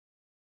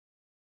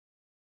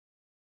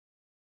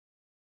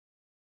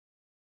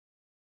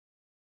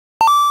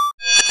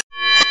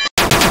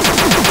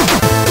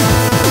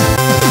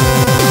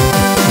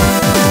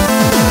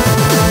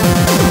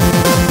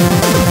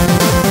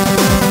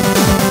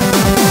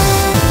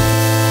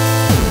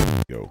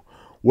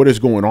What is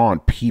going on,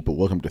 people?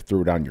 Welcome to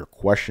Throw Down Your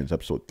Questions,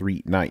 episode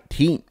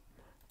 319.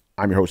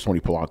 I'm your host, Tony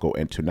Polanco,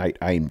 and tonight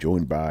I am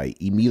joined by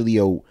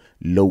Emilio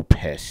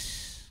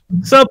Lopez.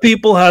 What's up,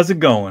 people? How's it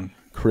going?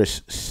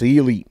 Chris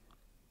Seeley.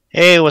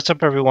 Hey, what's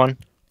up, everyone?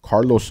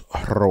 Carlos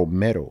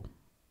Romero.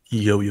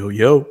 Yo, yo,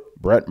 yo.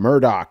 Brett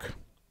Murdoch.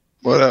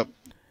 What up?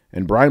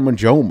 And Brian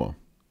Manjoma.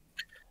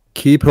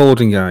 Keep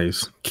holding,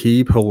 guys.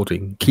 Keep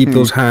holding. Keep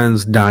those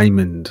hands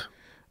diamond.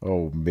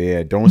 Oh,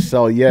 man. Don't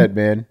sell yet,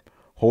 man.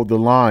 Hold the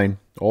line.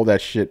 All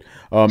that shit.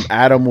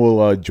 Adam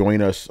will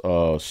join us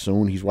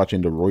soon. He's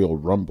watching the Royal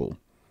Rumble.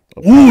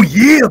 Oh,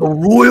 yeah, the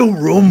Royal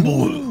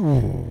Rumble.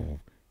 Ooh,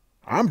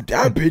 I'm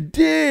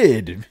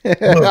dead.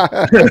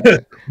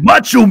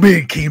 Macho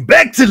Man came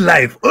back to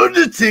life.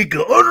 Undertaker,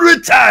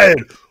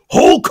 unretired.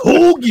 Hulk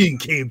Hogan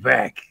came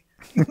back.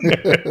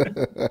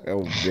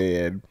 Oh,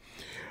 man.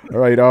 All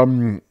right.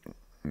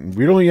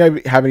 We don't even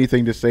have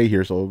anything to say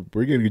here, so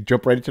we're going to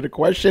jump right into the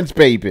questions,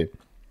 baby.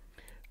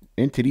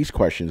 Into these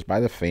questions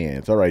by the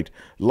fans. All right.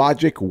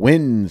 Logic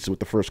wins with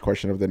the first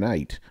question of the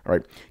night. All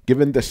right.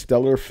 Given the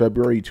stellar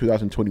February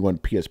 2021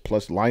 PS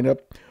Plus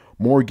lineup,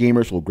 more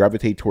gamers will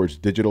gravitate towards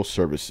digital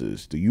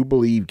services. Do you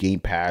believe Game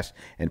Pass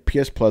and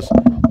PS Plus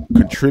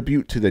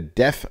contribute to the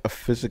death of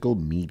physical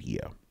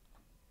media?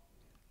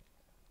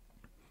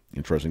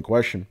 Interesting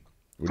question.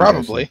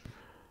 Probably.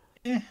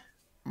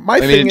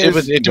 My thing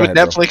is, it did with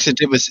Netflix. It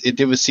did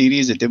with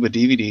CDs. It did with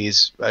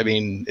DVDs. I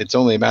mean, it's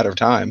only a matter of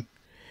time.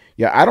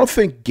 Yeah, I don't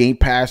think Game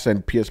Pass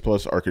and PS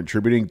Plus are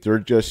contributing. They're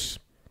just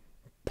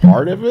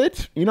part of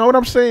it. You know what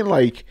I'm saying?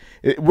 Like,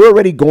 we're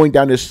already going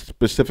down this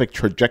specific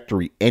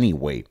trajectory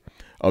anyway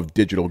of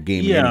digital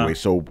gaming anyway.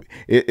 So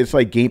it's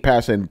like Game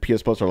Pass and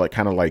PS Plus are like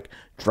kind of like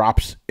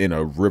drops in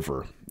a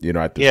river, you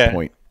know, at this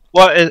point.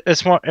 Well,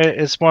 it's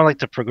more like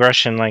the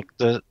progression, like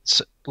the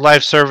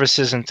live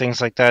services and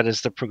things like that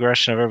is the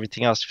progression of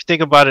everything else. If you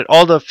think about it,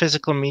 all the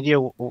physical media,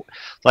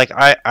 like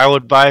I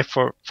would buy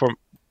for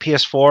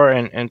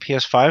PS4 and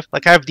PS5.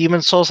 Like I have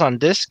Demon Souls on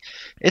disc.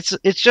 It's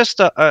just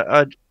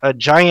a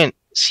giant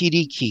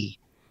CD key.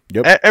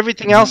 Yep.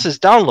 Everything else is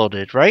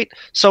downloaded, right?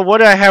 So what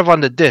do I have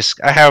on the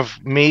disc? I have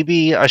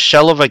maybe a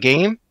shell of a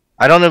game.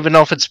 I don't even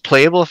know if it's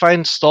playable if I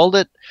installed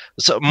it.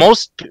 So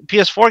most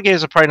PS4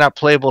 games are probably not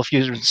playable if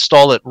you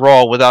install it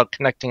raw without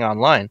connecting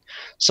online.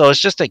 So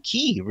it's just a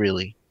key,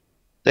 really.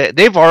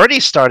 They've already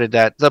started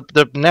that.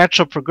 The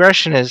natural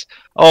progression is,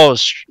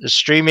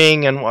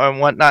 streaming and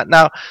whatnot.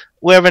 Now,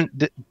 we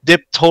haven't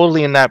dipped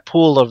totally in that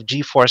pool of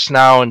GeForce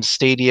Now and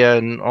Stadia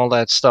and all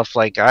that stuff.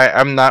 Like,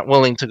 I'm not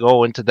willing to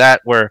go into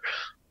that where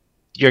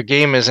your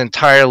game is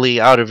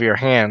entirely out of your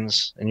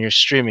hands and you're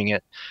streaming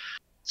it.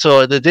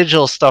 So the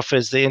digital stuff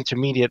is the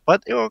intermediate,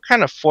 but they were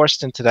kind of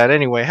forced into that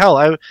anyway.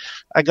 Hell,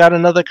 I got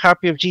another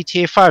copy of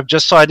GTA 5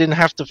 just so I didn't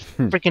have to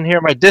freaking hear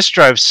my disk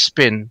drive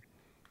spin.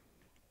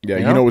 Yeah,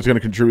 you know what's going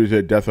to contribute to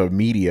the death of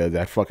media?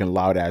 That fucking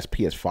loud-ass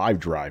PS5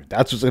 drive.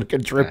 That's what's going to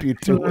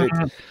contribute to it.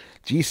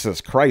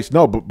 Jesus Christ.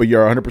 No, but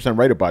you're 100%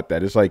 right about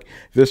that. It's like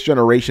this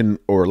generation,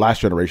 or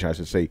last generation, I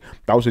should say,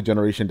 that was a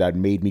generation that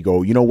made me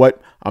go, you know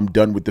what? I'm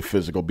done with the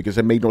physical because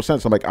it made no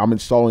sense. I'm like, I'm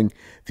installing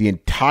the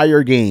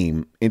entire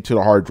game into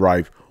the hard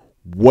drive.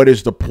 What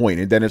is the point?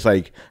 And then it's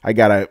like, I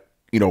got to,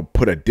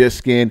 put a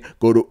disc in,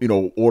 go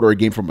to, order a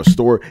game from a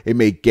store. It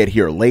may get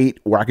here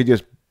late, or I could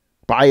just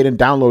buy it and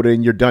download it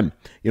and you're done.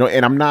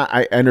 And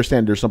I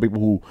understand there's some people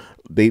who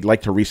they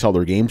like to resell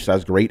their games.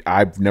 That's great.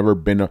 I've never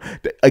been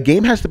a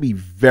game has to be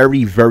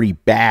very, very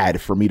bad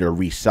for me to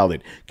resell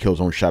it.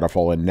 Killzone,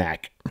 Shadowfall, and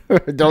Knack.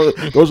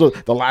 Those are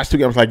the last two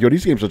games. Like,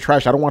 these games are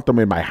trash. I don't want them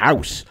in my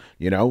house,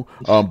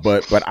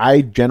 but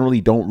I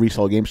generally don't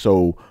resell games.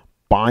 So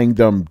buying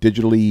them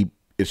digitally,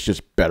 it's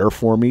just better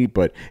for me.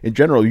 But in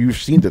general, you've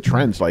seen the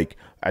trends. Like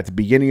at the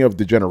beginning of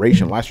the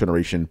generation, last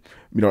generation,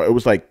 it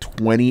was like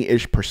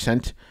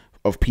 20-ish%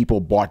 of people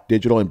bought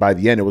digital, and by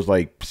the end it was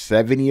like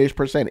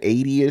 70-ish%,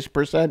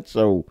 80-ish%.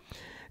 So,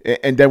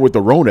 and then with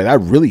the Rona, that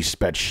really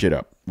sped shit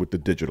up with the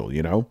digital.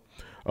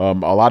 A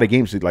lot of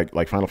games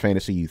like Final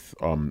Fantasy,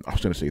 I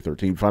was going to say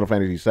 13, Final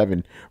Fantasy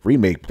 7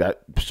 remake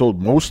that sold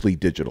mostly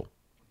digital.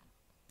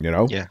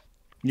 Yeah.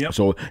 Yep.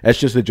 So that's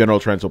just the general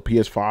trend. So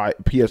PS5,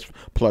 PS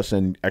Plus,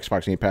 and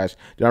Xbox Game Pass,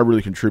 they're not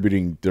really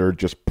contributing. They're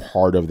just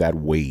part of that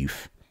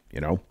wave.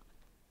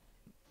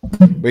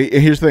 But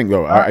here's the thing,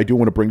 though. I do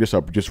want to bring this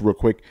up just real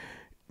quick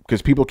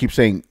because people keep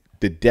saying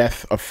the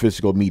death of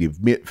physical media.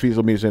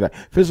 Physical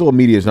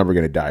media is never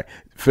going to die.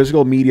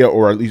 Physical media,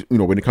 or at least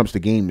when it comes to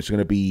games, it's going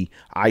to be.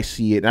 I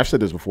see it, and I've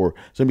said this before.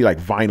 It's going to be like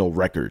vinyl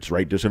records,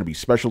 right? There's going to be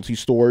specialty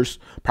stores,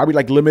 probably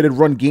like limited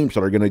run games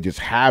that are going to just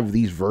have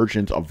these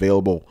versions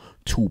available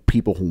to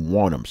people who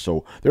want them.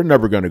 So they're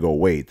never going to go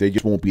away. They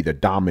just won't be the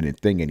dominant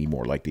thing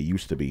anymore like they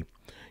used to be.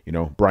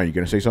 Brian, you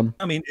going to say something?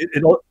 I mean,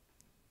 go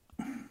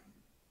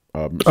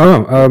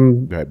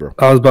ahead, bro.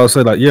 I was about to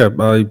say that. Yeah,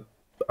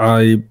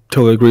 I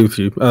totally agree with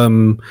you.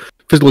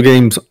 Physical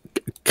games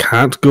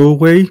can't go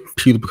away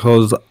purely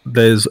because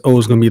there's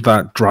always going to be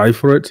that drive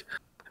for it.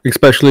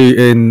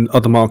 especially in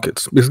other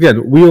markets. Because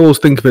again, we always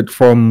think of it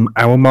from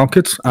our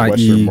markets, Western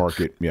i.e.,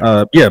 market.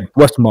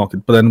 Western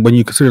market. But then when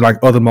you consider like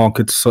other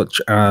markets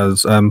such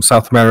as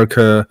South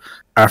America,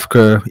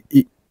 Africa,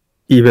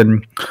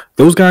 even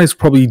those guys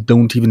probably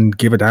don't even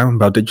give a damn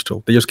about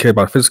digital. They just care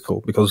about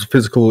physical because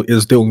physical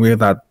is the only way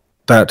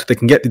that they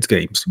can get these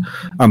games.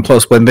 And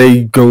plus, when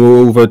they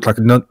go over to like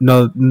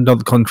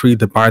another country,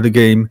 they buy the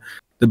game,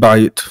 they buy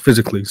it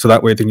physically, so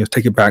that way they can just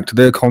take it back to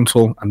their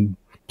console and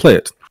play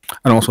it.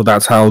 And also,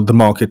 that's how the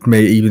market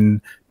may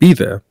even be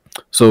there.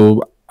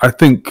 So I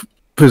think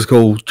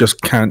physical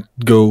just can't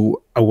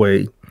go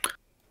away.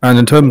 And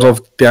in terms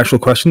of the actual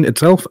question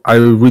itself, I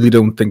really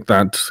don't think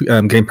that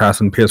Game Pass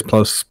and PS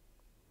Plus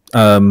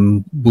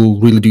will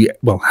really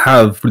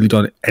have really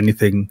done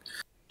anything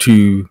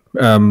to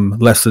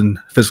lessen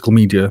physical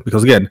media.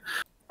 Because again,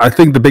 I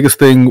think the biggest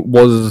thing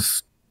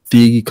was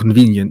the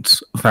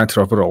convenience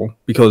factor of it all.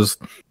 Because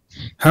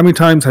how many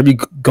times have you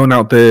gone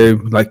out there,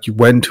 like you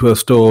went to a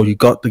store, you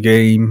got the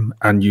game,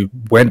 and you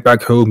went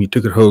back home, you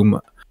took it home,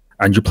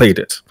 and you played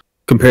it?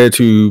 Compared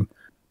to,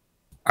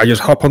 I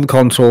just hop on the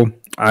console,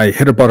 I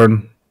hit a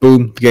button,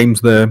 boom, the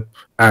game's there,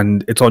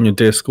 and it's on your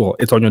disc or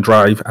it's on your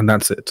drive, and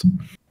that's it.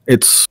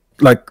 It's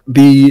like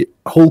the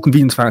whole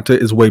convenience factor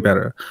is way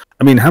better.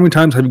 I mean, how many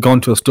times have you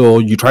gone to a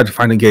store, you try to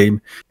find a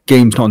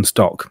game's not in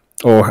stock,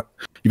 or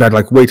you've had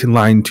like wait in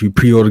line to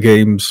pre-order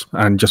games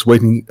and just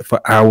waiting for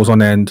hours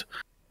on end?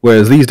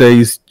 Whereas these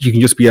days, you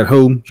can just be at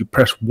home, you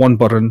press one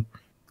button,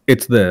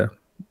 it's there.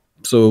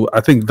 So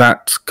I think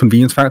that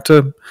convenience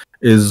factor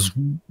is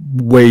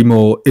way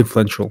more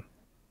influential.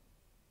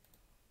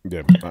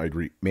 Yeah, I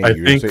agree. Manny,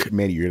 you're going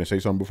to say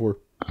something before?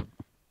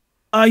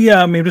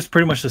 Yeah, I mean, it's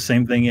pretty much the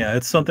same thing. Yeah,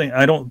 it's something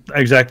I don't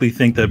exactly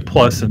think that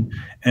Plus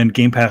and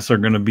Game Pass are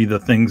going to be the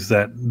things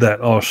that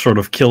sort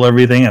of kill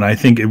everything, and I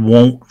think it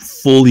won't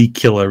fully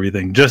kill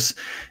everything. Just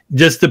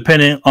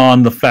depending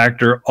on the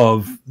factor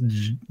of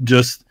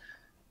just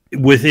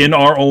within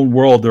our own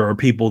world, there are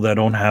people that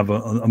don't have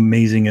an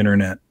amazing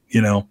internet,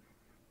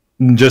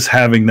 just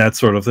having that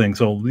sort of thing.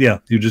 So yeah,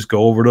 you just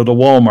go over to the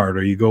Walmart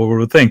or you go over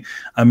to the thing.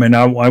 I mean,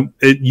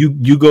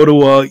 you go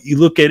to you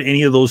look at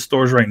any of those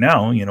stores right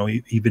now,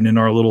 even in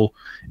our little,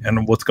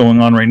 and what's going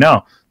on right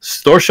now,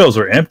 store shelves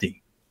are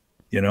empty.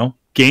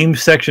 Game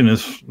section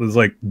is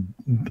like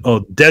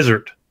a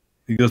desert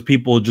because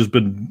people have just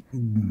been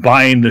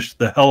buying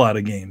the hell out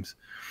of games.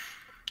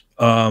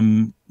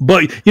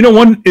 But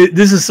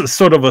this is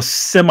sort of a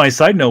semi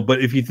side note,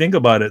 but if you think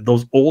about it,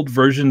 those old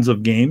versions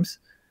of games,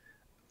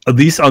 at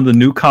least on the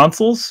new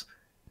consoles,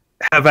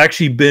 have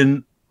actually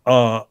been,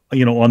 on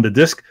the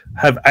disc,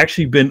 have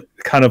actually been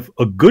kind of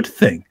a good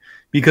thing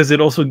because it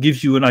also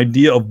gives you an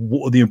idea of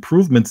the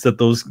improvements that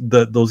those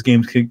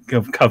games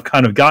have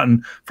kind of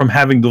gotten from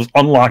having those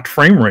unlocked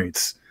frame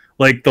rates.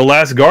 Like The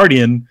Last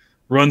Guardian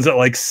runs at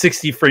like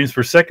 60 frames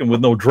per second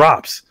with no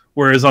drops,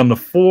 whereas on the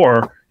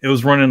 4 it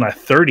was running at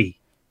 30,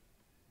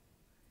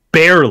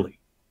 barely.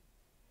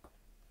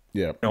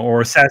 Yeah.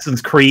 Or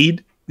Assassin's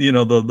Creed. The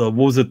what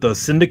was it, the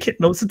Syndicate?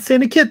 No, was it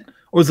Syndicate?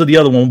 Or was it the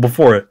other one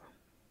before it?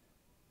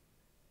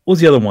 What was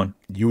the other one?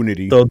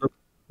 Unity.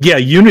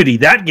 Unity.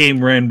 That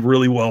game ran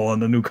really well on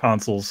the new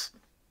consoles.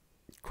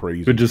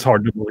 Crazy. Which is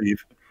hard to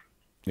believe.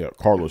 Yeah,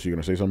 Carlos, you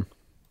gonna say something?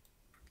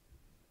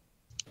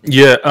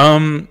 Yeah,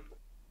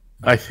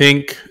 I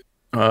think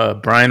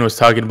Brian was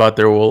talking about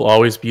there will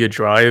always be a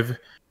drive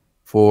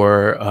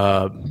for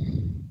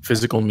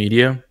physical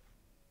media.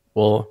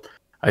 Well,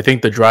 I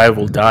think the drive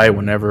will die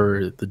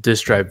whenever the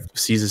disc drive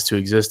ceases to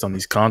exist on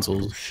these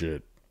consoles. Oh,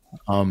 shit.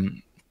 Well,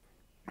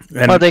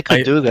 they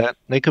could do that.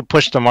 They could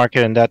push the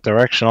market in that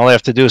direction. All they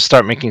have to do is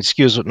start making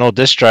SKUs with no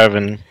disc drive,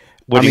 and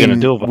what are you going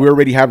to do about it? We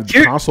already have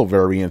console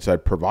variants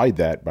that provide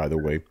that, by the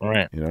way.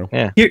 Right.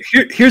 Yeah.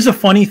 Here's a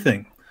funny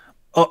thing.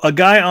 A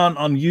guy on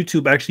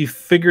YouTube actually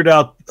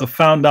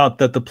found out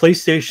that the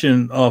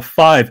PlayStation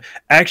 5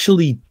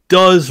 actually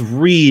does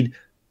read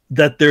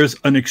that there's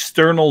an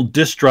external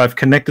disc drive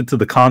connected to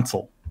the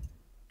console.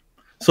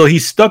 So he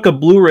stuck a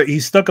Blu-ray,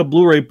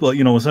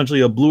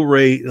 essentially a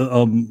Blu-ray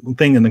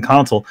thing in the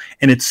console,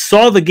 and it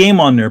saw the game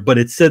on there, but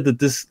it said that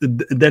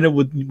then it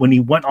would, when he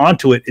went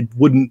onto it, it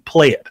wouldn't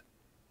play it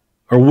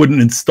or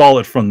wouldn't install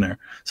it from there.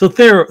 So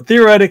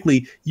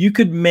theoretically, you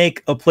could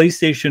make a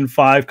PlayStation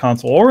 5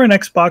 console or an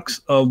Xbox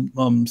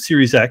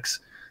Series X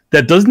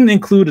that doesn't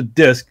include a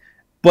disc,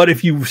 but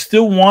if you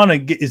still want to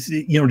get,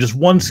 just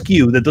one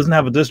SKU that doesn't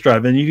have a disc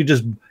drive, and you could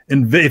just,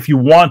 if you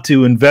want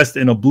to invest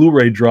in a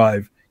Blu-ray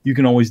drive, you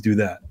can always do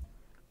that.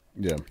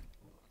 Yeah.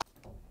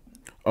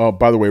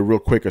 By the way, real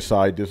quick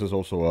aside, this is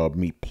also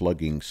me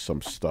plugging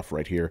some stuff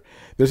right here.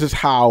 This is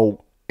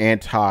how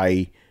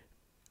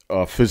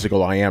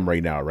anti-physical I am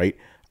right now, right?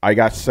 I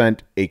got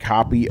sent a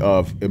copy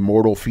of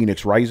Immortal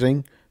Phoenix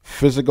Rising,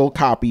 physical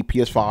copy,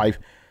 PS5.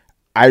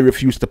 I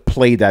refuse to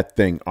play that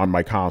thing on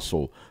my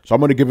console. So I'm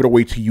going to give it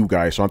away to you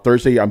guys. So on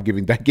Thursday, I'm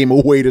giving that game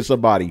away to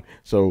somebody.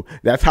 So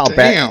that's how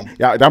bad.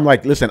 Yeah, I'm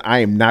like, listen, I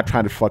am not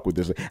trying to fuck with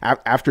this.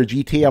 After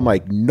GTA, I'm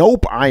like,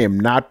 nope, I am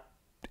not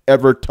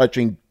ever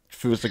touching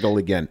physical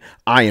again.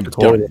 I am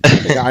done.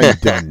 I am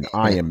done.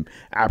 I am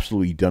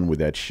absolutely done with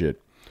that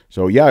shit.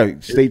 So yeah,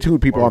 stay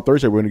tuned, people. On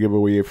Thursday, we're going to give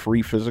away a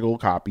free physical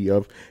copy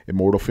of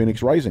Immortal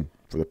Phoenix Rising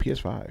for the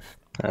PS5.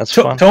 That's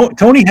fun.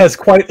 Tony has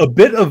quite a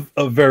bit of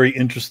very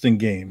interesting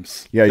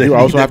games. Yeah, you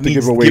also have to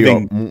give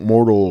away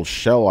Mortal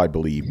Shell, I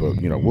believe, but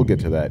we'll get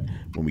to that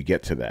when we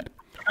get to that.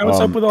 What's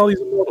up with all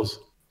these Immortals?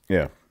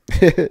 Yeah.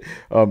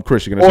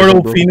 Chris, you're gonna say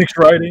Mortal Phoenix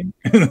Riding.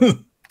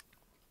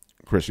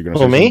 Chris, you're gonna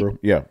say me? bro?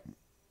 Yeah.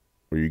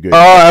 Are you good? Oh,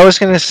 I was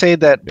gonna say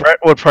that Brett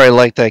would probably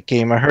like that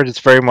game. I heard it's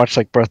very much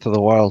like Breath of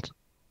the Wild,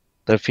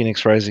 the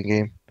Phoenix Rising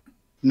game.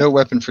 No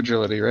weapon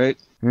fragility, right?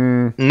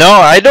 No,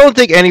 I don't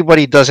think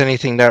anybody does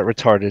anything that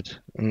retarded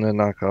in the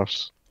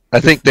knockoffs. I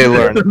think they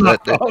learned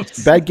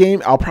that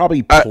game. I'll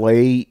probably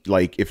play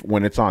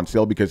when it's on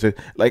sale because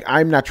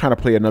I'm not trying to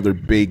play another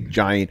big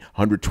giant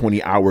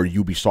 120-hour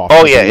Ubisoft.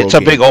 Oh yeah, it's a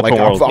game. big open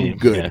world I'm game.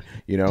 good,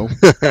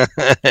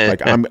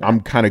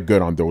 I'm kind of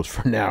good on those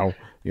for now.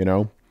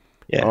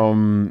 Yeah.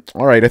 All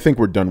right, I think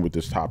we're done with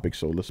this topic,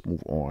 so let's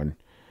move on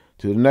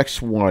to the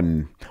next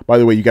one. By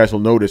the way, you guys will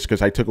notice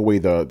because I took away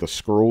the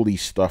scrolly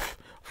stuff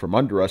from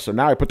under us, so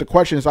now I put the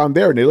questions on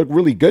there, and they look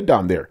really good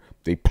down there.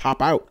 They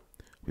pop out.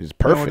 It's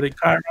perfect. Are they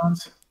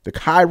Chirons? The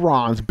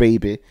Chirons,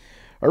 baby.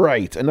 All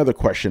right, another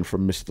question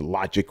from Mr.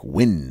 Logic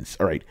Wins.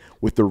 All right,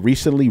 with the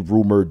recently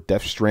rumored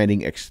Death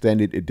Stranding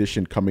Extended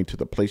Edition coming to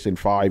the PlayStation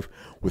 5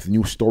 with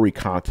new story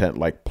content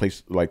like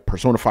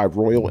Persona 5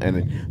 Royal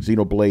and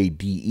Xenoblade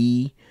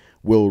DE,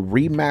 will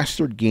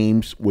remastered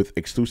games with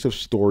exclusive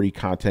story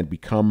content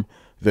become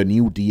the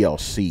new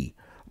DLC?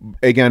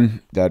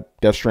 Again, that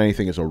Death Stranding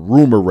thing is a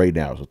rumor right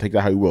now, so take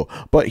that how you will.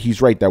 But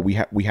he's right that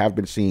we have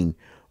been seeing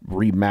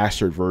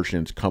remastered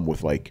versions come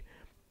with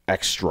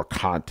extra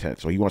content.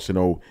 So he wants to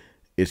know,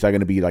 is that going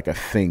to be a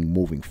thing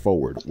moving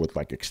forward with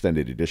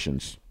extended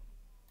editions?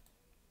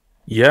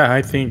 Yeah,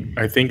 I think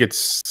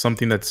it's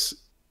something that's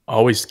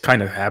always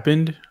kind of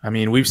happened. I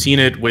mean, we've seen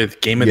it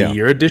with Game of the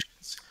Year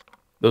editions.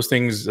 Those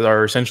things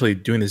are essentially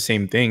doing the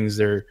same things.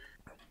 They're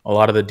a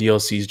lot of the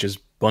DLCs just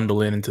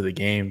bundle into the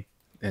game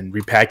and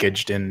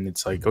repackaged, and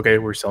it's like, okay,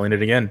 we're selling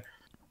it again.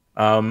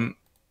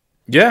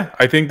 Yeah,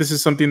 I think this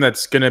is something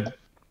that's gonna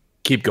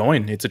keep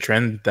going. It's a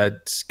trend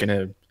that's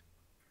gonna,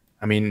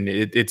 I mean,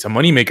 it's a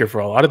moneymaker for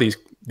a lot of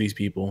these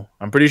people.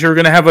 I'm pretty sure we're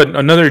gonna have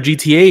another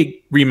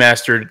GTA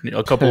remastered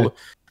a couple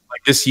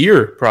this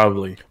year,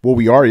 probably. Well,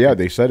 we are, yeah.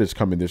 They said it's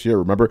coming this year.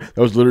 Remember,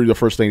 that was literally the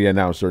first thing they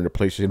announced during the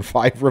PlayStation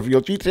 5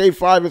 reveal. GTA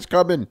 5 is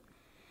coming.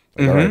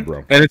 All right,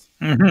 bro. And it's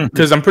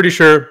because I'm pretty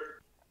sure,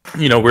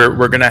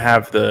 we're gonna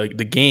have the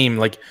game.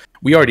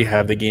 We already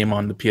have the game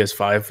on the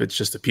PS5. It's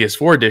just the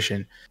PS4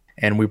 edition.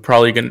 And we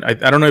probably gonna. I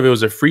don't know if it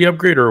was a free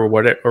upgrade or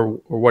what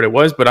it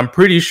was, but I'm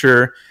pretty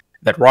sure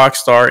that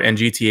Rockstar and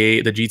the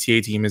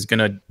GTA team is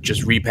gonna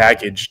just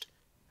repackage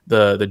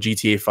the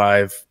GTA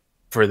 5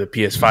 for the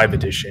PS5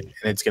 edition,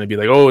 and it's gonna be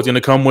it's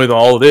gonna come with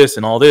all this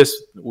and all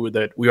this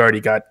that we already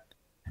got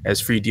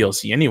as free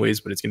DLC anyways,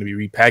 but it's gonna be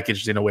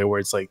repackaged in a way where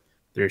it's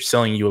they're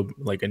selling you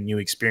a new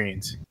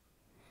experience.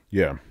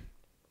 Yeah.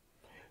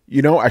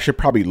 I should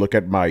probably look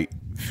at my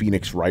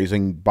Phoenix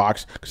Rising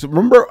box because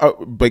remember,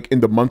 in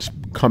the months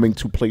coming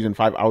to PlayStation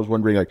 5, I was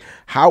wondering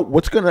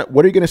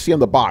what are you gonna see on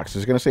the box?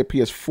 Is it gonna say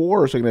PS4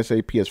 or is it gonna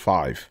say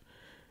PS5?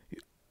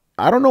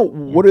 I don't know.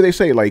 What do they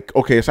say?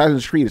 Okay,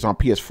 Assassin's Creed is on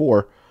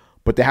PS4,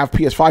 but they have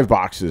PS5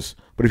 boxes.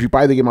 But if you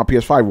buy the game on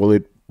PS5, will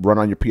it run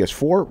on your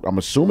PS4? I'm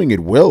assuming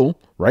it will,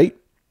 right?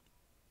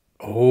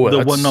 Oh,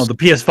 the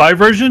PS5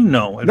 version?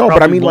 No,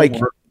 but I mean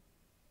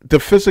the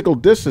physical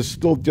disc is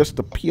still just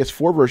the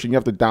PS4 version. You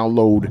have to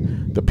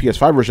download the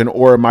PS5 version,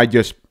 or am I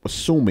just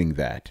assuming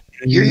that?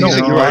 You're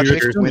using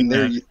Logic when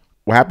they're...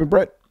 What happened,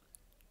 Brett?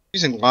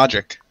 Using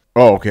Logic.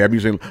 Oh, okay. I'm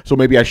using... So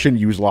maybe I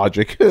shouldn't use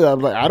Logic. I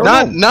don't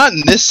know. Not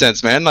in this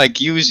sense, man.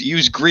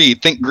 Use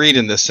Greed. Think Greed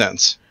in this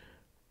sense.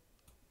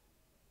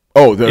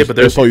 Oh,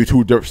 they'll sell you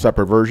two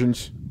separate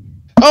versions?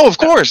 Oh, of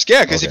course.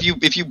 Yeah, because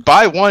if you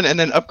buy one and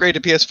then upgrade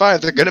to PS5,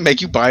 they're going to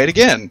make you buy it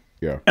again.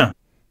 Yeah.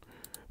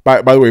 By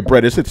the way,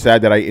 Brett, is it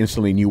sad that I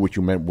instantly knew what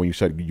you meant when you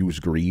said use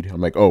Greed? I'm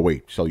like, oh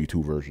wait, sell you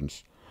two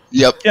versions.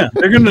 Yep. Yeah,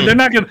 they're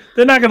not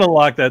gonna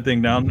lock that thing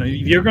down.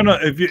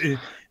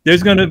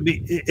 There's gonna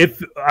be,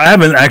 if I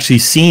haven't actually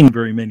seen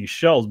very many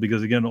shelves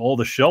because again, all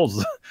the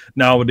shelves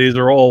nowadays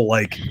are all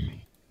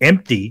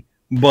empty.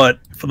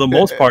 But for the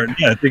most part,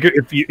 yeah,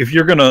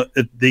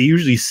 if they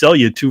usually sell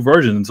you two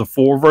versions, a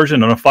 4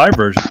 version and a 5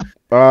 version.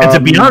 And to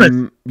be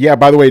honest, yeah.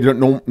 By the way,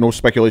 no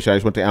speculation. I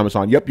just went to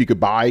Amazon. Yep, you could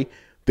buy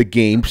the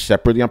game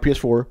separately on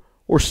PS4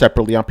 or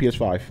separately on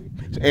PS5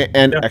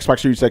 and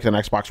Xbox Series X and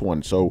Xbox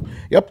One. So,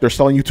 yep, they're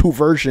selling you two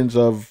versions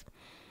of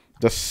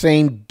the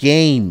same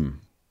game.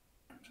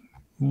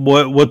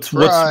 What's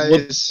weird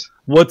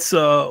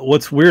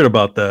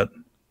about that?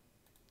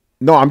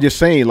 No, I'm just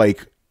saying,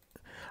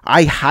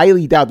 I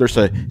highly doubt there's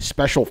a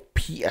special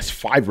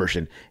PS5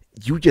 version.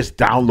 You just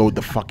download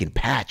the fucking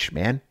patch,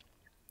 man.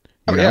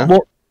 Oh, yeah.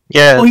 Well,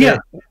 yeah.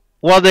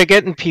 Well, they're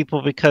getting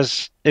people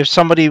because if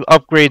somebody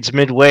upgrades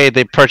midway,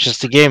 they purchase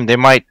the game, they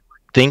might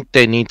think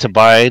they need to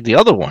buy the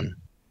other one.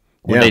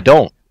 when they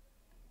don't.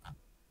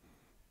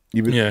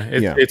 Even,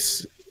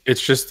 it's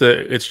just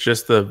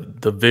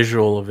the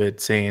visual of it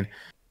saying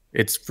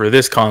it's for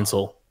this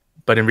console,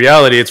 but in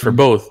reality, it's for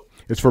both.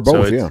 It's for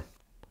both, so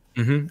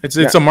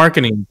It's a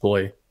marketing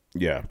ploy.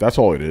 Yeah, that's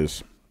all it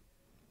is.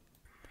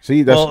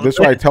 See, that's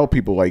why I tell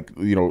people, like,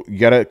 you know, you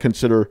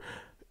gotta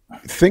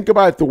think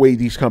about the way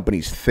these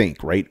companies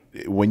think, right?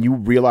 When you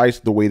realize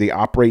the way they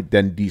operate,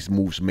 then these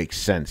moves make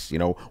sense. You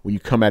know, when you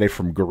come at it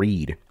from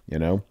greed, you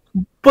know.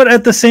 But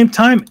at the same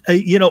time,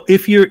 you know,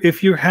 if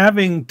you're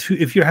having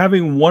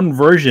one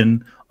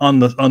version on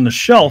the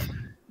shelf,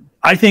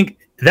 I think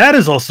that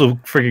is also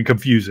freaking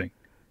confusing.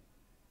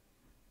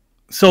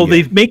 So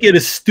they make it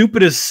as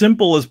stupid as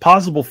simple as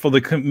possible for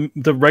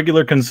the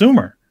regular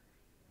consumer.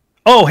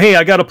 Oh, hey,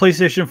 I got a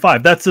PlayStation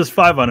 5. That says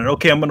 5 on it.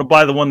 Okay, I'm going to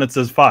buy the one that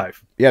says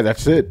 5. Yeah,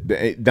 that's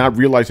it. Not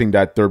realizing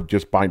that they're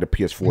just buying the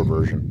PS4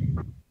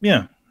 version.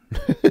 Yeah.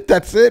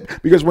 That's it.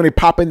 Because when they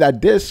pop in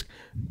that disc,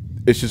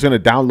 it's just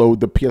going to download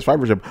the PS5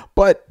 version.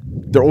 But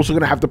they're also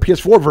going to have the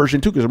PS4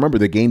 version, too, because remember,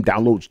 the game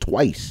downloads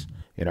twice,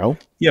 you know?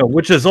 Yeah,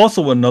 which is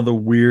also another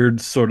weird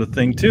sort of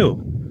thing,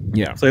 too.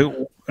 Yeah.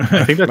 So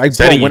I think that's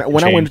like, bro,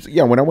 when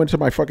I went to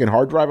my fucking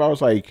hard drive, I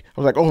was like,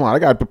 hold on, I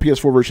got the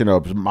PS4 version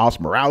of Miles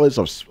Morales,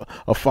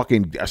 of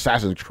fucking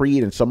Assassin's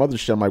Creed, and some other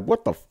shit. I'm like,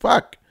 what the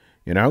fuck,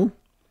 you know?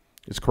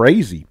 It's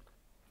crazy.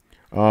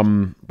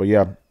 But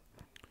yeah,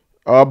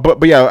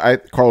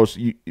 Carlos,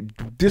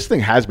 this thing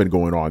has been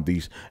going on.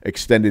 These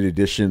extended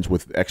editions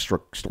with extra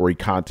story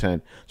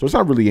content, so it's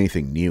not really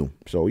anything new.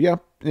 So yeah,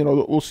 you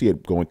know, we'll see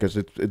it going because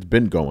it's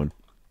been going.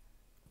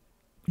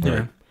 Yeah.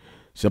 Right.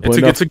 Simple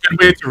enough. It's a good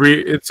way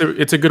to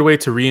it's a good way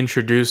to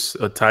reintroduce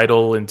a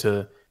title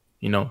into,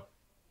 you know,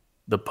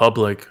 the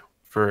public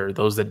for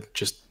those that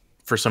just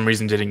for some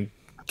reason didn't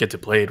get to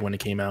play it when it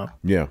came out.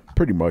 Yeah,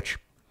 pretty much.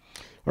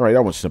 All right,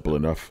 that one's simple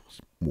enough.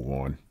 Let's move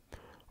on.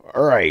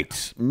 All right,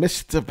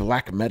 Mr.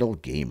 Black Metal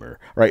Gamer.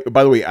 All right,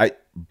 by the way,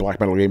 Black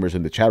Metal Gamer's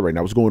in the chat right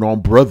now. What's going on,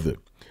 brother?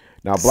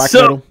 Now,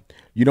 Metal,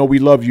 you know we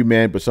love you,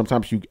 man, but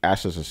sometimes you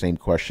ask us the same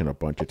question a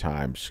bunch of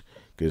times.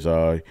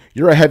 Because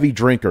you're a heavy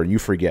drinker and you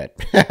forget.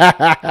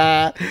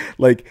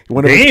 Like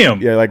one of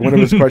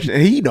his questions.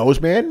 And he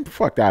knows, man.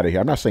 Fuck out of here.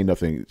 I'm not saying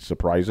nothing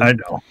surprising. I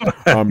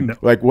know.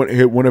 Like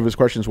one of his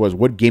questions was,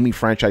 "What gaming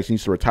franchise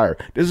needs to retire?"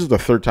 This is the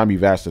third time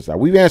you've asked us that.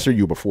 We've answered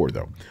you before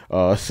though.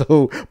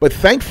 But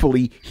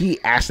thankfully he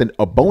asked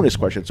a bonus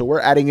question. So we're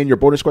adding in your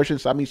bonus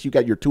questions. So that means you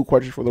got your 2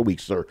 questions for the week,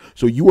 sir.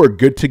 So you are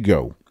good to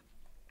go.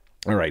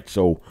 All right.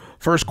 So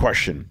first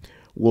question.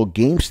 Will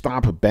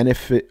GameStop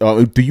benefit?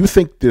 Do you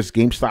think this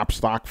GameStop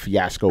stock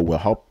fiasco will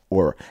help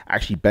or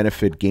actually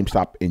benefit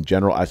GameStop in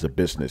general as a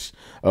business?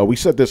 We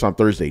said this on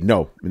Thursday.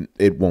 No,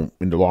 it won't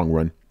in the long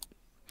run.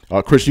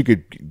 Chris, you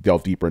could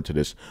delve deeper into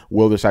this.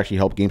 Will this actually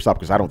help GameStop?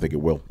 Because I don't think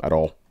it will at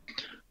all.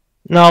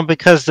 No,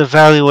 because the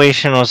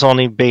valuation was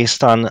only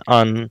based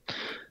on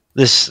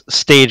this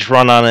stage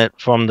run on it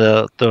from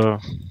the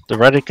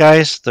Reddit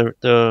guys,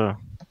 the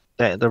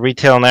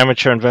retail and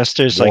amateur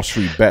investors. Wall like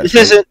Street bets.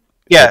 This isn't.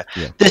 Yeah,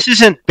 this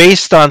isn't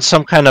based on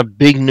some kind of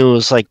big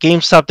news. Like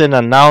GameStop didn't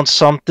announce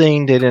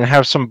something. They didn't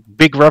have some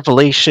big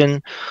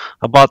revelation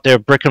about their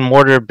brick and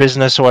mortar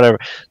business or whatever.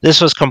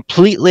 This was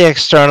completely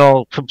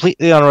external,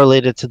 completely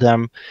unrelated to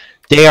them.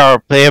 They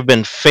have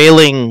been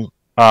failing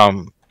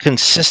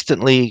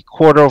consistently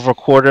quarter over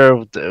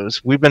quarter.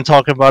 We've been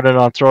talking about it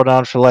on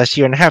Throwdown for the last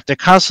year and a half. They're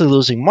constantly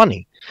losing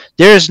money.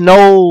 There's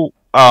no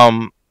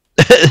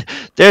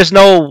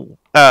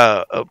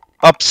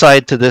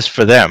upside to this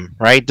for them,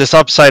 right? This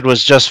upside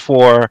was just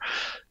for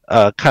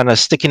kind of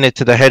sticking it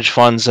to the hedge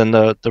funds and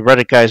the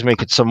Reddit guys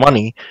making some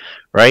money,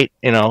 right?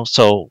 You know,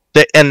 so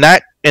in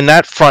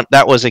that front,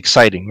 that was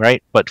exciting,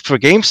 right? But for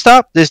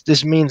GameStop,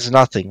 this means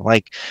nothing.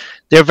 Like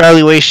their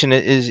valuation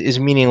is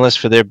meaningless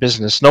for their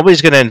business.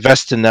 Nobody's going to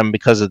invest in them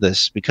because of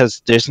this,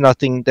 because there's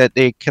nothing that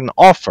they can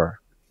offer.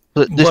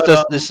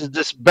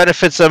 This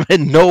benefits them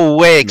in no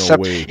way,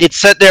 except it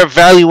set their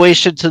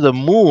valuation to the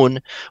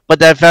moon, but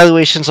that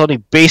valuation is only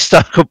based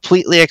on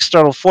completely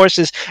external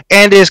forces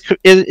and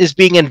is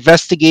being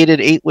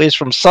investigated 8 ways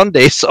from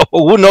Sunday. So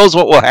who knows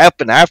what will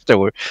happen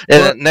afterward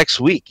next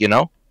week, you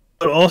know?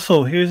 But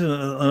also, here's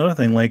another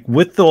thing: like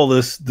with all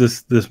this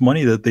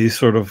money that they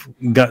sort of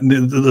got,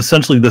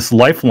 essentially this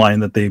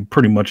lifeline that they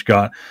pretty much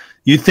got,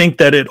 you think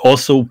that it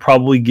also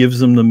probably gives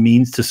them the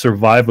means to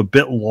survive a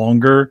bit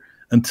longer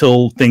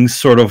until things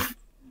sort of,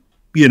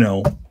 you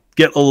know,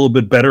 get a little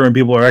bit better and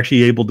people are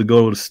actually able to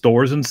go to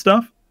stores and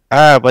stuff?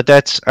 But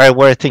that's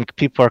where I think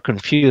people are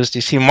confused. You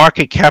see,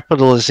 market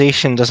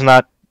capitalization does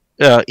not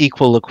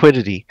equal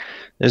liquidity.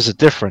 There's a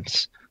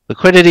difference.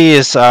 Liquidity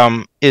is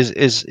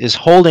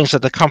holdings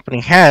that the company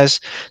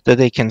has that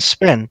they can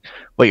spend,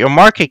 but your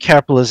market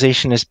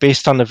capitalization is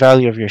based on the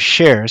value of your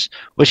shares,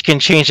 which can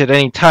change at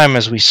any time,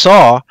 as we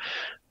saw.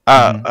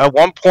 At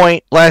one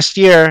point last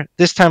year,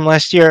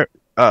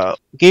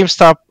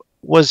 GameStop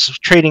was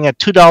trading at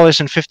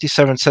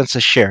 $2.57 a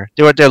share.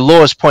 They were at their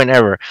lowest point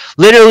ever.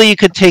 Literally, you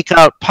could take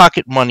out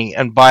pocket money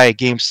and buy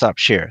GameStop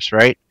shares,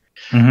 right?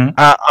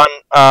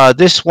 On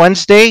this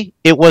Wednesday,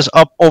 it was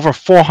up over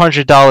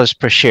 $400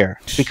 per share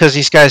because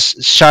these guys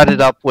shot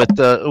it up with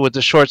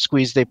the short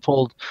squeeze they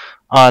pulled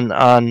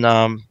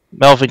on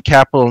Melvin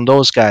Capital and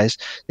those guys.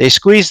 They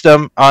squeezed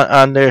them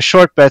on their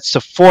short bets to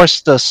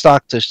force the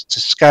stock to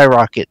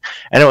skyrocket,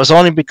 and it was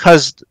only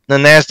because the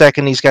NASDAQ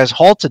and these guys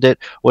halted it,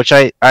 which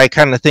I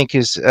kind of think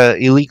is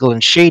illegal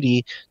and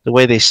shady the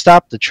way they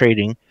stopped the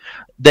trading.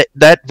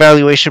 That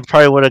valuation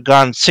probably would have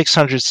gone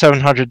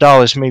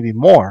 $600-700, maybe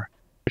more,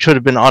 which would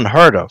have been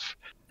unheard of.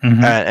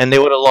 And they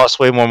would have lost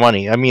way more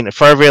money. I mean,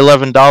 for every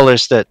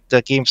 $11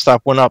 that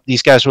GameStop went up,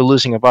 these guys were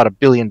losing about $1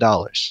 billion.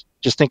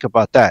 Just think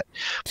about that.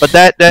 But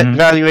that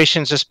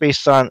valuation is just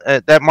based on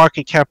that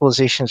market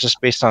capitalization is just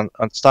based on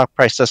stock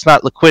price. That's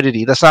not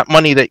liquidity. That's not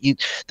money that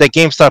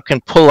GameStop can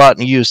pull out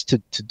and use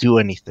to do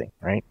anything,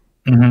 right?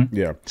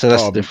 Yeah. So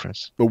that's the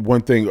difference. But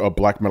one thing,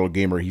 Black Metal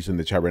Gamer, he's in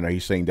the chat right now.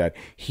 He's saying that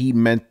he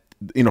meant,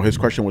 his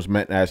question was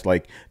meant as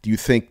like, do you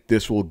think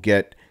this will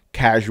get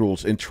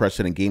casuals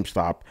interested in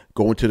GameStop,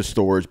 go into the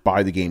stores,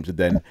 buy the games, and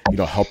then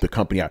help the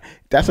company out?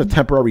 That's a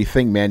temporary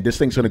thing, man. This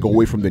thing's gonna go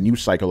away from the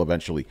news cycle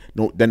eventually.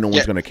 Then no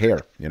one's gonna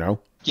care.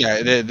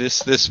 Yeah,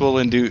 this will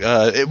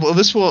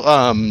this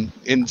will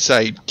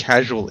incite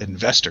casual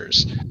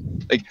investors.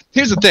 Like,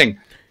 here's the thing.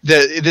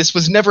 This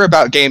was never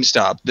about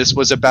GameStop. This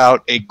was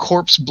about a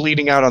corpse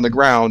bleeding out on the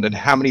ground and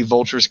how many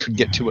vultures could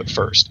get to it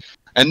first.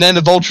 And then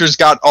the vultures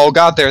got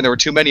there, and there were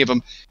too many of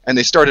them, and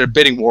they started a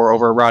bidding war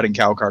over a rotting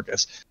cow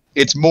carcass.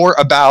 It's more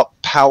about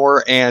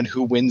power and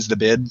who wins the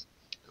bid,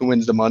 who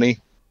wins the money,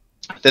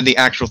 than the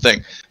actual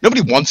thing.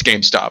 Nobody wants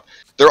GameStop.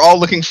 They're all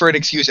looking for an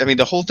excuse. I mean,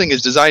 the whole thing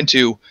is designed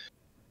to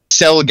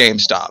sell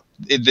GameStop.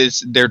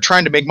 They're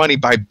trying to make money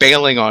by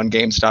bailing on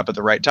GameStop at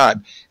the right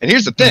time. And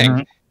here's the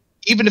thing.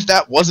 Even if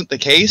that wasn't the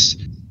case,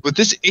 with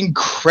this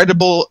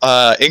incredible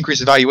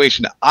increase in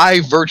valuation,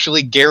 I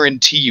virtually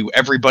guarantee you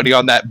everybody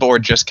on that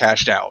board just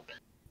cashed out.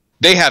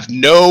 They have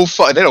they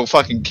don't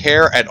fucking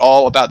care at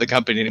all about the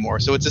company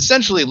anymore. So it's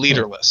essentially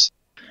leaderless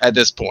at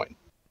this point.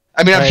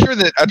 I mean,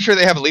 I'm sure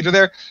they have a leader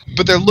there,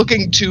 but they're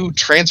looking to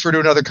transfer to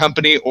another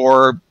company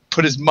or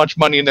put as much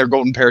money in their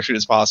golden parachute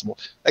as possible.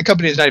 That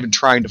company is not even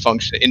trying to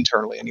function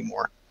internally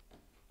anymore.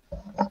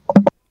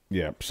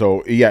 Yeah.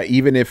 So yeah,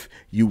 even if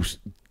you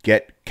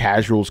get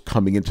casuals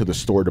coming into the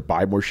store to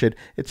buy more shit,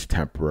 it's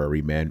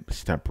temporary, man.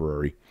 It's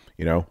temporary.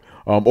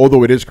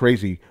 Although it is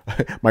crazy.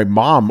 My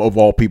mom, of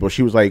all people,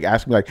 she was like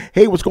asking me like,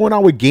 hey, what's going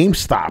on with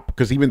GameStop?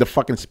 Because even the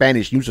fucking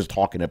Spanish news is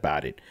talking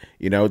about it.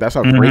 That's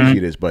how crazy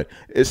it is. But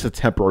it's a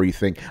temporary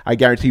thing. I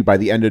guarantee you by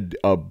the end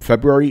of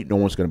February, no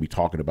one's going to be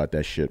talking about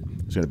that shit.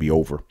 It's going to be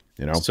over.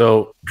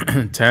 So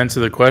to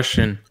answer the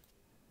question,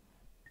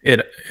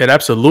 it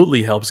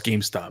absolutely helps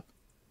GameStop.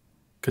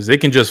 Because they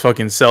can just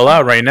fucking sell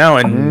out right now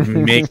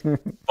and make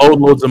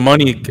boatloads of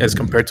money as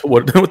compared to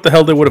what the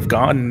hell they would have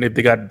gotten if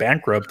they got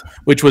bankrupt,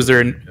 which was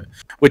the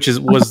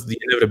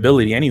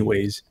inevitability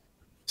anyways.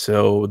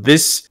 So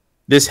this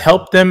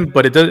helped them,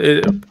 but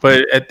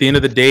but at the end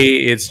of the day,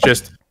 it's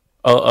just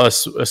a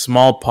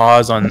small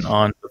pause on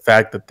the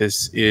fact that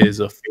this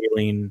is a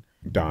failing,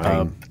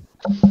 dying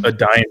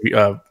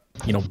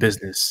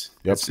business.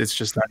 Yep. It's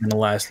just not going to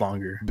last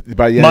longer.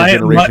 By the end of the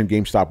generation,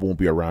 GameStop won't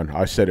be around.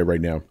 I said it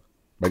right now.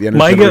 By the end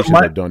of the generation,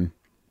 they're done.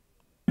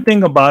 The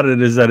thing about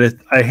it is that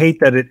I hate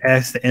that it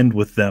has to end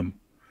with them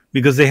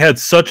because they had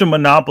such a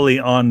monopoly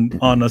on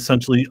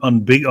essentially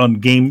on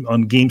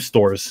game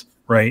stores,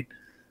 right?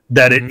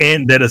 That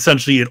that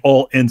essentially it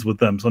all ends with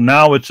them. So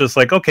now it's just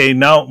like, okay,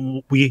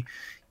 now we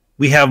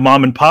have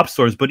mom and pop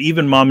stores, but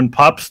even mom and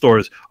pop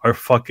stores are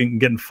fucking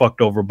getting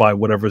fucked over by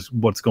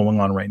what's going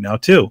on right now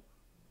too.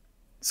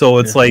 So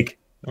it's like,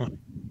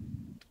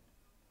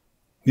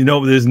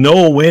 there's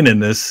no win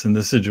in this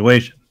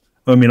situation.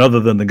 I mean, other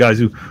than the guys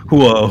who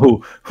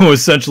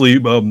essentially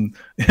put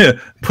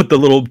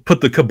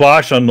the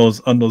kibosh on those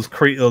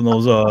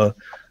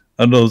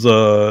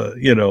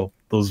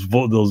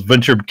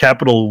venture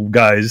capital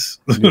guys,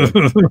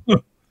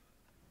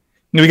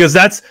 because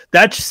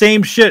that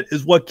same shit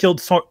is what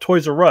killed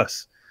Toys R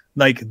Us.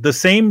 Like the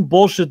same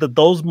bullshit that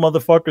those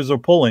motherfuckers are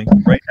pulling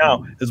right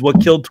now is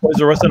what killed Toys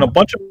R Us and a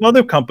bunch of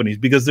other companies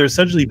because they're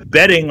essentially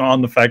betting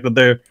on the fact that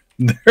they're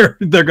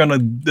gonna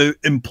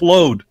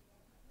implode.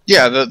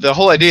 Yeah, the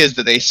whole idea is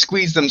that they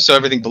squeeze them so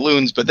everything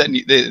balloons, but then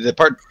the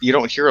part you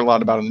don't hear a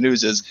lot about in the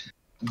news is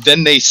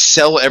then they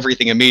sell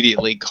everything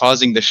immediately,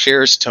 causing the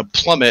shares to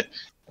plummet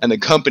and the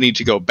company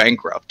to go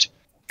bankrupt.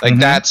 Like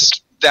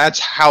that's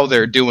how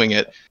they're doing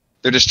it.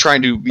 They're just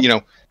trying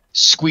to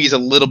squeeze a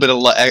little bit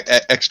of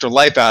extra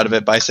life out of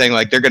it by saying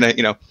like they're gonna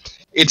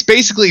it's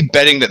basically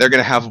betting that they're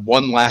gonna have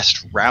one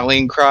last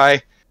rallying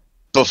cry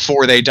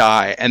before they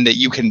die, and that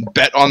you can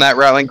bet on that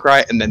rallying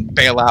cry and then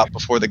bail out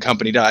before the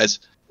company dies,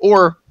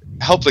 or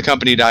help the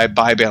company die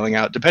by bailing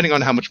out, depending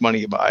on how much money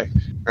you buy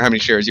or how many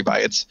shares you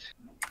buy.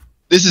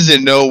 This is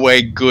in no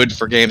way good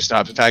for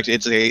GameStop. In fact,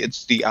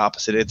 it's the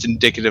opposite. It's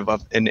indicative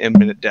of an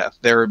imminent death.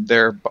 They're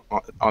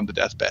on the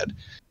deathbed,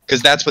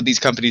 because that's what these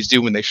companies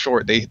do when they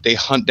short. They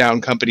hunt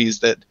down companies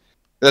that's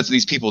what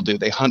these people do.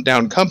 They hunt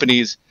down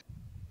companies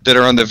that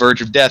are on the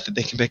verge of death that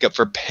they can pick up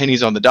for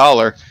pennies on the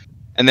dollar,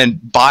 and then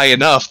buy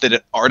enough that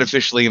it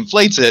artificially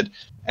inflates it,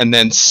 and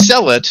then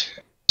sell it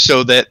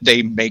so that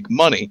they make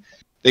money.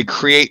 They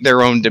create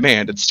their own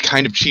demand. It's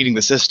kind of cheating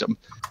the system.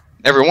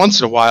 Every once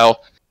in a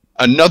while,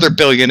 another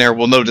billionaire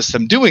will notice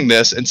them doing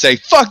this and say,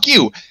 fuck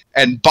you,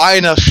 and buy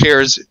enough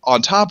shares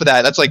on top of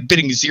that. That's like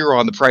bidding zero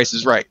on the Price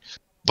is Right.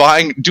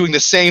 Doing the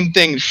same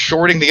thing,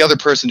 shorting the other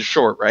person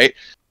short, right?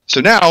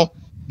 So now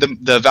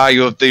the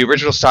value of the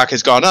original stock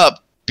has gone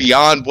up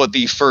beyond what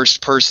the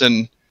first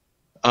person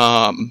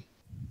can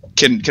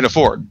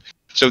afford.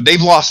 So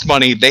they've lost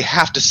money. They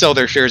have to sell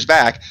their shares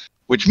back,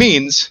 which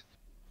means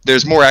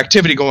there's more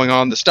activity going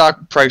on. The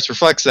stock price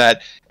reflects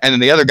that, and then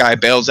the other guy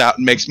bails out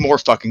and makes more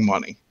fucking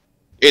money.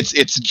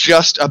 It's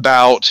just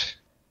about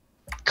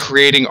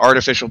creating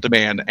artificial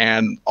demand,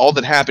 and all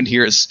that happened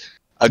here is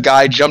a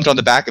guy jumped on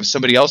the back of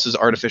somebody else's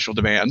artificial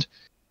demand,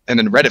 and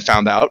then Reddit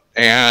found out,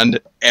 and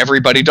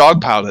everybody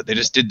dogpiled it. They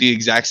just did the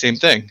exact same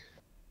thing.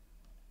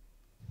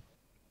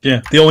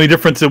 Yeah, the only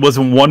difference, it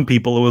wasn't one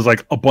people, it was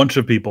like a bunch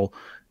of people.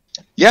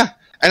 Yeah,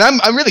 and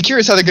I'm really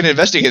curious how they're going to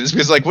investigate this,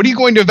 because, like, what are you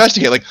going to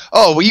investigate? Like,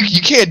 oh, well,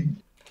 you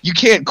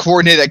can't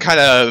coordinate that kind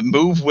of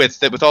move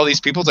with all these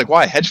people. It's like,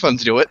 why? Hedge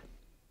funds do it.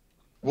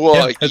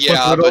 Well,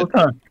 yeah, but... all the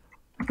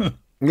time.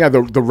 Yeah,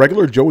 the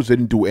regular Joes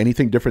didn't do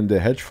anything different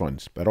than hedge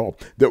funds at all.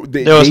 There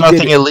was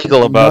nothing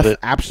illegal about it.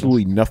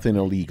 Absolutely nothing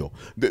illegal.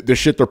 The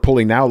shit they're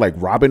pulling now, like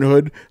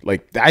Robinhood,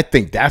 like I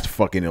think that's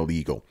fucking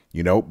illegal.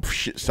 You know,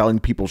 selling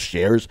people's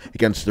shares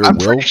against their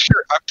will. I'm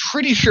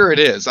pretty sure it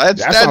is. That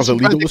sounds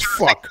illegal as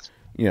fuck.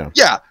 Yeah.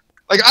 Yeah.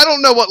 Like, I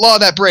don't know what law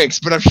that breaks,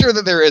 but I'm sure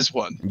that there is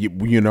one.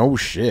 You know,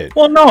 shit.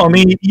 Well, no, I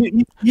mean,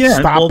 yeah.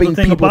 Stopping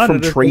people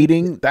from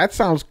trading, that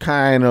sounds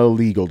kind of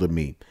illegal to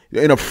me.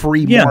 In a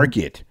free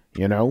market.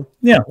 You know?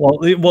 Yeah. Well,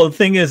 the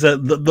thing is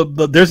that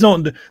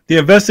the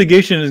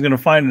investigation is going to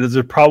find that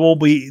there's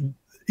probably,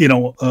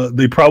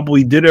 they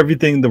probably did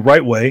everything the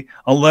right way,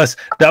 unless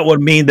that would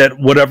mean that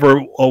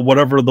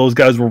whatever those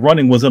guys were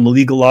running was an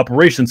illegal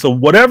operation. So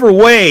whatever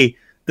way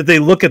that they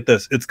look at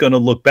this, it's going to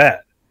look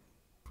bad.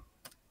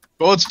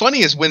 Well, what's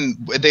funny is when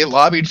they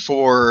lobbied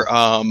for,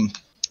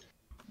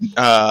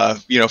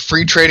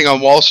 free trading on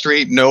Wall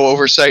Street, no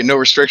oversight, no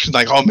restrictions.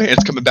 Like, oh man,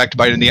 it's coming back to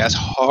bite in the ass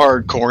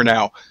hardcore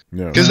now.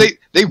 Because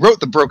they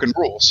wrote the broken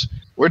rules.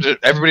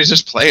 Everybody's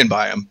just playing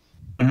by them.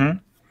 Mm-hmm.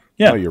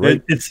 Yeah, you're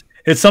right.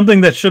 It's something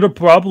that should have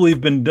probably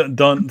been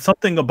done.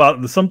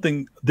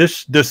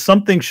 There's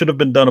something should have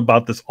been done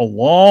about this a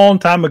long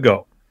time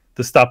ago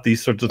to stop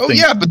these sorts of things.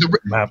 Yeah, but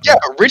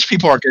rich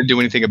people aren't going to do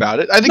anything about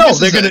it. I think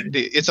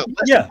it's a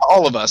lesson for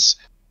all of us.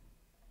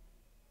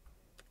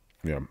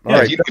 Yeah. All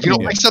right. If you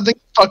don't like something,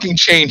 fucking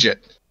change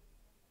it.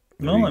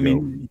 No, I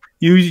mean,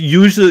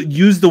 use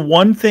the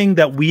one thing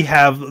that we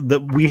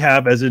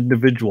have as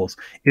individuals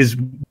is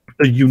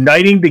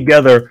uniting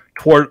together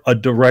toward a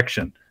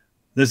direction.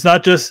 It's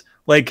not just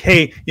like,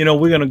 hey,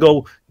 we're gonna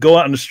go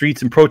out in the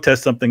streets and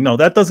protest something. No,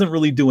 that doesn't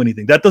really do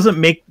anything. That doesn't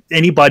make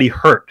anybody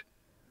hurt.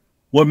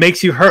 What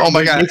makes you hurt? Oh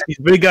my God!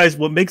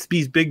 What makes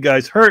these big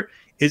guys hurt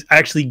is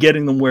actually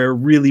getting them where it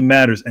really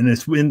matters, and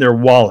it's in their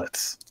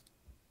wallets.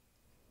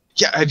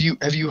 Yeah, have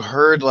you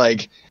heard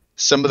like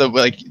some of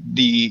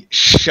the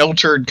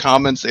sheltered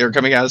comments that are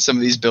coming out of some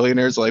of these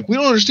billionaires? Like, we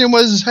don't understand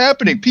why this is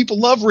happening. People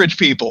love rich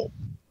people.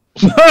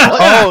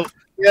 Oh,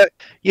 yeah.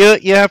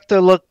 You have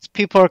to look.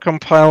 People are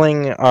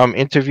compiling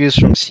interviews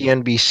from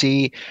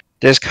CNBC.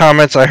 There's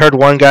comments. I heard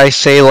one guy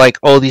say like,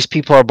 "Oh, these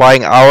people are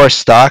buying our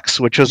stocks,"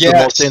 which was the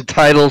most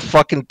entitled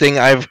fucking thing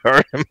I've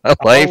heard in my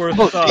life.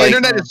 The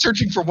internet is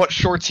searching for what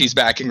shorts he's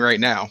backing right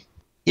now.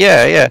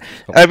 Yeah.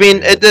 I mean,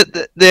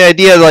 the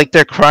idea like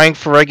they're crying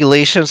for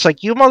regulation. It's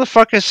like, you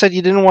motherfuckers said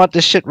you didn't want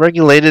this shit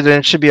regulated and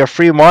it should be a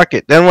free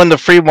market. Then when the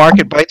free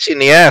market bites you in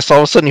the ass, all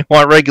of a sudden you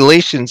want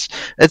regulations.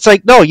 It's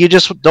like, no, you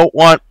just don't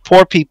want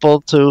poor people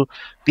to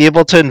be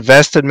able to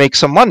invest and make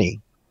some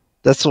money.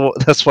 That's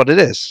what it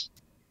is.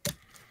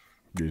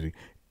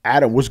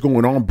 Adam, what's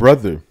going on,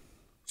 brother?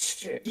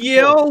 Shit.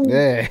 Yo.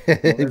 Yeah,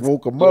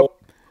 woke him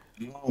up.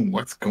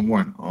 What's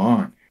going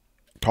on?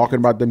 Talking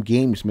about them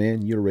games,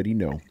 man. You already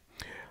know.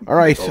 All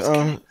right,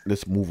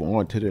 let's move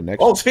on to the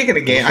next. Oh, speaking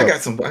of game, I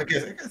got some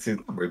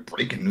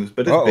breaking news,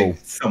 but it's big,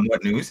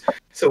 somewhat news.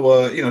 So,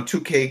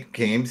 2K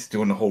Games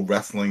doing the whole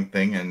wrestling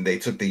thing, and they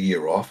took the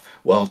year off.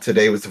 Well,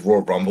 today was the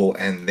Royal Rumble,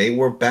 and they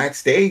were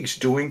backstage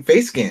doing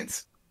face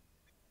scans.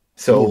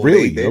 So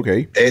really,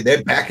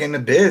 they're back in the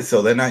biz,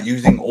 so they're not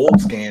using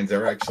old scans.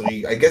 They're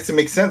actually, I guess it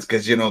makes sense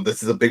because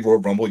this is a big Royal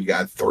Rumble. You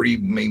got 30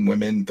 main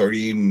women,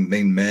 30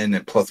 main men,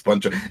 and plus a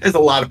bunch of. There's a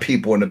lot of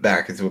people in the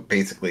back. Is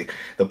basically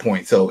the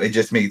point. So it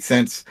just made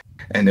sense.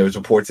 And there was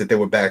reports that they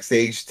were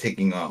backstage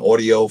taking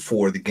audio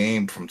for the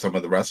game from some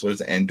of the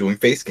wrestlers and doing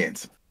face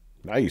scans.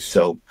 Nice.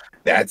 So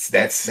that's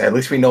at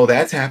least we know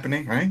that's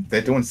happening, right?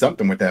 They're doing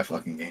something with that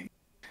fucking game.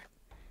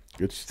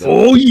 Good stuff.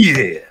 Oh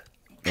yeah.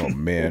 Oh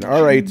man!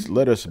 All right,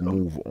 let us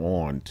move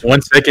on.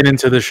 1 second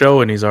into the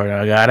show, and he's already.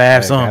 I gotta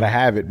have some. Gotta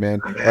have it, man.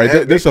 All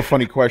right, this is a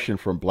funny question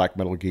from Black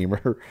Metal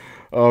Gamer.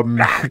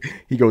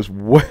 He goes,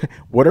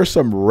 what are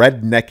some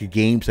redneck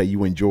games that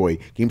you enjoy?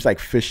 Games like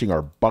fishing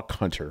or buck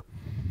hunter.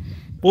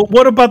 Well,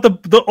 what about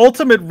the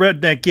ultimate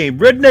redneck game,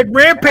 Redneck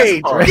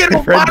Rampage? Get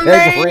on my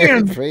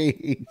land.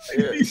 Rampage.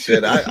 Yeah,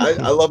 shit,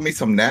 I love me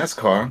some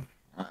NASCAR.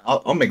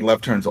 I'll make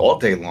left turns all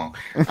day long.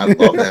 I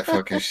love that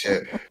fucking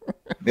shit.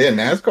 Yeah,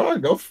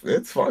 NASCAR,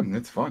 it's fun.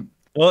 It's fun.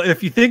 Well,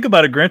 if you think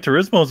about it, Gran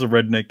Turismo is a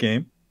redneck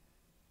game.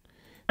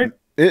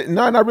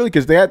 No, not really,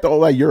 because they had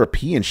all that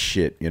European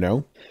shit, you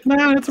know.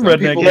 Nah, it's a Some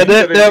redneck people game.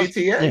 consider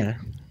GTA. Yeah.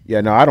 Yeah,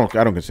 no, I don't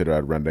consider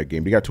that a redneck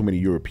game. You got too many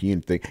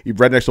European things.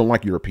 Rednecks don't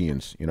like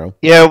Europeans, you know.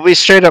 Yeah, we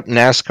straight up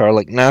NASCAR,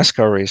 like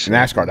NASCAR racing.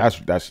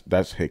 NASCAR,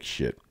 that's hick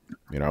shit,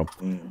 you know.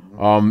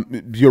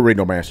 Mm-hmm. You already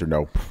know, Master.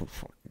 No,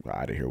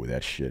 out of here with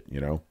that shit,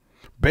 you know.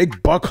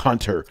 Big buck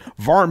hunter,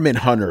 varmint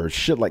hunter,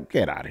 shit like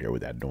get out of here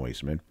with that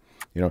noise, man.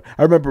 You know,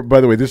 I remember.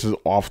 By the way, this is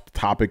off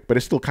topic, but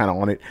it's still kind of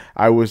on it.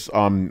 I was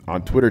on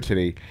Twitter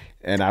today,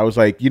 and I was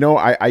like, you know,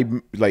 I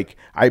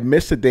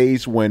miss the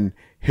days when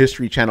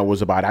History Channel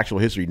was about actual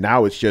history.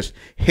 Now it's just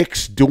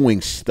Hicks doing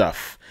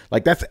stuff.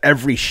 Like that's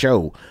every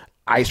show.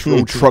 Ice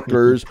road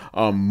truckers,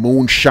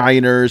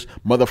 moonshiners,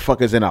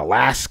 motherfuckers in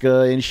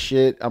Alaska and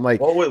shit. I'm like,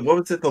 what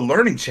was it? The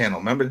Learning Channel.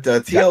 Remember the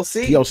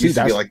TLC? TLC Used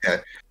to be like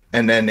that.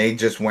 And then they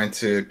just went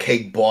to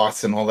Cake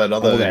Boss and all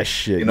that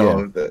shit. You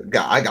know,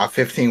 I got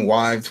 15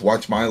 wives.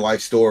 Watch my life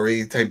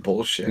story type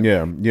bullshit.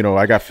 Yeah, you know,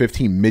 I got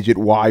 15 midget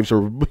wives,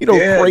 or crazy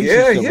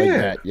stuff like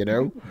that. You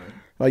know,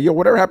 like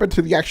whatever happened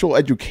to the actual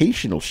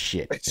educational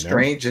shit? Like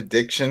strange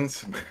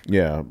addictions.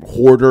 Yeah,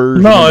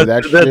 hoarders. No,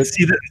 that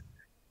shit.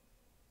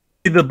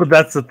 But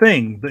that's the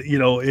thing. That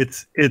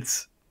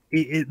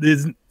it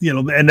is,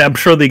 and I'm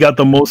sure they got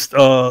the most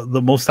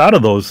out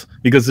of those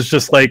because it's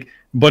just like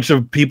a bunch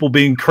of people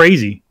being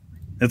crazy.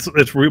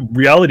 It's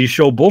reality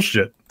show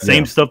bullshit.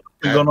 Same stuff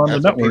going on the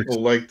networks.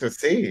 People like to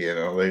see,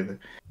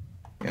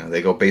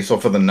 they go based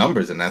off of the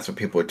numbers, and that's what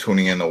people are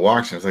tuning in to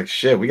watch. And it's like,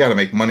 shit, we got to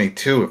make money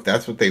too if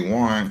that's what they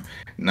want.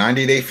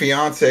 90 Day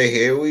Fiance,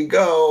 here we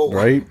go.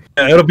 Right?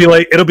 Yeah, it'll be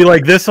like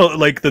this.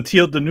 Like the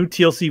new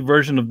TLC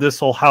version of This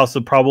Whole House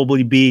would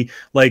probably be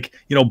like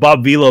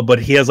Bob Vila, but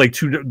he has like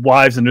 2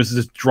 wives, and there's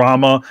this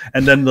drama,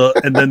 and then the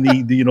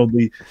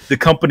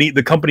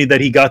company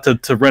that he got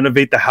to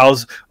renovate the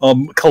house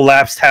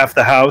collapsed half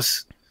the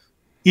house.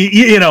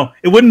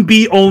 It wouldn't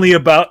be only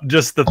about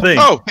just the thing.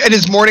 Oh, and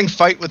his morning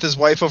fight with his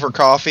wife over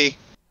coffee.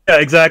 Yeah,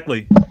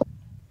 exactly.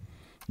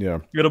 Yeah,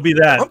 it'll be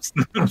that.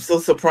 I'm still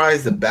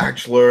surprised The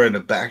Bachelor and The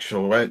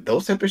Bachelorette,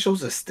 those type of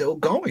shows are still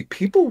going.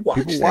 People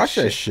watch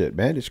that shit,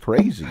 man. It's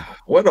crazy.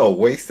 What a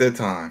waste of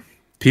time.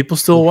 People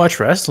still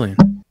watch wrestling.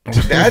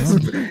 That's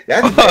man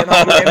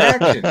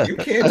action. You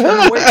can't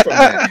turn away from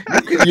that.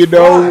 You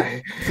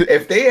can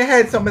if they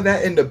had some of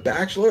that in The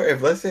Bachelor,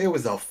 if let's say it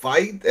was a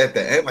fight at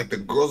the end, like the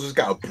girls just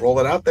got to brawl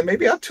it out, then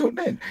maybe I'll tune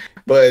in.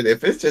 But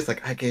if it's just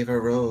like I gave her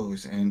a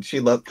rose and she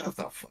loved, that's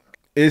not fun.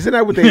 Isn't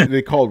that what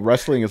they called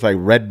wrestling? It's like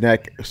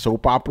redneck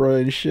soap opera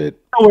and shit.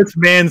 Oh, it's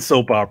man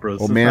soap operas.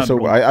 Oh, man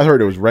soap. I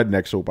heard it was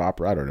redneck soap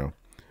opera. I don't know.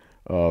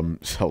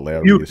 It's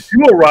hilarious.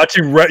 You were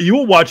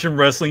watching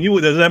wrestling.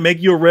 Does that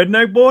make you a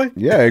redneck boy?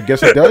 Yeah, I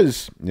guess it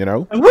does.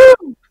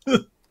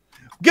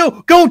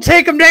 Go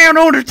take him down,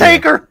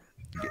 Undertaker.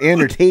 Yeah.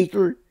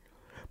 Undertaker.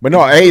 But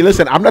no, hey,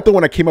 listen, I'm not the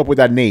one that came up with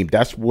that name.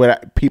 That's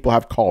what people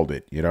have called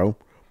it.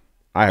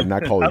 I have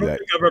not called it that. I don't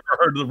think I've ever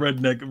heard of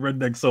the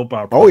redneck soap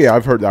opera. Oh yeah,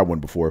 I've heard that one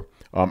before.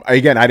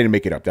 Again, I didn't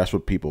make it up. That's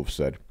what people have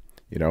said.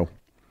 Who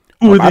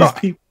are these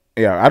people?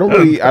 Yeah, I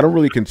don't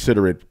really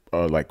consider it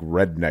like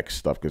redneck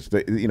stuff because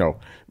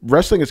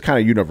wrestling is kind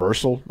of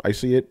universal. I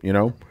see it.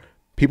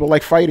 People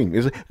like fighting.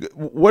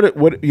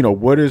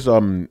 What is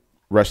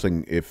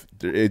wrestling if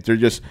they're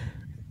just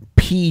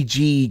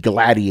PG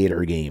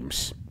gladiator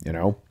games?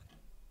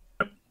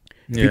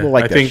 People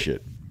like that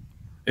shit.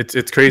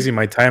 It's crazy.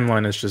 My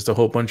timeline is just a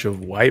whole bunch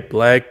of white,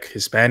 black,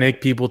 Hispanic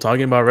people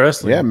talking about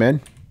wrestling. Yeah,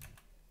 man.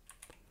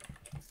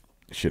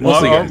 Shit. Me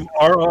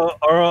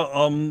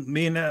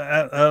and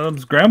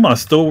Adam's grandma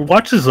still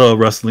watches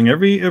wrestling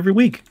every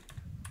week.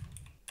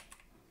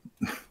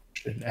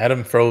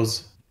 Adam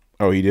froze.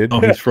 Oh, he did. Oh,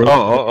 he's frozen.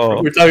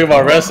 We're talking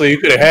about wrestling. You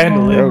could have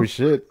handled it. Oh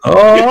shit.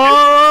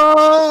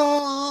 Oh,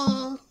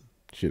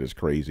 shit is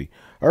crazy.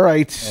 All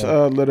right,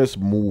 let us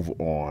move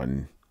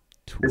on.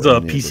 It's a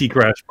PC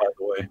crash, by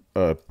the way.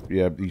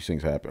 Yeah, these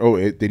things happen. Oh,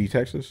 did he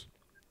text us?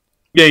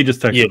 Yeah, he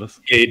just texted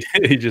us. Yeah,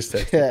 he just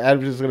texted. Yeah,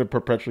 I'm just gonna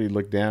perpetually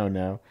look down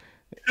now.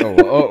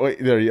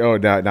 Wait, there. Oh,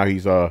 now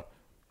he's all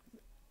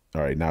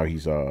right. Now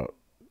he's loading.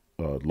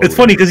 It's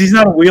funny because he's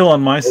not a wheel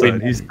on my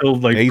side. He's still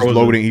like he's frozen.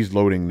 loading. He's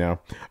loading now.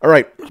 All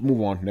right, let's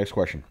move on. Next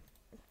question.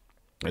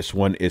 This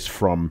one is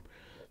from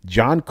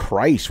John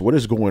Christ. What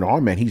is going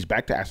on, man? He's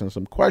back to asking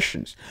some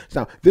questions.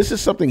 Now, this is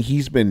something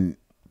he's been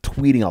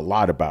tweeting a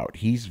lot about.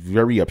 He's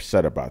very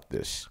upset about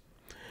this.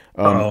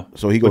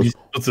 So he goes,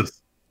 "What's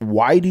this?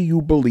 Why do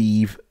you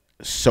believe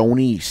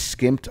Sony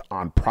skimped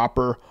on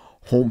proper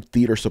home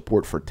theater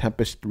support for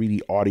Tempest 3D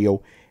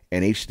audio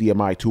and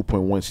HDMI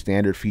 2.1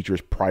 standard features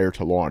prior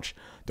to launch?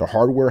 The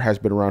hardware has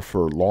been around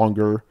for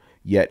longer,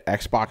 yet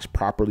Xbox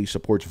properly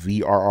supports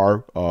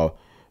VRR,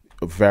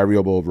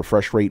 variable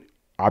refresh rate,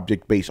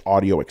 object-based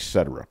audio,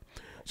 etc.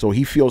 So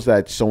he feels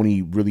that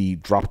Sony really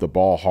dropped the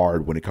ball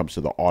hard when it comes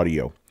to the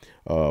audio,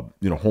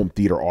 home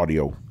theater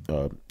audio,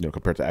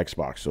 compared to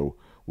Xbox. So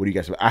what do you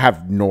guys? I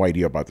have no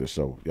idea about this.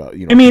 So I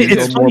mean,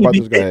 it's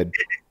funny.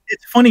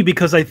 It's funny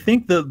because I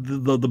think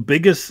the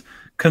biggest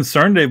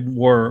concern they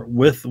were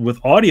with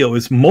audio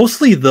is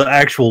mostly the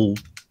actual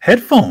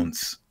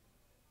headphones.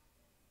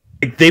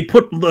 Like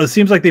it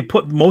seems like they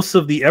put most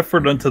of the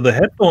effort into the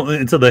headphone, the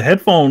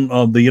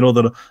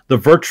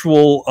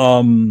virtual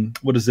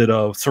what is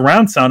it,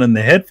 surround sound in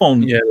the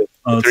headphone, the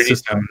 3D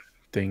system sound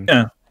thing.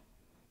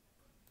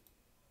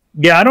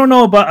 Yeah, I don't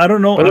know.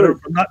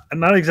 I'm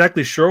not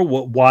exactly sure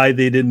why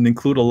they didn't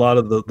include a lot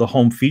of the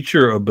home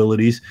feature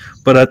abilities.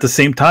 But at the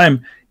same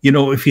time,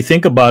 if you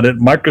think about it,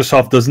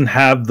 Microsoft doesn't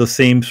have the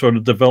same sort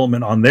of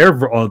development on their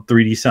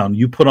 3D sound.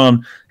 You put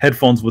on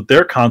headphones with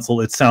their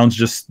console, it sounds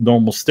just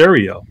normal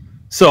stereo.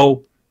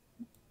 So,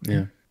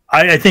 yeah,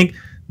 I think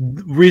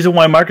the reason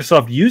why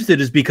Microsoft used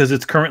it is because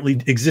it's currently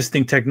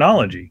existing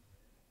technology.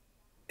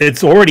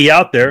 It's already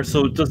out there,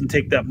 so it doesn't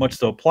take that much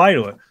to apply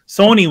to it.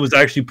 Sony was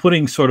actually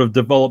putting sort of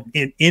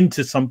development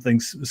into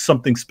something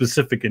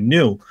specific and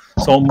new.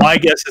 So my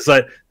guess is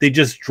that they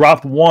just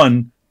dropped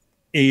one,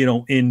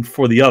 in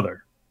for the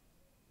other.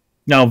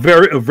 Now,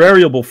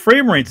 variable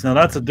frame rates. Now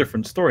that's a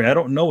different story. I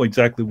don't know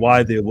exactly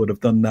why they would have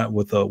done that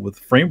with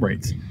frame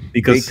rates,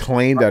 because they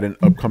claim that an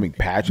upcoming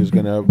patch is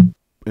going to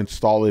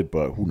install it,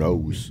 but who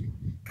knows?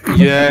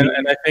 Yeah,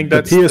 and I think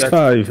that's the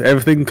PS5.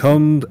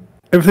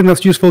 Everything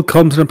that's useful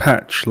comes in a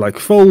patch, like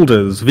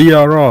folders,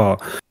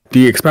 VRR,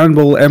 the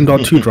expandable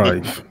M.2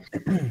 drive.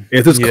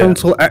 Is this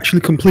console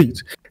actually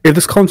complete? If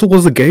this console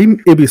was a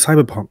game, it'd be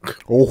Cyberpunk.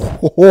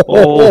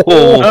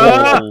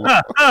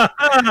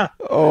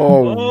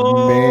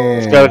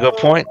 Man. He's got a good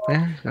point.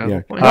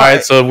 All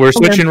right, so we're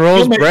switching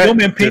roles. Brett,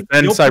 and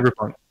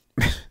Cyberpunk.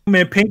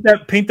 Man, paint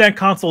that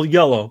console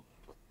yellow.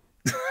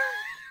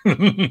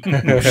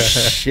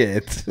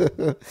 Shit.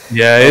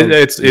 Yeah,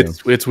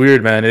 it's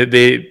weird, man.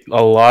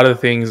 A lot of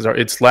things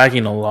it's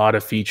lacking a lot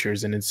of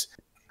features, and it's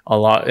a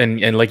lot.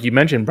 And like you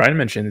mentioned, Brian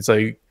mentioned, it's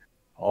like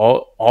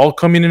all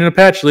coming in a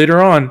patch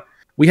later on.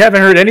 We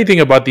haven't heard anything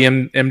about the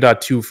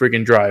M.2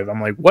 freaking drive.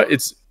 I'm like, what?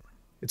 It's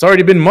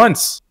already been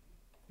months.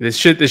 This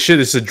shit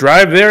is a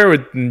drive there.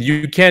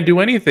 You can't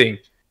do anything.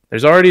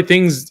 There's already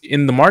things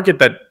in the market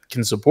that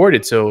can support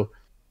it. So,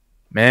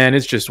 man,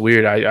 it's just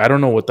weird. I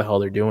don't know what the hell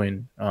they're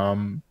doing.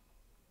 But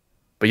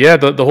yeah,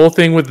 the whole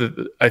thing with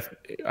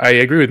I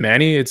agree with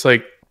Manny. It's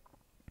like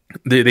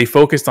they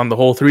focused on the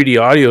whole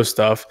 3D audio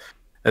stuff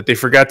that they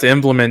forgot to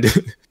implement,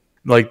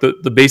 like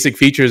the basic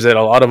features that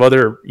a lot of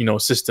other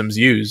systems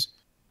use.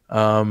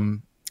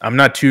 I'm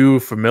not too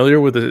familiar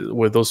with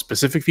those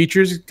specific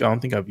features. I don't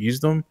think I've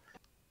used them.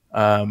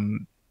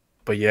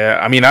 But yeah,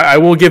 I mean, I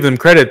will give them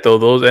credit though.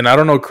 Those, and I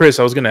don't know, Chris,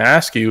 I was going to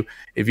ask you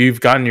if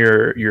you've gotten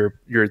your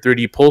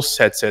 3D Pulse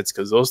headsets,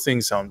 because those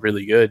things sound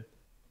really good.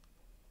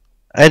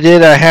 I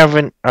did. I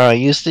haven't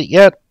used it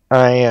yet.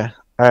 I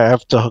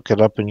have to hook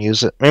it up and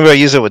use it. Maybe I'll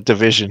use it with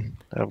Division.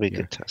 That'll be a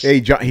good test. Hey,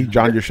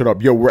 John, just shut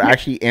up. Yo, we're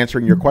actually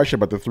answering your question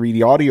about the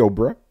 3D audio,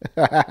 bro.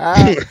 But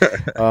I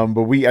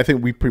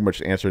think we pretty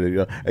much answered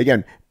it.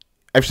 Again,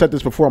 I've said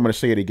this before. I'm going to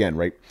say it again,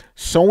 right?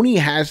 Sony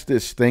has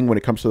this thing when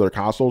it comes to their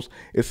consoles.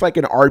 It's like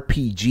an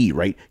RPG,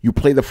 right? You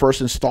play the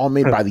first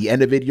installment. By the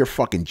end of it, you're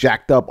fucking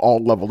jacked up,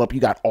 all leveled up. You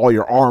got all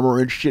your armor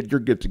and shit. You're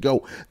good to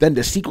go. Then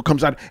the sequel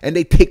comes out, and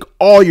they take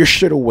all your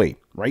shit away,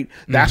 right?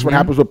 That's what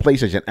happens with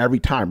PlayStation every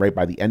time, right?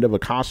 By the end of a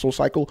console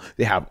cycle,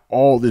 they have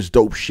all this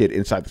dope shit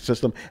inside the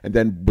system. And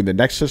then when the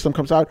next system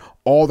comes out,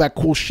 all that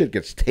cool shit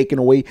gets taken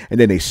away, and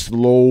then they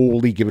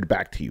slowly give it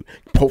back to you.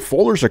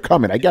 Folders are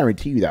coming. I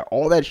guarantee you that.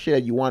 All that shit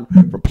that you want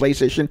from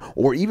PlayStation,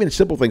 or even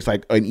simple things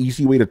like an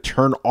easy way to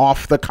turn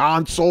off the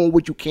console,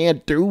 which you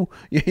can't do.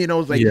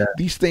 It's like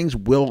these things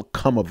will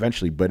come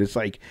eventually, but it's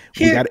like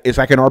it's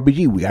like an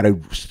RPG. We got to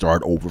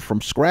start over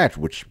from scratch,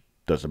 which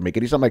doesn't make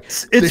any sense. Like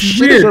the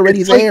shit is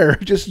already there.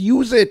 Just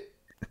use it.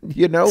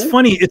 It's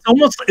funny. It's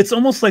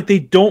almost like they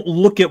don't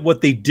look at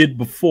what they did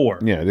before.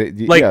 Yeah, they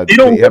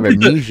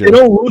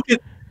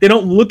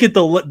don't look at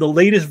the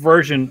latest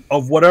version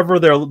of whatever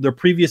their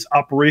previous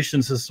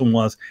operation system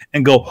was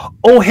and go,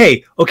 oh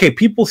hey, okay,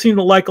 people seem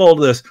to like all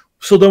this,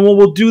 so then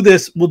we'll do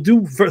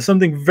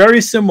something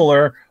very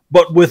similar,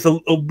 but with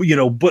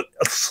but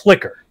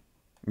slicker.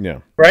 Yeah.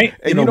 Right.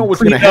 And you know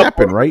what's going to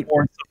happen, right?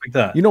 Or stuff like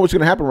that. You know what's going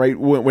to happen, right?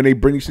 When they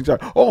bring these things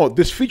out. Oh,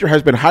 this feature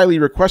has been highly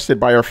requested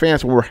by our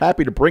fans, and we're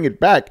happy to bring it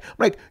back. I'm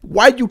like,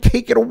 why'd you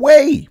take it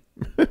away?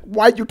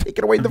 Why'd you take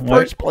it away in the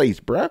first place,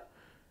 bruh?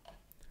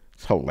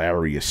 It's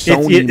hilarious.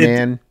 Sony,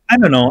 man. I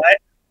don't know.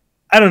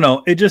 I don't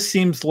know. It just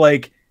seems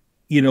like,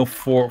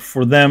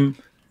 for them,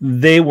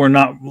 they were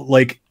not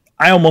like.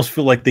 I almost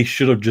feel like they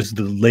should have just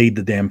delayed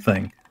the damn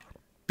thing,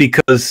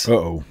 because.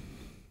 Uh-oh.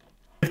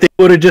 If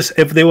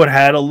if they would have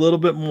had a little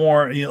bit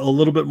more, a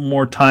little bit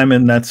more time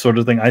in that sort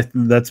of thing,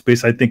 that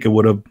space, I think it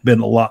would have been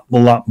a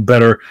lot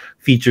better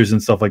features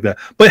and stuff like that.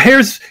 But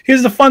here's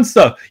the fun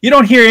stuff. You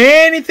don't hear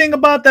anything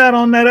about that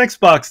on that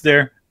Xbox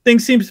there.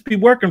 Things seems to be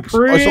working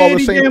pretty all the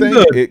same damn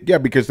thing. good. Yeah,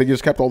 because they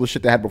just kept all the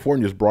shit they had before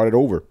and just brought it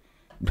over.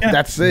 Yeah.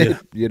 That's it.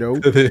 You know,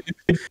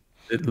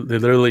 They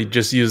literally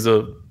just use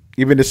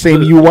even the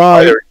same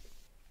UI.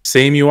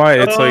 Same UI.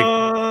 It's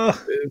like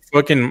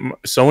fucking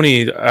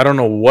Sony. I don't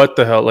know what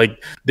the hell.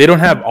 Like they don't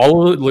have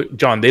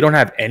John. They don't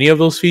have any of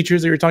those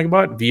features that you're talking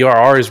about.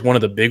 VRR is one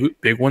of the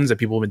big ones that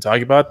people have been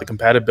talking about. The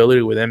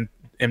compatibility with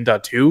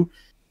M.2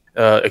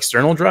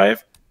 external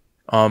drive.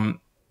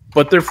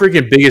 But their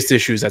freaking biggest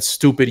issue is that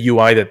stupid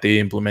UI that they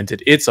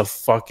implemented. It's a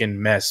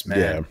fucking mess, man.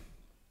 Yeah.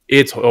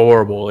 It's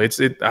horrible.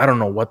 I don't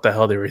know what the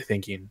hell they were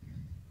thinking.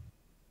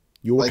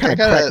 You what kind of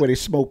crack were they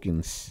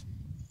smoking?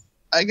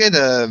 I get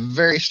a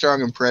very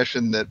strong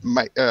impression that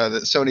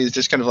that Sony is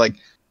just kind of like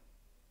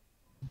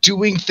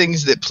doing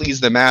things that please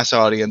the mass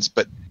audience,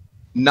 but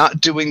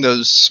not doing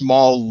those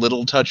small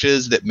little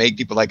touches that make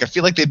people like. I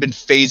feel like they've been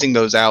phasing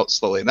those out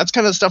slowly, and that's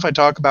kind of the stuff I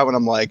talk about when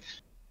I'm like,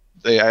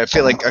 I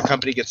feel like a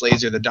company gets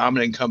lazier. The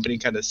dominant company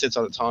kind of sits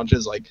on its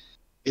haunches. Like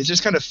it's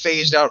just kind of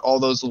phased out all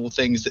those little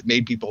things that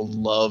made people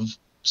love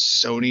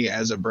Sony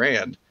as a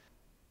brand.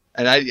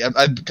 And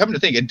I've come to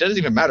think it doesn't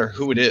even matter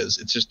who it is.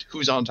 It's just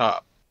who's on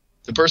top.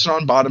 The person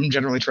on bottom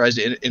generally tries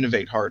to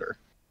innovate harder.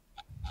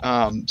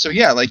 So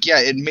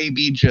it may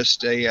be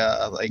just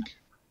a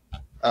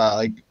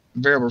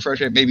variable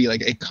refresh rate, maybe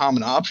like a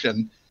common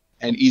option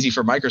and easy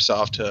for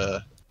Microsoft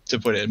to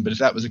put in. But if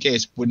that was the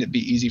case, wouldn't it be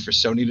easy for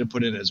Sony to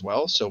put in as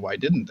well? So why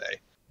didn't they?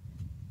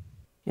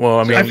 Well,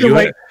 I mean, I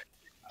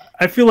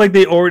feel like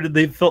they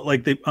felt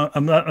like they.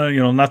 I'm not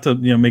not to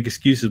make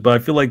excuses, but I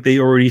feel like they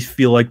already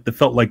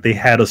felt like they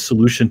had a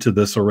solution to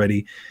this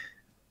already,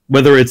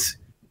 whether it's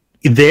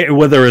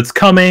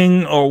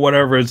coming or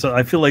whatever.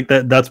 I feel like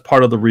that's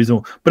part of the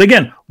reason. But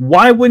again,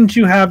 why wouldn't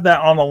you have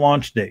that on the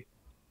launch date?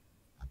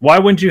 Why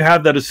wouldn't you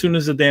have that as soon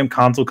as the damn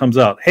console comes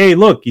out? Hey,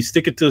 look, you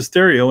stick it to a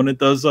stereo and it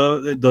does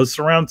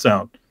surround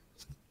sound.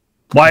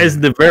 Why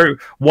doesn't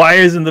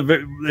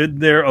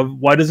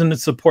it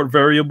support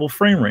variable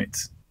frame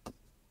rates?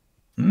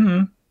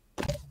 You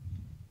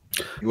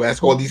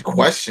ask all these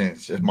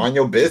questions. Just mind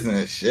your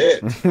business.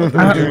 Shit. Do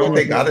what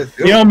they gotta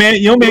do.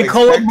 Man,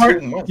 call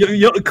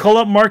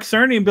up Mark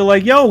Cerny and be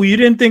like, "Yo, you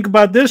didn't think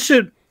about this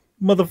shit,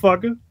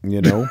 motherfucker."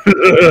 You know.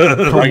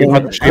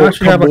 I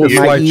actually have like a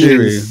slight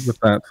theory with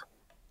that.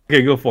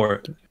 Okay, go for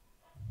it.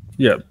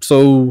 Yeah,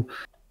 so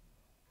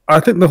I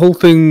think the whole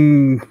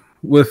thing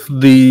with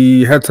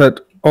the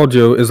headset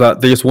audio is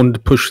that they just wanted to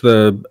push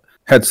the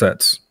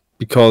headsets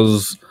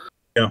because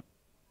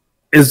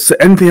is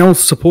anything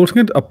else supporting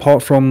it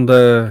apart from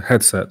the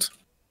headset?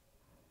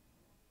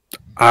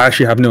 I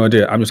actually have no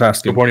idea. I'm just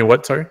asking. Supporting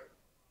what? Sorry.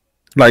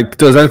 Like,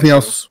 does anything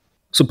else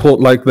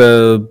support like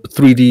the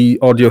 3D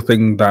audio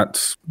thing that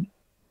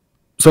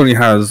Sony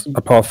has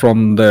apart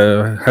from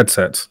the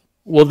headsets?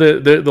 Well,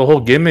 the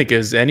whole gimmick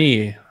is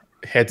any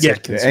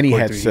headset. Yeah, any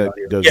headset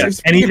does.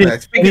 Yes, anything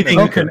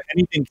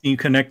you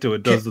connect to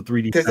it does the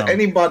 3D. Does sound.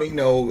 anybody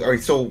know? All right,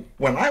 so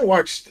when I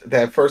watched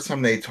that first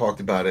time they talked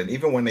about it,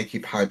 even when they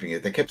keep hyping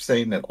it, they kept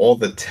saying that all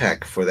the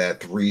tech for that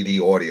 3D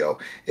audio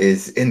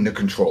is in the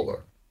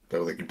controller.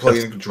 So like you plug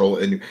in the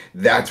controller and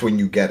that's when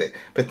you get it.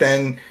 But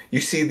then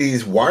you see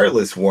these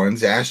wireless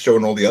ones, Astro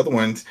and all the other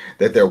ones,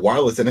 that they're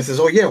wireless and it says,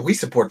 "Oh yeah, we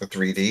support the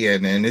 3D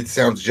and it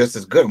sounds just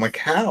as good." I'm like,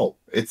 how?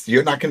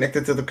 You're not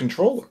connected to the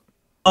controller.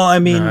 I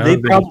mean, they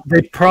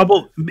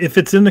probably if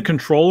it's in the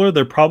controller,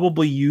 they're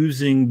probably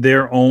using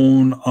their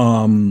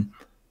own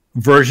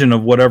version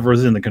of whatever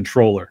is in the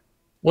controller.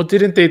 Well,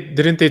 didn't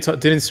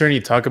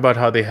Sony talk about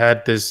how they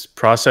had this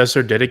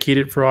processor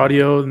dedicated for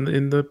audio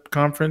in the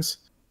conference?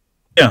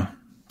 Yeah,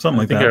 something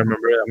like that. I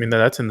remember. I mean,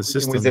 that's in the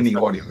system. It was in the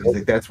audio.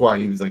 Like, that's why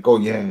he was like, "Oh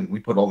yeah, we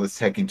put all this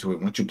tech into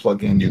it. Once you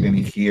plug in, you're gonna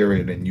hear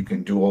it, and you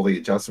can do all the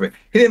adjustment."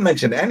 He didn't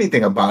mention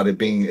anything about it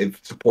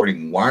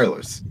supporting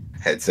wireless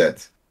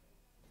headsets.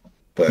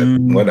 But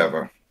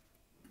whatever.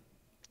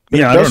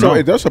 Yeah,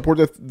 it does support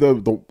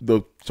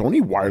the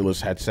Sony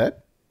wireless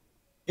headset.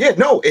 Yeah,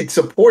 no, it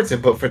supports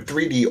it, but for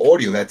 3D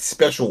audio, that's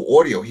special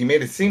audio. He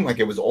made it seem like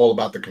it was all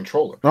about the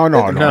controller. No,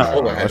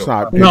 it's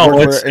not.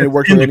 It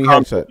works with any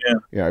headset.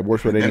 Yeah, it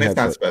works with any headset.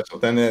 And it's not special.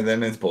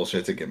 Then it's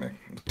bullshit. It's a gimmick.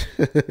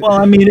 Well,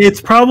 I mean,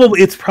 it's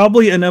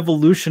probably an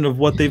evolution of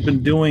what they've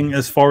been doing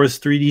as far as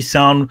 3D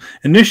sound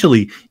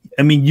initially.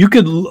 I mean, you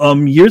could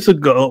years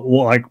ago.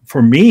 Well, like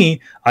for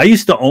me, I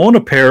used to own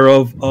a pair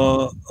of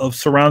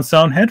surround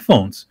sound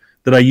headphones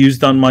that I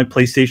used on my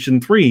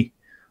PlayStation 3.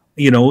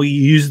 You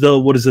use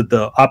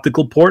the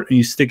optical port, and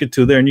you stick it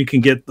to there, and you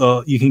can get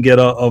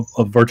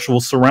a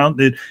virtual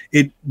surround. It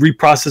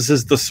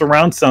reprocesses the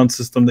surround sound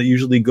system that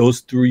usually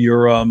goes through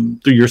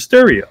your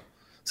stereo.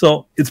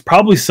 So it's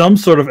probably some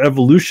sort of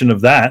evolution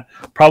of that.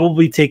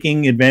 Probably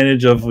taking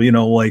advantage of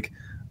hearing, like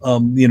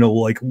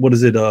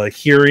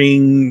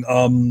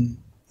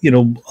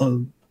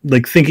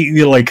thinking,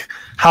 like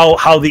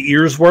how the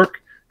ears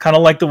work. kind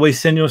of like the way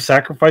Senua's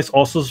Sacrifice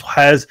also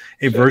has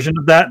a version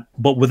of that,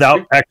 but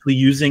without actually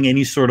using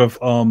any sort of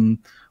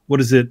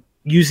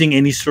using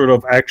any sort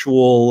of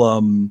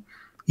actual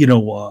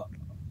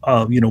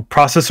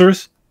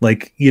processors,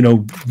 like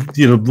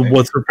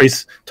what's her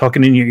face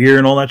talking in your ear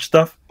and all that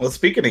stuff. Well,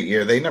 speaking of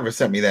ear, they never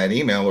sent me that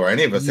email, or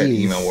any of us sent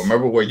email.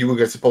 Remember where you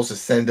were supposed to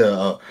send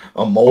a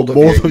mold of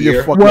your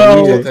ear? Fucking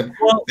ear.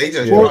 They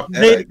just dropped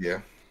that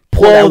idea.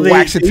 Pour that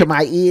wax into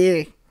my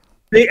ear.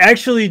 They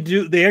actually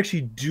do. They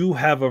actually do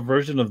have a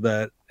version of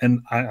that, and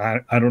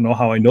I don't know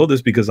how I know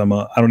this because I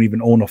don't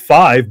even own a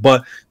 5.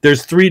 But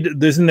there's three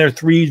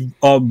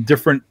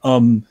different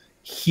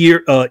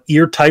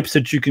ear types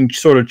that you can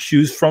sort of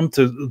choose from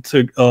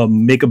to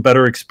make a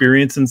better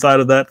experience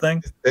inside of that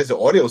thing. There's the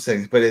audio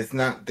settings, but it's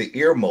not the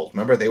ear mold.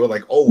 Remember, they were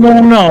like, "Oh,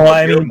 no,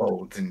 I mean,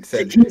 molds," and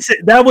said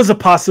that was a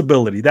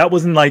possibility. That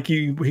wasn't like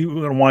he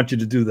wouldn't want you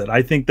to do that.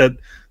 I think that.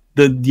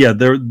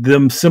 They're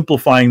them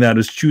simplifying that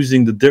is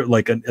choosing a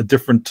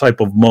different type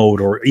of mode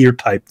or ear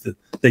type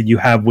that you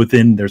have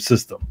within their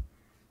system,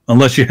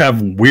 unless you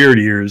have weird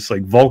ears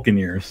like Vulcan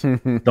ears.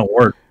 Don't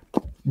work.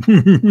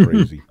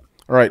 Crazy.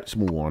 All right, let's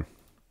move on.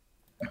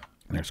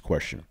 Next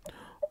question,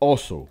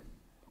 also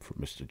for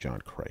Mr. John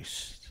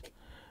Christ.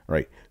 All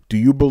right, do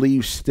you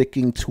believe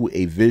sticking to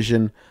a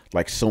vision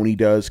like Sony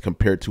does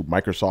compared to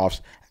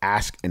Microsoft's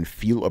ask and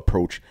feel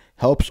approach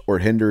helps or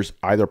hinders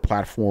either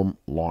platform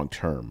long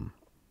term?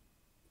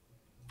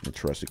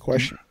 Interesting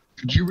question.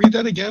 Could you read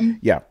that again?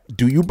 Yeah.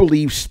 Do you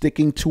believe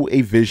sticking to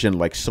a vision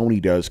like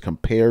Sony does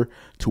compare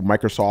to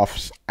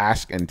Microsoft's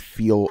ask and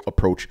feel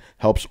approach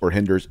helps or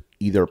hinders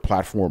either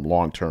platform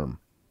long term?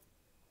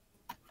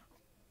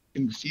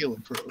 In feel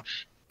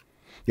approach.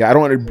 Yeah, I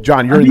don't want to.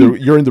 John,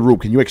 you're in the room.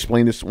 Can you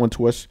explain this one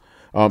to us?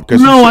 I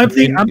think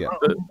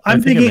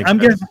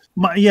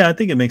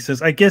it makes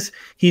sense. I guess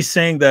he's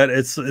saying that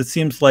it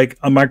seems like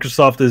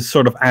Microsoft is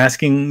sort of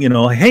asking,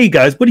 hey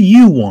guys, what do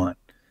you want?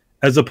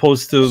 As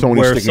opposed to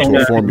Sony sticking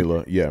to a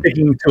formula,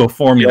 sticking to a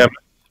formula.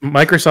 Yeah,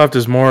 Microsoft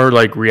is more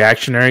like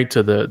reactionary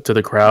to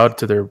the crowd,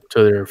 to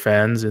their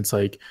fans. It's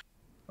like,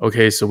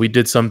 okay, so we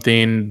did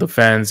something, the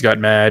fans got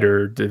mad,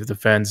 or the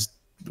fans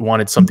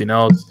wanted something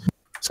else,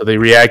 so they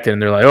reacted,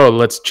 and they're like, oh,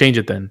 let's change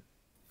it then.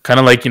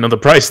 Kind of like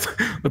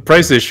the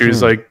price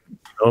issues, like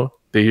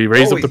they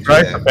raised up the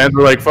price, the fans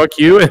were like, fuck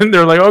you, and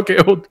they're like, okay,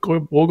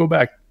 we'll go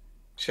back.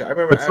 Shit, I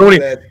remember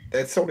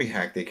that Sony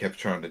hack, they kept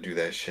trying to do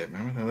that shit.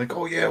 Remember? They're like,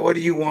 oh, yeah, what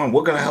do you want?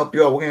 We're going to help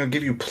you out. We're going to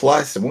give you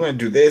plus, and we're going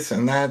to do this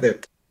and that.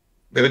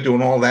 They were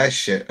doing all that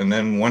shit. And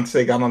then once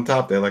they got on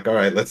top, they're like, all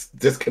right, let's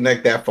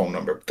disconnect that phone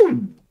number.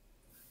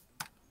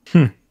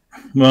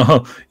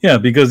 Well, yeah,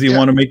 because you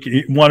want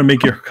to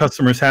make your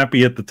customers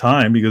happy at the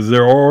time, because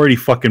they're already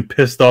fucking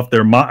pissed off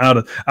out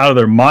of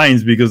their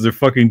minds because their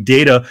fucking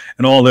data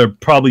and all their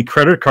probably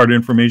credit card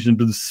information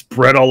been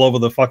spread all over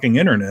the fucking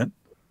internet.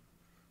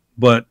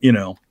 But I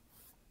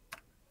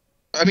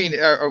mean,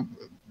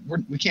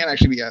 we can't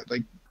actually be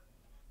like,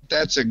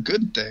 that's a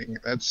good thing.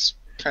 That's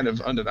kind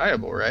of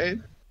undeniable, right?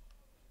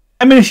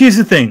 I mean, here's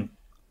the thing: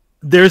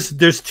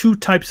 there's two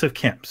types of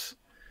camps.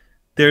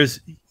 There's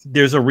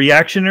a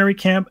reactionary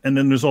camp, and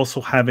then there's also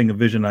having a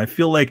vision. I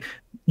feel like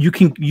you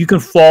can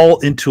fall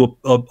into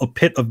a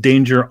pit of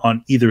danger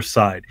on either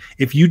side.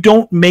 If you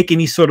don't make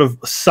any sort of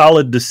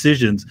solid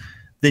decisions,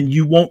 then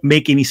you won't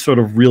make any sort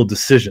of real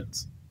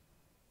decisions.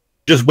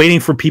 Just waiting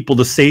for people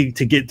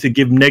to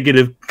give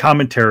negative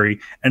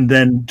commentary and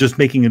then just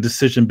making a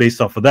decision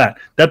based off of that.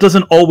 That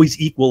doesn't always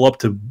equal up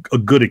to a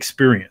good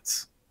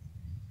experience.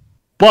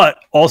 But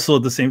also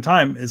at the same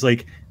time, it's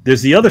like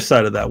there's the other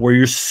side of that where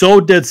you're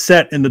so dead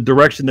set in the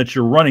direction that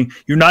you're running.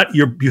 You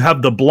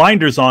have the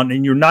blinders on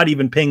and you're not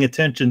even paying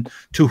attention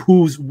to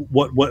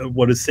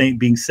what is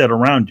being said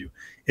around you.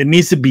 It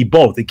needs to be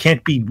both. It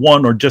can't be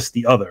one or just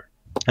the other.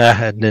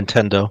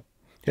 Nintendo.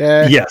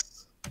 Yeah. Yes.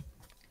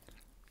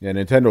 Yeah,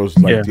 Nintendo's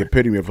like the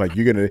epitome of like,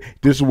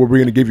 this is what we're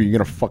gonna give you. You're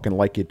gonna fucking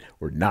like it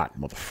or not,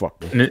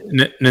 motherfucker.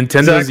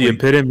 Nintendo's the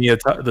epitome of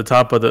the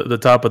top of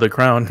the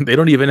crown. They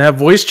don't even have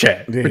voice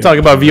chat. We're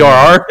talking about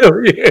VRR.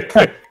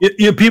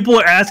 People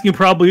are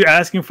probably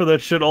asking for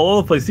that shit all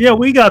over the place. Yeah,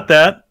 we got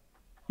that.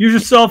 Use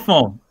your cell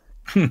phone.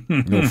 No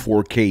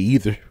 4K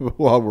either.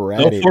 While we're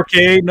at it, no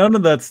 4K, none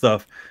of that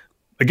stuff.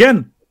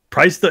 Again,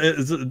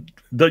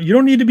 you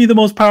don't need to be the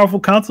most powerful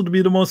console to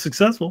be the most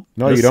successful.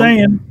 No, you don't.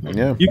 Saying,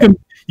 yeah,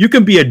 you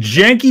can be a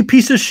janky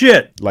piece of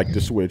shit like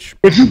the Switch.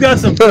 If you got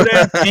some good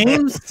ass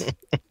games,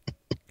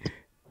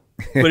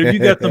 but if you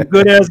got some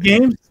good ass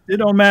games, it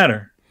don't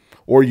matter.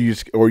 Or you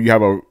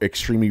have a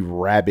extremely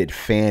rabid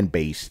fan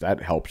base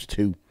that helps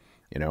too.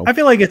 I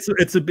feel like it's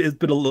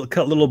been a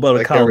little bit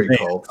of cult.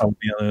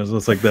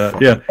 It's like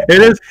that. Yeah,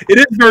 it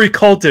is very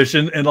cultish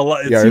and a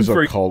lot. It's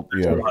a cult.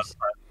 Yeah,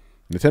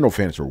 Nintendo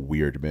fans are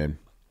weird, man.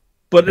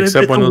 But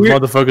except when those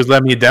motherfuckers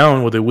let me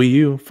down with the Wii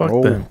U, fuck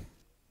them.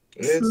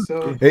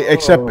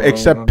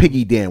 Except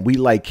Piggy Dan, we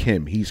like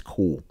him. He's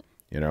cool.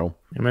 Yeah,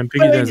 man,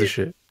 Piggy Dan's a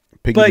shit.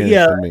 Piggy Dan's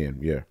the man.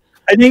 Yeah.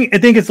 I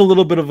think it's a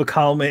little bit of a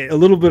column A, a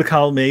little bit of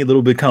column A, a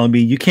little bit of column B.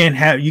 You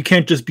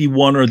can't just be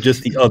one or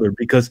just the other,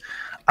 because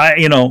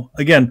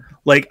again,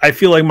 like I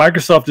feel like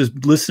Microsoft is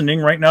listening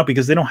right now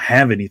because they don't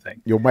have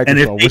anything. Yo,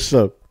 Microsoft, what's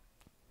up?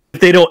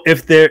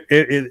 If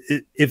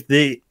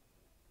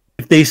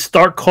they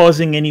start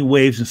causing any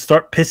waves and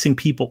start pissing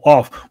people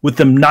off with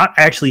them not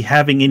actually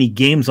having any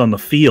games on the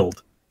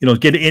field,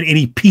 get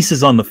any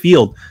pieces on the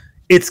field,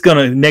 it's going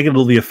to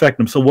negatively affect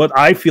them. So what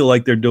I feel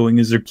like they're doing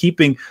is they're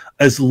keeping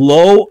as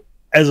low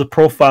as a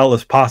profile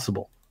as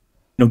possible.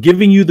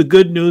 Giving you the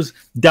good news,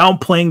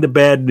 downplaying the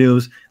bad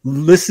news,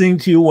 listening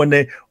to you when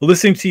they do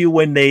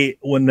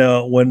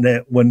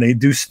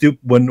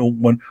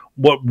when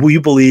what we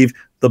believe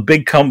the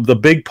big part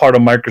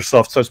of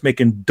Microsoft starts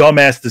making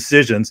dumbass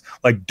decisions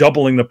like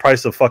doubling the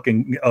price of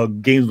fucking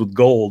games with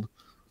gold.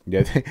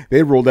 Yeah,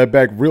 they rolled that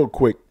back real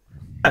quick.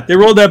 They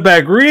rolled that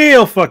back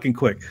real fucking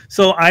quick.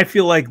 So I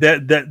feel like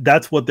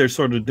that's what they're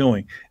sort of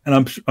doing, and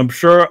I'm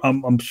sure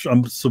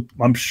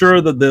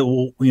that they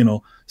will,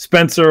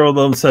 Spencer or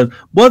them said,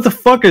 "What the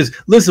fuckers?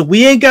 Listen,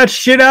 we ain't got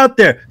shit out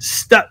there.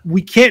 Stop.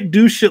 We can't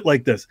do shit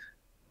like this.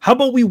 How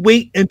about we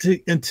wait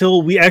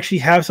until we actually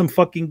have some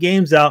fucking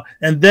games out,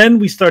 and then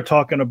we start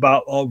talking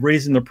about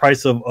raising the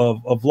price of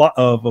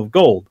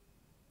gold."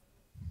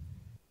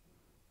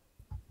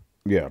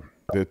 Yeah,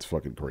 that's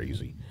fucking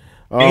crazy.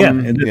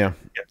 Yeah.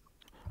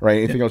 Right.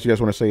 Anything else you guys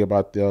want to say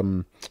about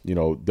Sony and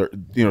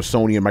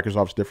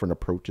Microsoft's different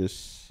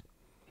approaches?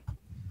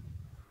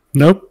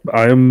 Nope.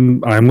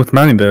 I'm with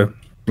Manny there.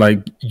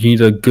 Like, you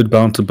need a good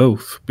balance of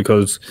both,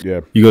 because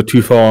you go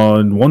too far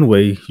in one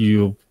way,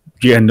 you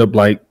end up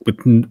like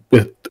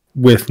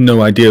with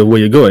no idea where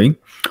you're going,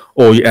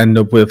 or you end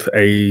up with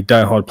a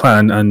diehard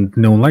plan and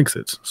no one likes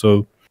it.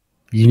 So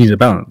you need a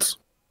balance.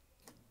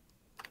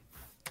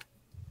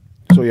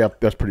 So yeah,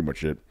 that's pretty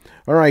much it.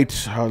 All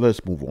right,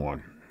 let's move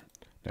on.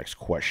 Next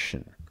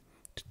question.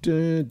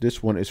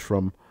 This one is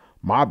from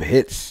Mob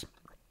Hits.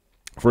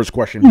 First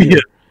question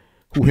here.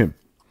 Who him?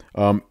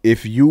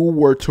 If you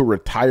were to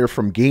retire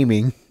from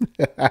gaming,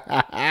 we'll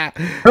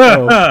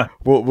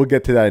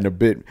get to that in a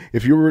bit.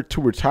 If you were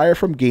to retire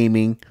from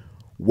gaming,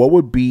 what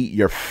would be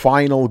your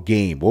final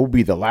game? What would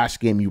be the last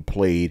game you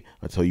played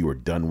until you were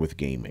done with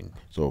gaming?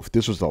 So if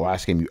this was the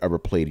last game you ever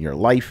played in your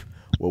life,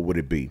 what would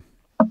it be?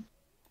 Well,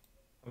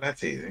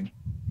 that's easy.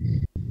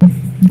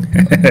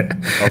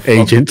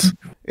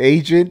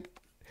 Agent.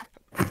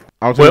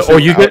 I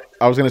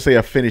was gonna say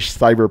a finished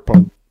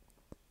Cyberpunk.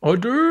 Here's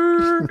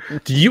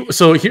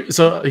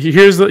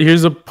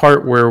the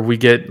part where we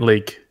get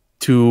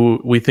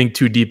we think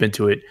too deep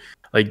into it.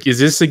 Like, is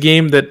this a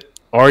game that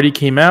already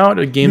came out?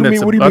 A game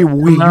that's what do you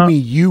mean? You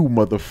mean you,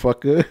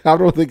 motherfucker? I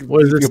don't think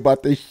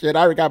about this shit.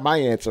 I already got my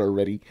answer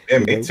already. Yeah,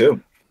 me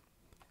too.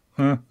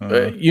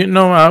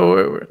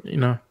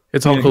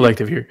 It's all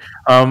collective here.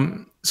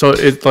 So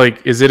it's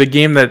like, is it a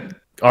game that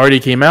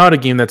already came out? A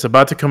game that's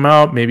about to come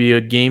out? Maybe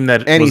a game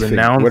that was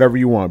announced? Whatever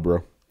you want,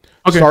 bro.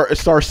 Okay.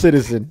 Star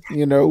Citizen,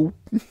 Oh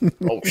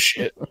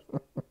shit.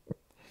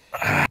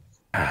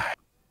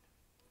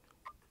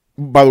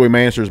 By the way, my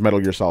answer is Metal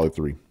Gear Solid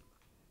 3.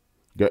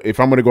 If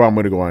I'm gonna go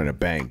on in a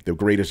bang. The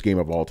greatest game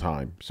of all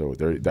time. So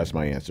that's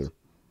my answer.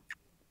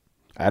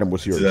 Adam,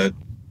 what's yours?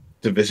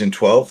 Division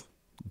 12.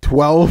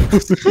 12.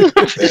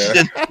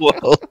 Division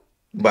 12.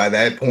 By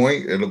that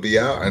point, it'll be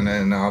out, and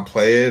then I'll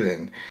play it,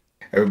 and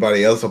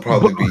everybody else will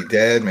probably be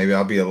dead. Maybe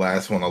I'll be the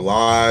last one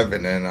alive,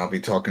 and then I'll be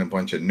talking a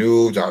bunch of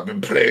noobs. I've been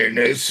playing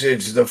this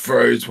since the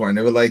first one.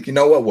 They were like, you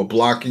know what? We're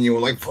blocking you. We're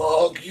like,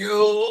 fuck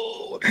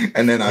you.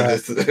 And then I'll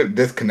just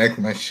disconnect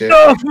my shit.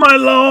 Off my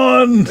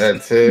lawn.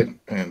 That's it.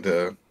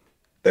 And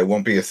there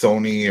won't be a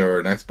Sony or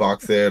an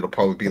Xbox there. It'll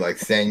probably be like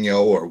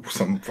Sanyo or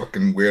some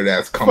fucking weird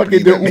ass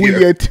company. Fucking the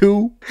Ouya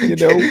 2,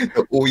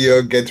 The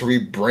Ouya gets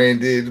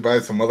rebranded by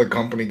some other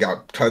company,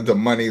 got tons of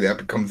money, that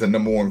becomes the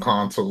 #1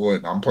 console,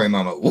 and I'm playing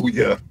on a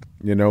Ouya.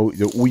 The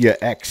Ouya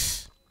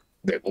X.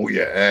 The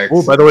Ouya X.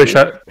 Oh, by the way,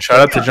 shout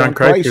out to John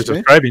Christ for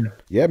subscribing.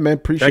 Yeah, man,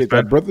 appreciate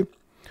that, brother.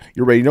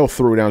 You already know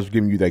Throwdown's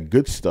giving you that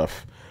good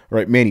stuff. All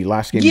right, Manny,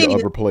 last game you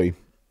ever play?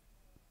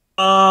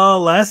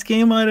 Last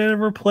game I'd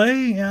ever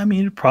play. I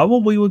mean,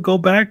 probably would go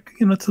back,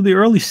 to the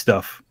early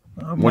stuff.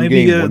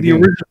 Maybe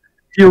the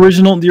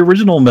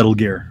original Metal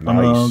Gear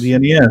on the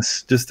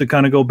NES, just to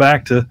kind of go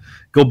back to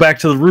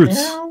the roots.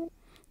 All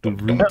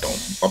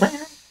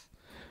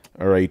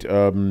right,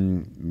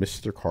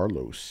 Mr.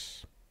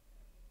 Carlos.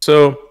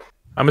 So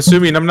I'm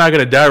assuming I'm not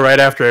gonna die right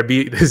after I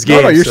beat this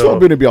game. No, you're still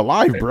gonna be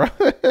alive, bro.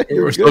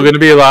 We're still gonna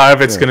be alive.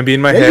 It's gonna be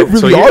in my head.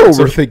 You really are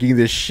overthinking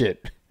this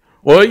shit.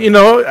 Well,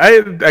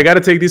 I got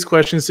to take these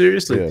questions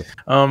seriously.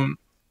 Yeah.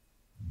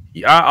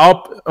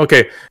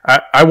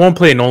 I won't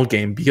play an old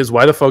game, because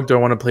why the fuck do I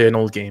want to play an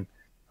old game?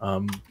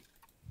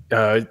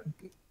 I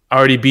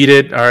already beat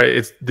it.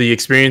 The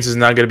experience is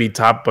not going to be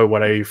topped by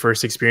what I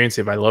first experienced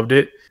if I loved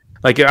it.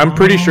 Like, I'm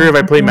pretty sure if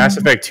I play Mass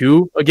Effect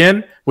 2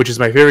 again, which is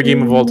my favorite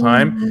game of all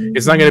time,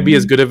 it's not going to be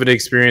as good of an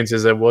experience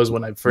as it was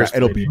when I first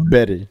played. It'll be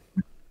better.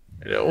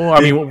 Well, I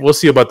mean, we'll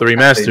see about the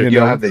remaster.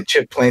 You'll have the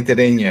chip planted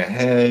in your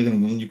head,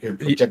 and then you can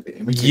project the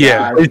image.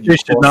 Yeah,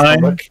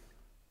 PlayStation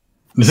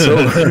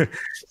 9.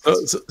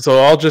 So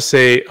I'll just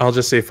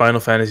say Final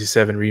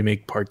Fantasy VII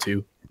Remake Part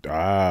 2.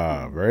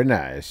 Ah, very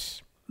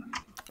nice.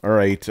 All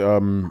right,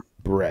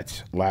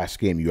 Brett, last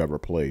game you ever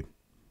played?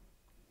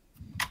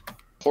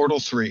 Portal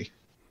 3.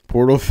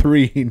 Portal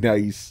 3,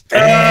 nice.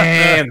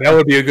 Damn, that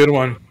would be a good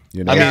one.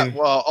 You know? Yeah,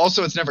 well,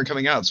 also it's never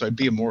coming out, so I'd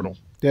be immortal.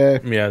 Yeah,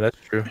 that's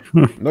true.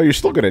 No, you're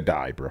still gonna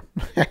die, bro.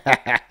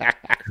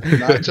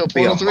 Not until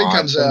Portal 3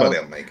 comes out. Somebody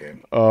will make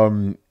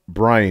it.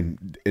 Brian,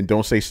 and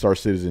don't say Star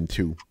Citizen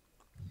 2.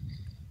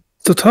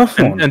 It's a tough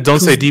one. And don't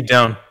say Deep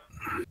Down.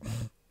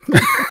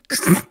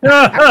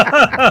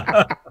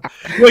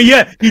 Well,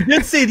 yeah, you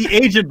did say The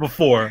Agent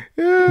before.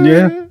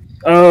 Yeah.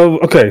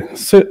 Okay.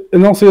 So,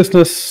 in all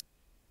seriousness,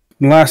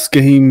 last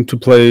game to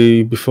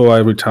play before I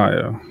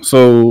retire.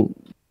 So,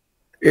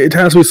 it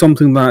has to be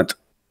something that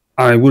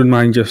I wouldn't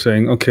mind just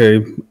saying,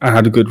 okay, I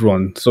had a good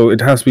run. So, it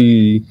has to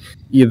be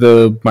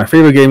either my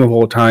favorite game of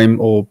all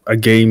time or a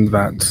game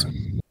that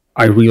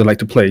I really like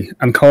to play.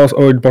 And Carl's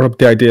already brought up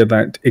the idea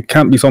that it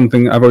can't be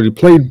something I've already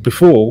played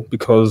before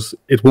because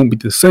it won't be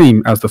the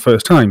same as the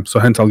first time. So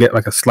hence I'll get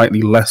like a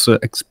slightly lesser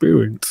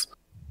experience.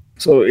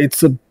 So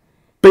it's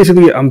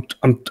basically I'm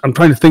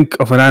trying to think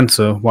of an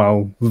answer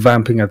while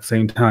vamping at the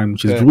same time,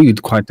 which is really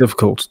quite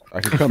difficult.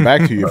 I can come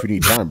back to you if you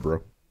need time,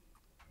 bro.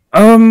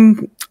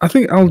 I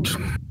think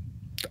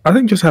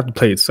just have to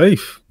play it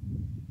safe.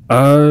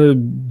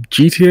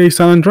 GTA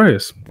San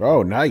Andreas.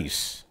 Oh,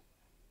 nice.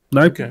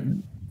 Like, Okay.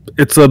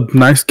 it's a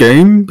nice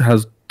game,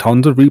 has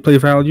tons of replay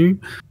value.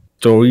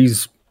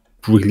 Story's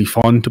really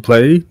fun to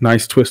play,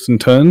 nice twists and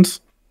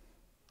turns.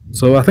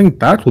 So I think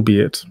that will be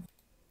it.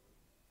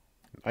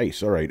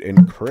 Nice. All right.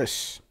 And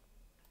Chris.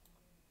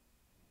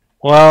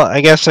 Well,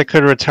 I guess I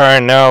could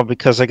retire now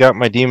because I got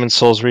my Demon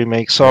Souls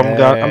remake, so I'm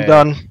done. I'm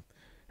done.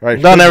 All right,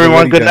 Done,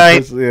 everyone. Good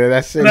night. Yeah,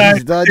 that's it. Night.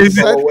 He's done.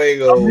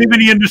 I'm leaving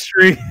the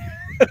industry.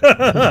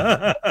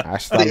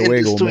 Hasta The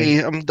luego, industry.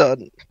 man. I'm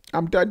done.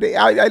 I'm done.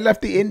 I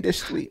left the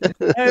industry. I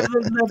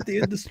left the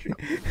industry.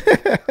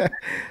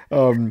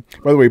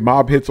 By the way,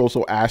 Mob Hits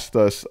also asked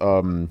us,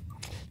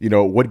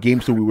 what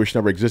games do we wish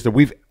never existed?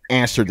 We've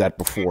answered that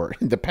before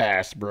in the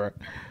past, bro.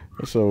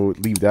 So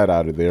leave that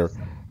out of there.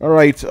 All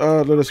right,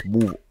 let us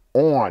move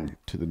on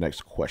to the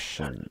next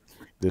question.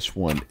 This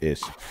one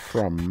is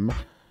from...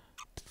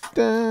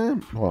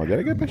 hold on, did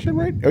I get that shit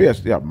right? Oh,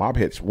 yes. Yeah, Mob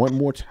Hits. One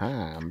more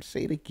time.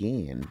 Say it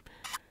again.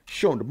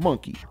 Showing the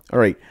monkey. All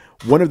right.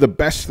 One of the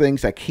best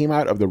things that came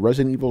out of the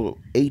Resident Evil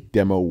 8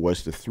 demo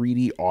was the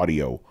 3D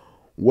audio.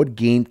 What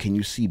game can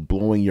you see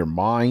blowing your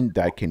mind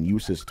that can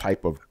use this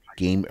type of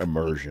game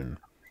immersion?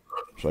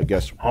 So I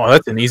guess... Oh,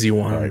 that's an easy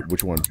one. All right,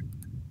 which one?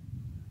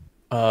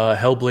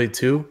 Hellblade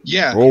 2?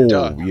 Yeah. Oh,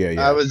 duh.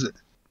 yeah. I was...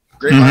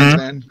 Great minds,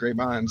 man. Great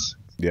minds.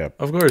 Yeah.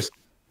 Of course.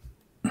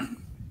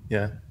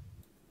 Yeah.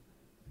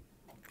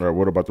 All right,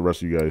 what about the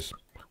rest of you guys?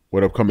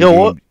 What upcoming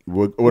game?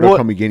 What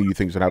upcoming game do you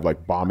think is gonna have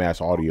like bomb ass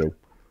audio?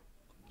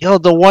 Yo,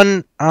 the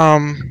one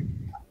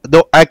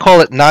I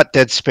call it not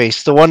Dead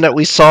Space. The one that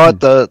we saw at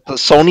the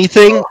Sony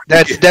thing.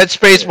 That's Dead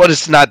Space, but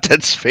it's not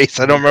Dead Space.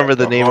 I don't remember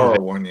the name of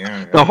it. One,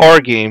 yeah. The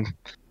horror game.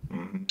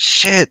 Mhm.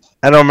 Shit,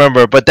 I don't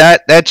remember. But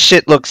that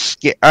shit looks.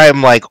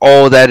 I'm like,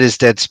 oh, that is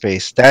Dead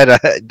Space.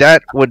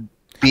 That would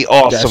be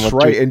awesome. That's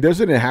right. And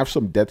doesn't it have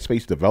some Dead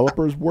Space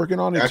developers working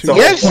on it That's too? all.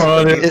 Yes,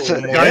 It's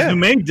it's guys who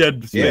made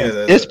Dead Space.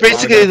 Yeah, It's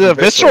basically the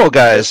visceral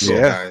guys.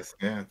 Yeah.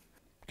 Yeah.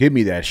 Give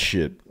me that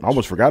shit. I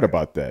almost forgot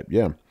about that.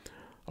 Yeah.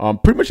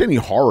 Pretty much any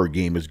horror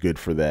game is good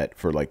for that,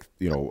 for like,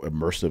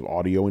 immersive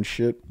audio and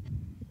shit.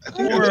 I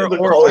think The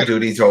Call of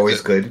Duty's always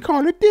good.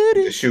 Call of The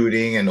Duty.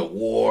 shooting and the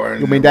war.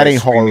 And I mean, that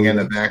ain't screaming horror. in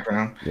the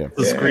background. Yeah.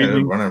 The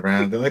screaming. Running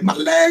around. They're like, my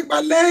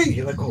leg.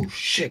 You're like, oh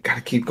shit, gotta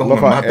keep I going. love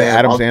how My bad.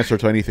 Adam's I'll- answer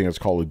to anything is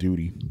Call of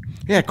Duty.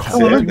 Yeah, Call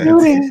Call of of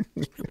Duty.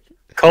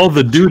 Call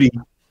the Duty.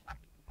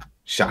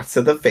 Shots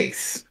to the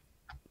face.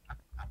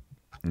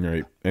 All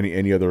right.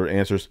 Any other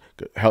answers?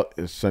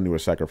 Send you a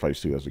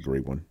Sacrifice too. That's a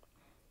great one.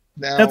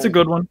 Now, That's a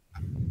good one.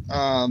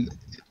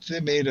 They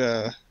made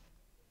a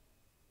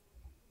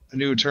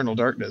new Eternal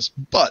Darkness,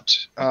 but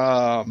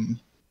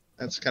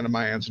that's kind of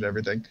my answer to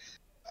everything.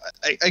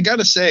 I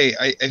gotta say,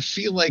 I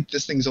feel like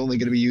this thing's only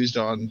going to be used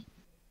on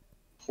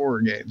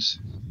horror games.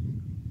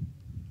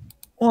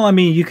 Well, I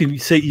mean, you can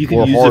say you can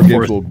Or use horror it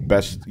games for will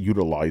best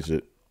utilize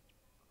it.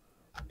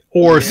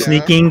 or Yeah.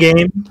 sneaking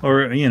game,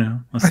 or a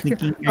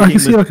sneaking I game. can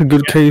see like a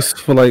good case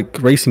for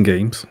like racing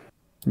games,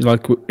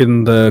 like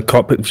in the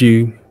cockpit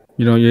view.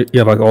 You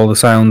have like all the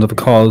sound of the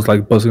cars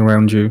like buzzing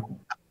around you.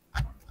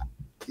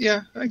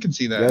 Yeah, I can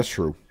see that. That's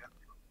true.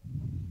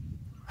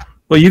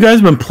 Well, you guys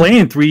have been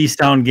playing 3D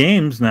sound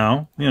games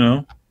now.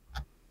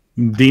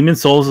 Demon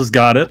Souls has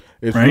got it.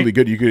 It's Right? really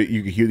good. You could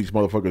hear these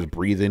motherfuckers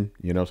breathing.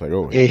 It's like,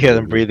 oh, Yeah, you hear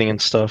them breathing and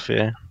stuff.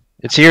 Yeah,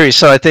 it's eerie.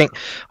 So I think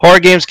horror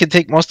games can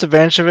take most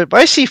advantage of it, but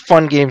I see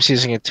fun games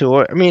using it too.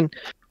 I mean,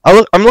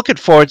 I'm looking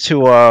forward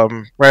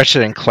to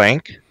Ratchet and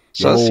Clank.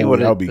 So let's see what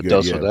that'll be it good,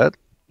 does yeah. with that.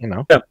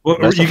 Yeah, well,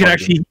 That's a you can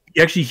fun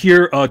actually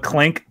hear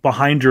Clank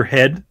behind your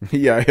head.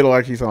 Yeah, it'll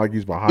actually sound like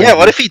he's behind. Yeah,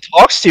 what you. if he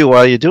talks to you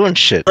while you're doing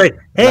shit? Like,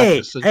 hey, Not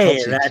just the hey,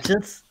 cutscenes.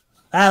 Ratchets,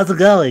 how's it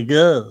going?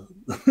 Good.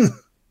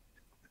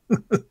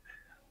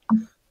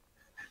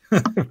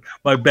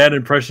 My bad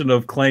impression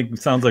of Clank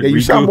sounds like Yeah, you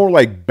Riku. sound more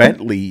like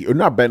Bentley, or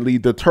not Bentley,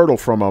 the turtle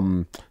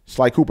from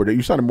Sly Cooper.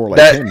 You sounded more like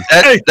That him.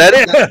 that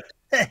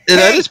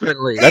is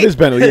Bentley. That is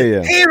Bentley.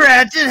 Yeah, yeah. Hey,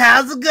 Ratchet,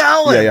 how's it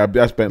going? Yeah, yeah,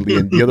 that's Bentley,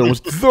 and the other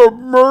was the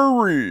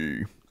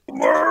Murray.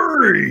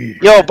 Murray.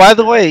 Yo, by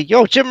the way,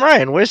 Jim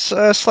Ryan, where's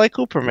Sly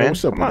Cooper, man?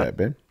 What's up Come with on. that,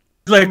 man?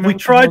 Like, we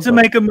tried to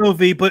make a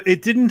movie, but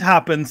it didn't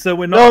happen, so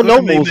we're No, not no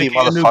gonna be movie,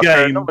 making a new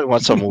motherfucker. game. Nobody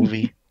wants a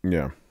movie.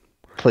 Yeah.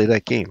 Play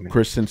that game. Man.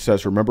 Kristen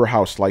says, remember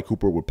how Sly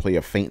Cooper would play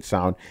a faint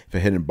sound if a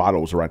hidden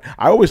bottle was around?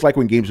 I always like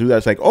when games do that.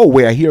 It's like, oh,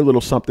 wait, I hear a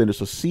little something. There's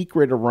a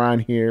secret around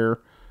here.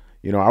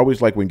 You know, I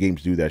always like when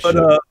games do that shit.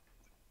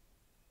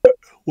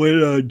 When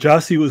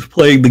Jossie was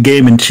playing the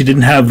game and she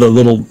didn't have the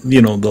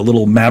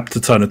little map to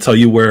tell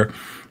you where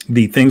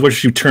the things, where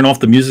you turn off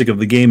the music of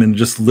the game and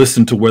just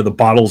listen to where the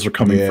bottles are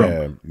coming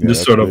from. Yeah,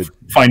 Just sort of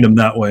find them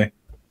that way.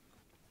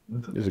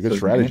 It's a good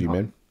strategy,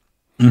 man.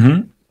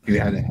 Mm-hmm. You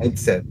had a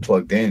headset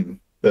plugged in.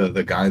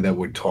 The guy that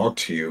would talk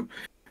to you,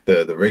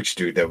 the rich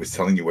dude that was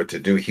telling you what to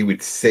do, he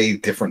would say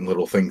different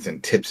little things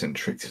and tips and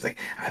tricks. He's like,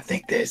 I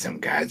think there's some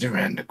guys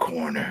around the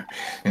corner,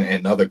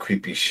 and other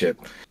creepy shit.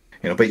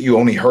 You know, but you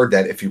only heard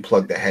that if you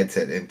plugged the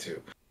headset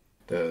into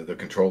the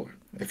controller.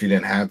 If you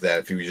didn't have that,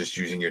 if you were just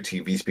using your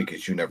TV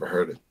speakers, you never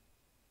heard it.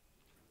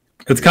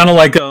 It's kind of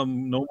like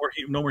No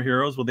More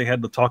Heroes, where they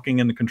had the talking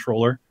in the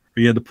controller.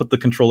 Where you had to put the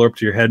controller up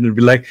to your head and it'd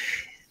be like,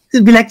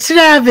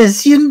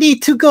 Travis, you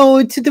need to go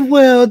into the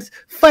world,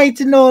 fight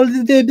and all.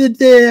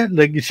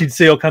 Like, she'd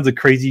say all kinds of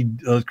crazy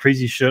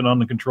shit on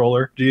the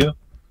controller. Do you?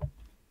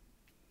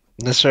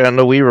 That's right, on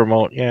the Wii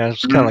remote. Yeah,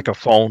 it's kind of like a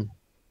phone.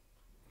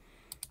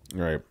 All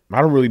right.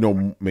 I don't really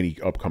know many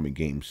upcoming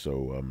games,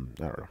 so I don't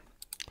know.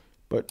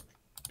 But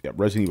yeah,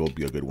 Resident Evil would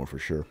be a good one for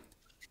sure.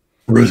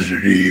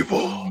 Resident Evil.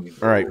 All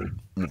right,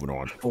 moving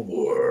on.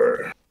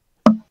 4.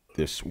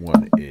 This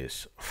one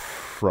is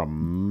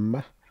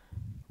from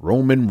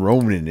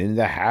Roman in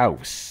the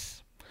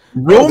house.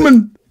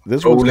 Roman.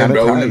 This one's kind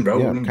of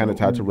Roman,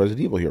 tied to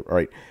Resident Evil here. All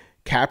right.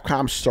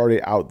 Capcom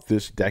started out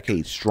this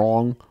decade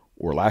strong,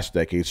 or last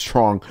decade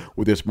strong,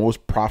 with its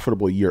most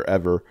profitable year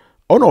ever.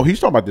 Oh, no, he's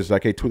talking about this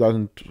decade,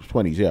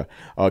 2020s, yeah.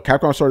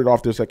 Capcom started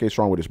off this decade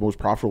strong with its most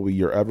profitable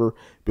year ever,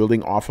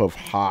 building off of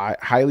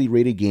highly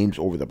rated games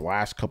over the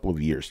last couple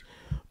of years.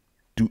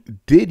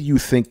 Did you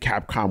think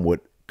Capcom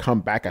would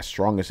come back as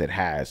strong as it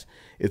has?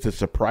 Is it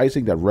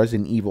surprising that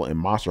Resident Evil and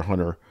Monster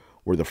Hunter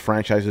were the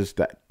franchises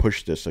that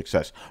pushed this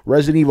success?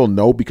 Resident Evil,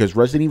 no, because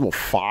Resident Evil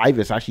 5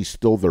 is actually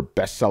still their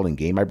best-selling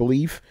game, I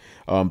believe.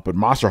 But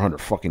Monster Hunter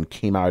fucking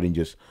came out and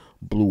just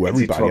blew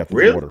everybody up in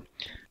the water.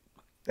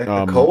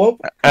 The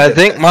co-op? I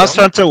think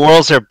Monster Hunter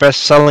World's their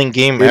best-selling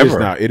game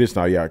ever. It is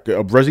now, yeah.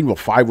 Resident Evil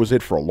 5 was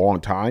it for a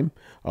long time.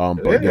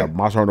 But yeah,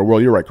 Monster Hunter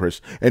World, you're right,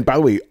 Chris. And by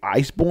the way,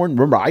 Iceborne,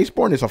 remember,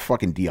 Iceborne is a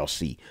fucking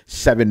DLC.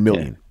 7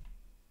 million.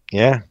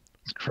 Yeah.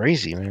 It's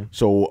crazy, man.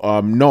 So,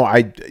 no,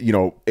 and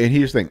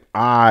here's the thing.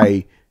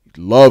 I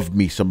love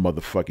me some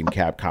motherfucking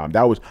Capcom.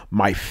 That was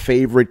my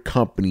favorite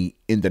company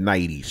in the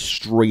 90s,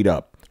 straight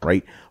up,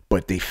 right?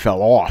 But they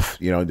fell off,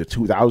 in the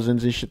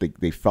 2000s and shit.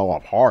 They fell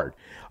off hard.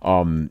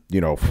 Fucking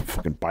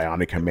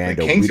Bionic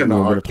Commando. Kings in the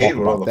going to arcade talk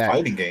with all about the that.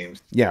 fighting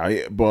games.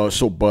 Yeah,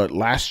 but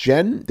last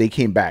gen they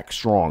came back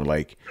strong.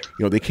 Like,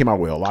 they came out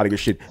with a lot of good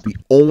shit. The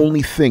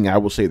only thing I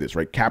will say this,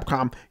 right?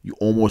 Capcom, you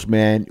almost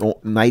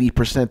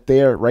 90%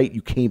 there, right?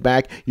 You came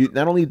back.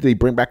 Not only did they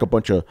bring back a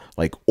bunch of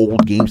like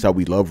old games that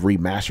we love,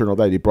 remastered and all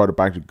that, they brought it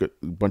back to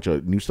a bunch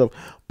of new stuff,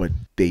 but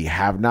they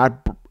have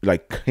not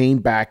came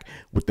back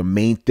with the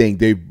main thing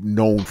they're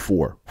known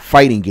for,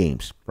 fighting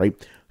games, right?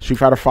 Street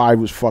Fighter V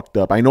was fucked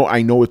up. I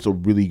know it's a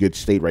really good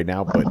state right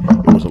now, but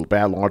it was a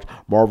bad launch.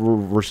 Marvel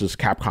vs.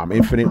 Capcom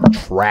Infinite,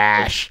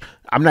 trash.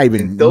 I'm not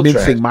even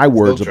mincing my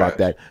words about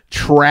that.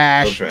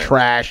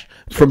 Trash.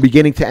 From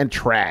beginning to end,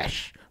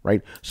 trash.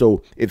 Right?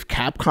 So if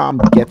Capcom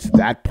gets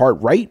that part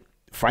right,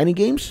 fighting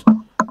games,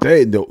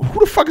 who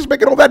the fuck is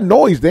making all that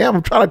noise? Damn,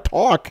 I'm trying to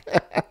talk.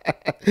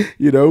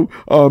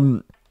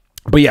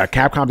 But yeah,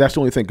 Capcom, that's the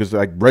only thing, because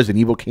Resident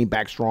Evil came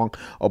back strong.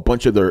 A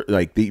bunch of their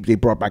they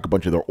brought back a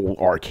bunch of their old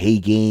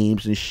arcade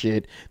games and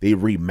shit. They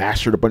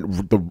remastered a bunch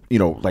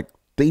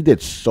they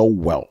did so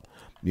well.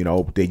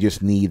 They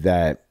just need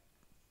that.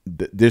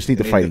 They just need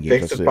the fighting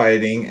games. Fix the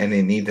fighting, and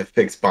they need to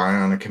fix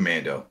Bionic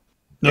Commando.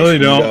 No, they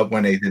don't. Up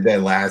when they did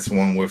that last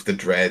one with the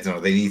dreads,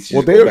 and they need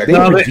to.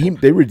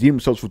 They redeemed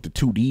themselves with the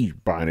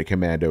 2D Bionic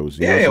Commandos.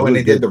 When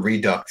they did the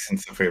Redux and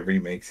stuff for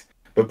remakes.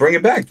 But bring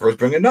it back. First,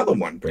 bring another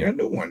one. Bring a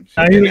new one.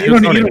 You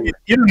don't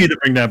need to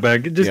bring that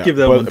back. Just give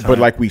that one time. But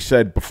like we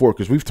said before,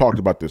 because we've talked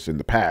about this in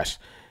the past,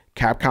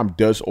 Capcom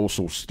does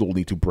also still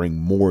need to bring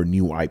more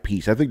new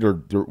IPs. I think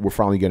we're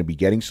finally going to be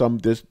getting some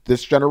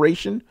this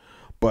generation.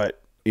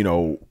 But,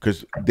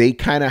 because they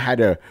kind of had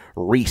to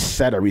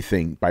reset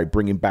everything by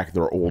bringing back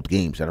their old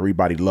games. And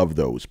everybody loved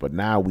those. But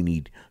now we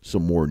need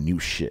some more new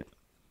shit.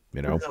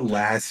 The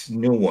last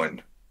new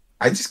one.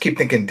 I just keep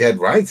thinking Dead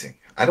Rising.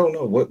 I don't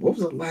know what was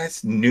the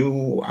last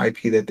new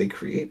IP that they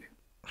created.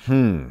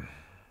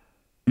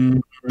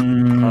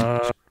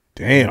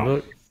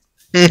 Damn.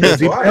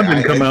 That's why Down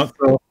didn't come out.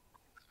 So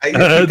I used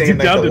to think Deep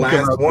like Down the didn't come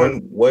last out,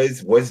 one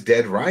was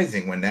Dead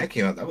Rising when that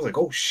came out. I was like,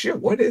 oh shit,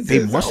 what is They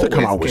this? must have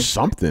come out with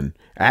something.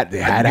 They had to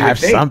You have would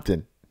think.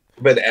 something.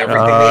 But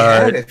everything they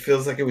had, it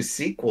feels like it was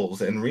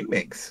sequels and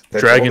remakes.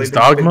 That's all Dragon's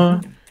they've been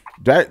Dogma. doing.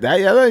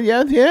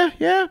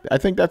 Yeah. I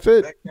think that's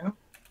it. Yeah,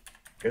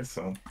 guess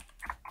so.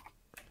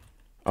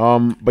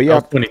 But yeah,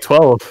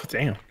 2012.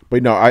 Damn.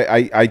 but no,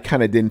 I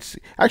kind of didn't see.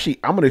 Actually,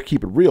 I'm gonna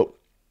keep it real.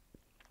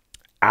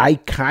 I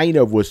kind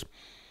of was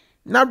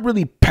not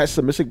really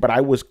pessimistic, but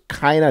I was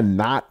kind of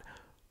not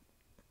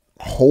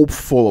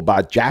hopeful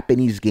about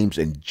Japanese games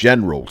in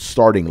general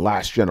starting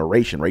last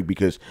generation, right?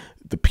 Because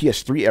the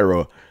PS3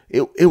 era,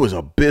 it was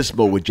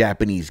abysmal with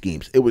Japanese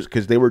games. It was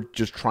because they were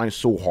just trying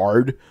so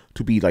hard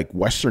to be like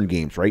Western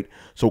games, right?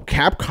 So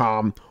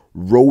Capcom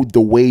rode the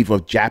wave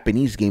of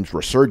Japanese games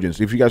resurgence.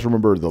 If you guys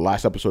remember the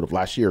last episode of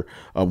last year,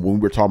 when we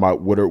were talking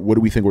about what do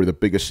we think were the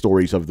biggest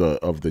stories of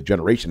the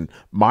generation,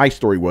 my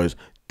story was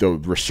the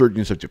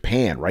resurgence of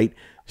Japan, right?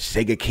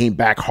 Sega came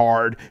back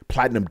hard.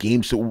 Platinum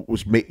Games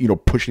was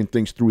pushing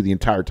things through the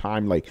entire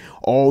time. Like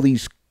all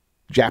these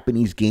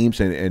Japanese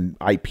games and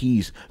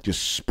IPs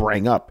just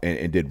sprang up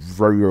and did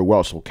very, very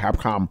well. So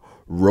Capcom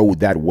rode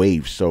that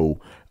wave.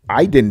 So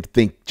I didn't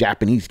think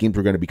Japanese games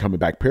were going to be coming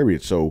back,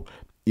 period. So,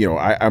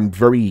 I'm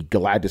very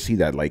glad to see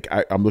that. Like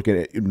I'm looking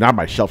at not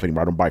my shelf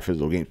anymore. I don't buy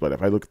physical games, but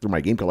if I look through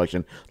my game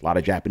collection, a lot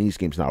of Japanese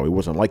games now. It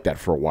wasn't like that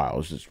for a while. It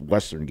was just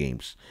Western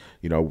games,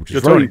 which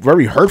is very,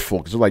 very hurtful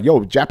because they're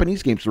like,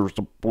 Japanese games are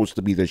supposed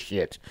to be the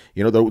shit.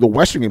 The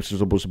Western games are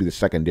supposed to be the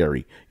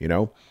secondary.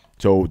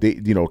 So they,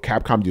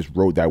 Capcom just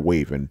rode that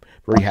wave, and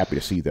very happy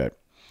to see that.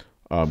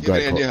 You have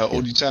any idea how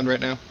old you sound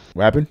right now?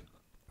 What happened?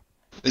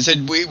 They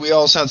said we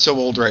all sound so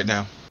old right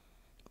now.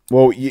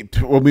 Well,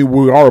 I mean,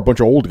 we are a bunch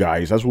of old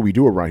guys. That's what we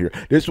do around here.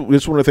 This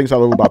is one of the things I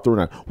love about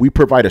Throwdown. We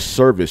provide a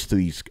service to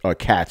these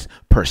cats,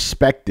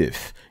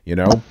 perspective.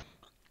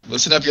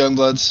 Listen up, young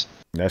bloods.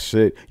 That's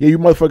it. Yeah, you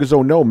motherfuckers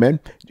don't know, man.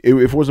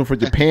 If it wasn't for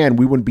Japan,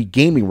 we wouldn't be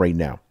gaming right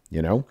now.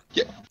 Yeah.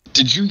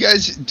 Did you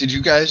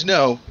guys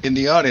know in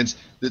the audience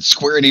that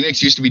Square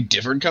Enix used to be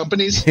different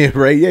companies?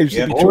 Right. Yeah, it used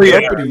to be two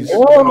companies.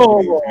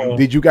 Oh.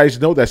 Did you guys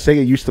know that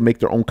Sega used to make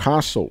their own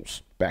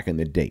consoles back in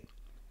the day?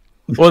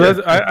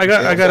 Well, I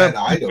got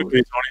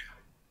a.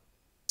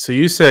 So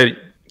you said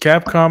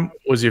Capcom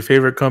was your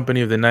favorite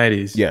company of the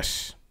 90s?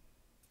 Yes.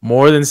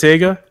 More than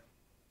Sega?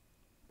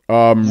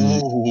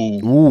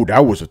 Ooh,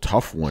 that was a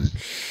tough one.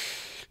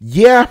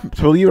 Yeah,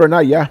 believe it or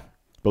not, yeah.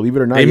 Believe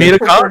it or not, they made a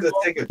console.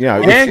 Yeah,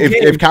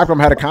 if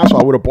Capcom had a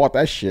console, I would have bought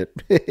that shit.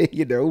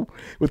 Well,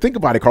 think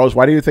about it, Carlos.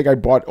 Why do you think I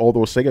bought all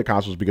those Sega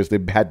consoles? Because they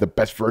had the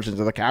best versions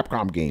of the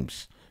Capcom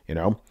games.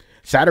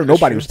 Saturn,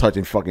 nobody was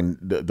touching fucking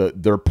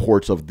their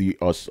ports of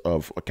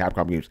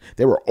Capcom games.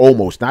 They were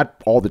almost,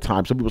 not all the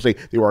time. Some people say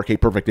they were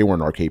arcade perfect. They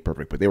weren't arcade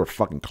perfect, but they were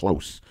fucking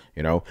close.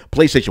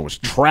 PlayStation was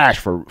trash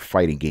for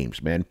fighting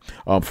games, man.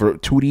 For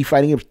 2D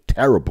fighting games,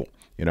 terrible.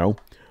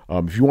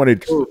 If you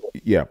wanted,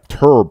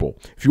 terrible.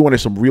 If you wanted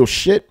some real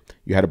shit,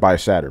 you had to buy a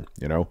Saturn.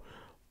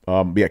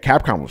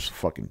 Capcom was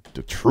fucking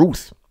the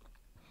truth.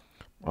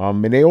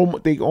 And they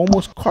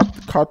almost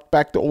caught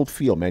back the old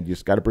feel, man. You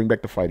just got to bring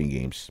back the fighting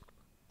games.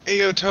 Hey,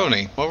 yo,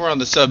 Tony, while we're on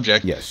the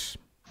subject. Yes.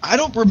 I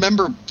don't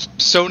remember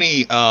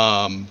Sony,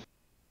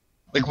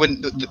 like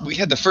when we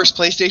had the first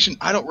PlayStation,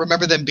 I don't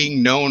remember them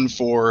being known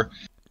for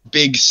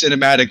big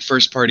cinematic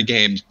first-party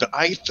games, but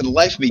I, for the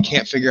life of me,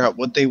 can't figure out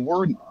what they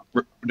were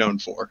known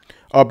for.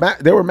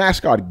 There were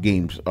mascot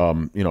games,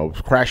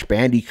 Crash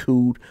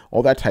Bandicoot,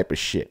 all that type of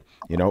shit.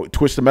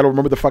 Twisted Metal,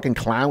 remember the fucking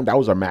clown? That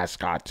was a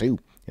mascot, too,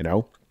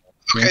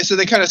 Okay, so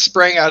they kind of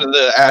sprang out of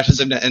the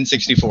ashes of the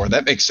N64.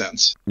 That makes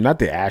sense. Not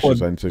the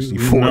ashes of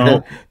N64.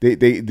 No.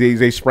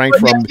 They sprang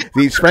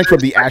from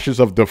the ashes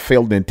of the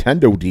failed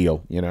Nintendo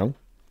deal.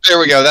 There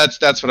we go.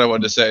 That's what I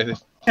wanted to say.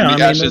 Yeah,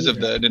 the ashes of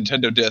the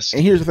Nintendo disc.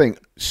 And here's the thing: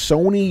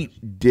 Sony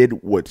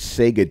did what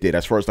Sega did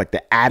as far as like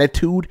the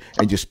attitude,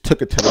 and just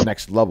took it to the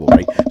next level,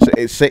 right?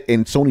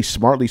 And Sony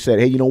smartly said,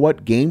 "Hey, you know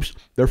what? Games,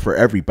 they're for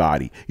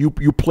everybody. You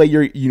play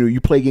you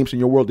play games in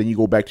your world, then you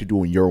go back to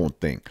doing your own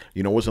thing.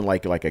 It wasn't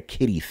like a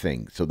kiddie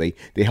thing. So they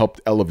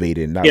helped elevate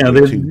it.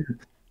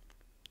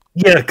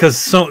 Because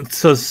so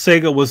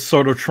Sega was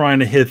sort of trying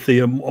to hit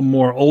the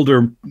more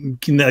older.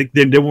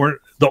 They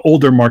weren't the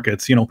older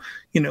markets, young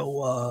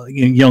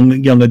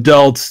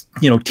adults,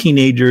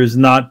 teenagers,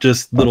 not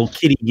just little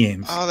kiddie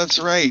games. Oh, that's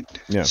right.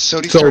 Yeah.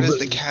 Sony started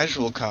the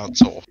casual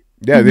console.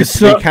 Yeah, they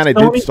kind of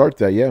did start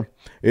that. Yeah.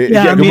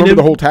 Remember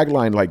the whole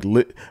tagline, like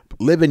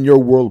 "Live in your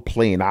world,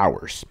 play in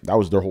ours." That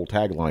was their whole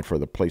tagline for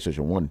the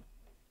PlayStation 1.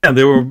 Yeah,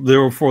 they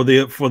were for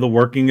the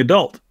working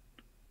adult.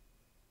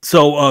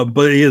 So,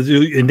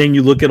 and then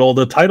you look at all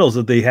the titles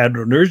that they had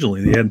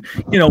originally. They had,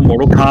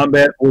 Mortal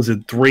Kombat. Was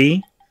it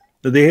 3?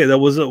 That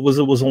was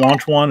a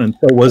launch one, and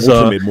so was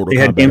they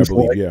had games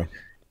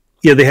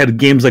they had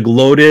games like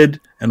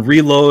Loaded and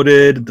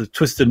Reloaded, the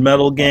Twisted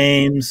Metal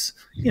games,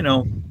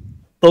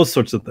 those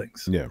sorts of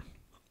things. Yeah.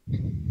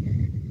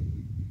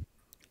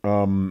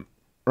 All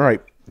right,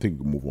 I think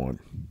we can move on.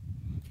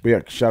 But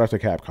yeah, shout out to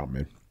Capcom,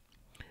 man.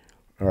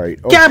 All right.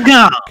 Oh,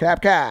 Capcom.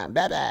 Capcom.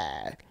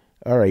 Bye-bye.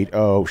 All right.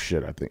 Oh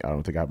shit. I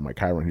don't think I have my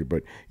Chiron here,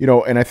 but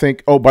and I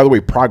think. Oh, by the way,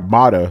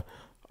 Pragmata.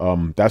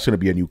 That's going to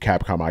be a new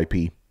Capcom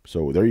IP.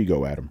 So there you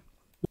go, Adam.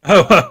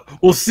 Oh,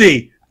 we'll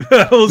see.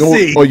 We'll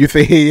see. Oh, you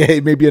think hey,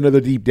 maybe another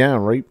Deep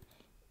Down, right?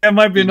 That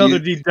might be another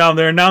Deep Down.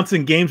 They're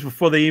announcing games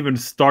before they even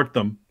start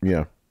them.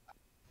 Yeah.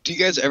 Do you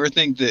guys ever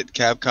think that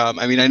Capcom?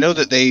 I mean, I know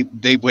that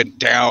they went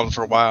down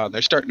for a while and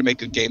they're starting to make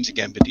good games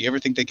again. But do you ever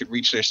think they could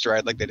reach their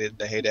stride like they did in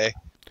the heyday?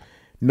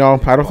 No,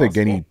 I don't think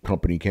any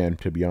company can,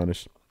 to be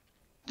honest.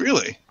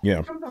 Really?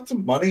 Yeah. Not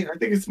some money. I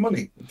think it's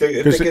money.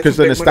 Because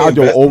the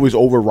nostalgia will always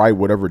override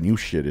whatever new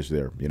shit is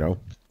there, Yeah.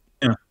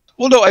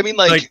 Well, no, I mean,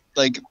 like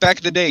back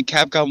in the day,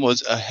 Capcom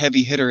was a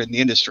heavy hitter in the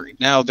industry.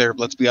 Now they're,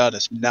 let's be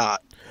honest,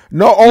 not.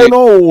 No,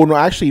 no.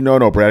 Actually,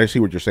 no, Brad. I see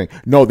what you're saying.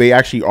 No, they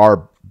actually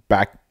are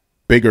back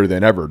bigger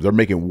than ever. They're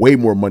making way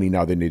more money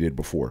now than they did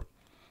before.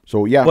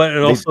 So yeah. But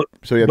it's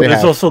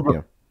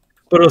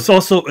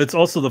also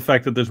the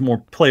fact that there's more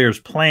players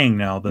playing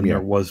now than there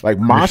was. Like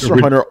Monster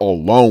Hunter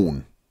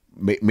alone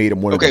made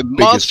him one of the biggest.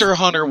 Monster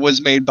Hunter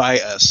was made by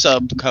a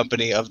sub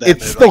company of that.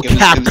 It's still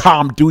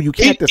Capcom, dude. You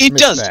can't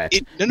dismiss that.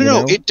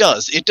 No, it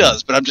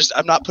does. But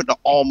I'm not putting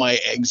all my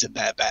eggs in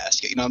that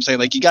basket. You know what I'm saying?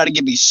 Like, you got to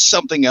give me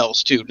something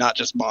else too, not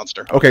just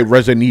Monster Hunter. Okay,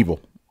 Resident Evil.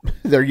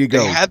 There you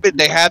go.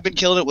 They have been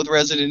killing it with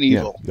Resident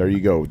Evil. There you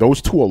go.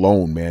 Those two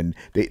alone, man.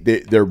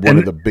 They're one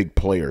of the big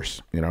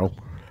players.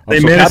 They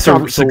made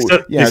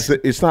success. Yeah,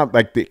 it's not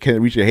like they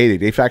can reach a heyday.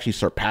 They've actually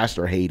surpassed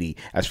their heyday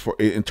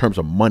in terms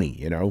of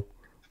money.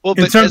 Well,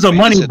 in terms of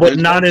money, but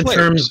not in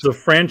terms of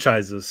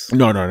franchises.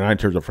 No, not in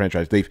terms of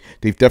franchise. They've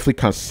definitely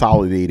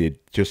consolidated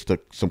just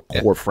some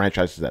core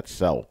franchises that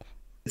sell.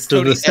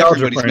 Tony,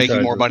 everybody's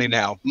making more money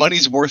now.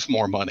 Money's worth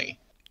more money.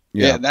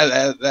 Yeah,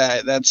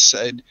 that's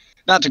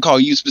not to call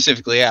you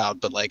specifically out,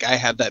 but like I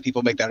have that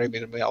people make that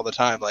argument to me all the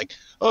time. Like,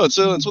 oh, it's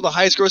one of the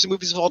highest grossing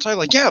movies of all time.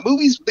 Like, yeah,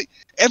 movies,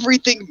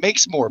 everything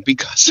makes more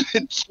because of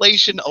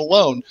inflation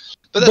alone.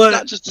 But that's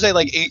not just to say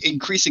like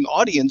increasing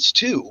audience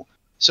too.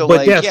 So,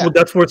 but well,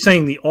 that's what we're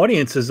saying. The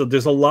audience is that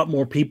there's a lot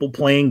more people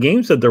playing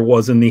games than there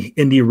was in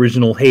the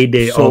original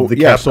heyday of the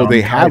Capcom. So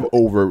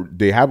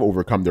they have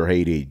overcome their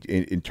heyday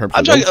in terms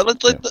of.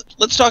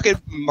 Let's talk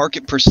at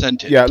market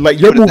percentage. Yeah, like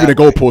you're moving the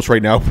goalposts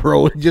right now,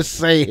 bro. Just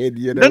saying,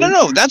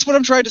 No. That's what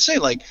I'm trying to say.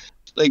 Like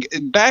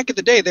back in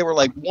the day, they were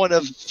like one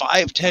of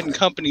 5-10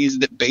 companies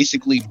that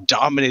basically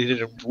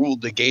dominated and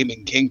ruled the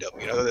gaming kingdom.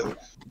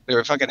 They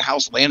were fucking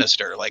House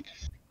Lannister. Like.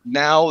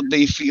 Now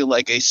they feel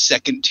like a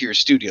second-tier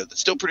studio that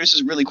still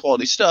produces really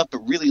quality stuff, but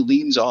really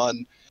leans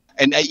on.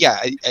 And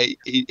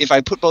if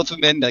I put both of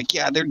them in, like,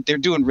 yeah, they're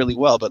doing really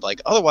well, but like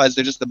otherwise,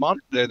 they're just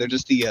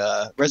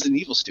the Resident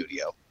Evil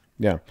studio.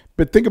 Yeah,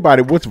 but think about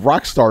it. What's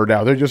Rockstar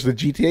now? They're just the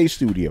GTA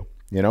studio.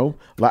 They are.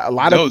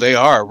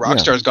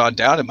 Rockstar's gone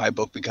down in my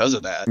book because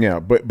of that.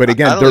 Yeah, but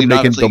again, they're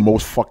making the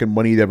most fucking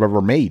money they've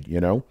ever made.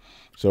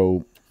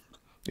 So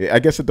I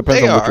guess it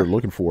depends on what you're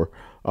looking for.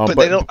 But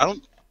they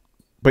don't.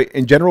 But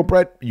in general,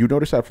 Brett, you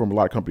notice that from a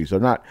lot of companies, they're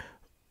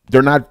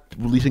not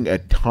releasing a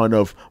ton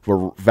of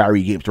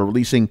varied games. They're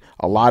releasing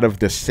a lot of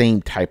the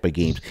same type of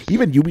games.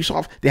 Even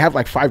Ubisoft, they have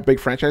like 5 big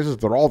franchises.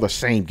 They're all the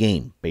same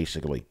game,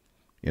 basically.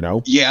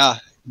 Yeah,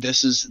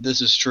 this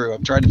is true.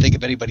 I'm trying to think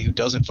of anybody who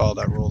doesn't follow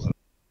that rule.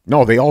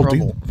 No, they all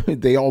do.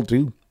 They all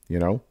do.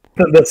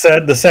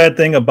 The sad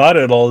thing about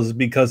it all is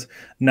because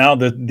now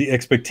the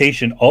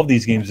expectation of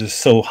these games is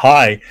so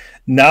high.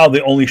 Now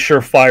the only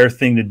surefire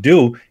thing to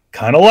do,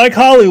 kind of like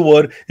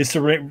Hollywood, is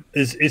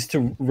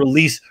to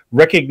release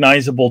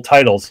recognizable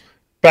titles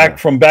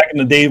from back in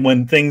the day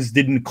when things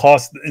didn't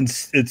cost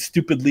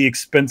stupidly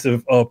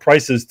expensive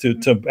prices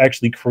to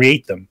actually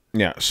create them.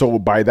 Yeah. So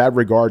by that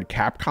regard,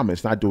 Capcom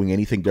is not doing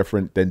anything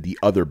different than the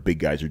other big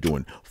guys are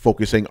doing,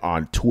 focusing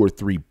on 2 or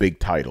 3 big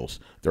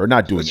titles. They're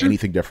not doing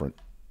anything different.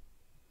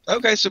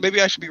 Okay, so maybe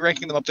I should be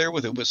ranking them up there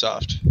with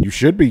Ubisoft. You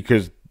should be,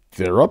 because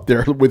they're up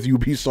there with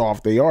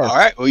Ubisoft. They are. All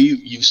right. Well,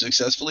 you've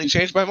successfully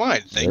changed my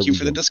mind. Thank you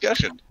for the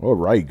discussion. All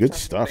right. Good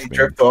stuff, they man.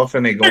 Jerked off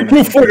and they go Thank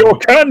you for your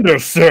candor,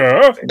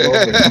 sir. They go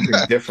into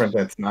something different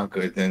that's not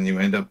good. Then you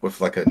end up with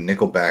like a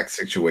Nickelback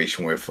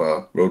situation with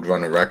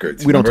Roadrunner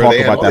Records. We don't talk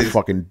about that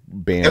fucking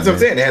band. That's what I'm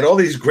saying. They had all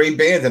these great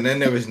bands, and then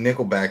there was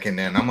Nickelback in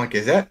there, and I'm like,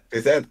 is that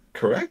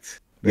correct?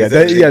 That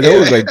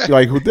was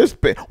like who this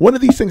band? One of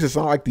these things is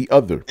not like the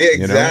other.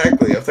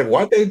 Exactly. I was like,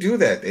 why'd they do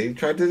that? They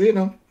tried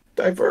to,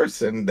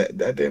 diverse, and that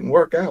didn't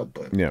work out.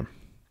 But yeah,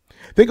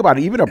 think about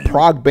it. Even a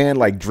prog band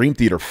like Dream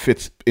Theater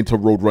fits into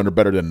Roadrunner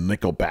better than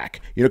Nickelback.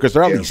 Because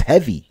they're at least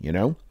heavy.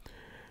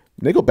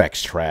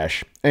 Nickelback's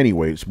trash.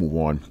 Anyways, move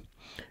on.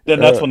 Then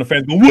that's when the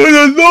fans go, "Well,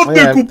 I love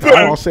Nickelback."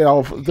 I'll say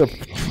the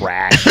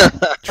trash.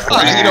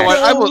 Trash. You know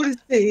what?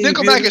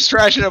 Nickelback is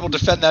trash, and I will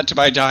defend that to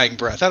my dying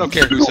breath. I don't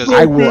care who says it.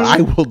 I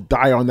will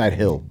die on that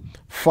hill.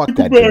 Fuck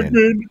that band.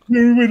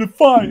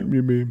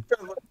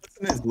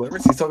 His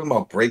lyrics, he's talking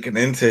about breaking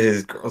into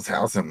his girl's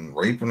house and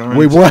raping her.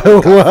 Wait, what?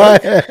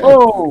 What?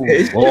 Oh,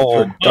 Let's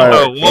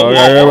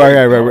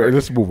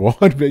move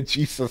on, man.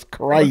 Jesus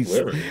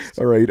Christ!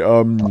 All right.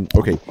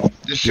 Okay.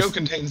 This show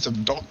contains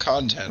adult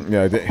content.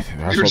 Yeah,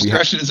 that's Your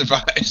discretion is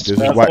advised.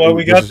 That's why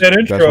we got that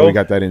intro. That's why we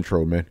got that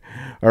intro, man.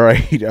 All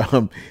right.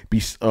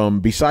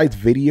 Besides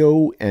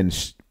video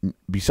and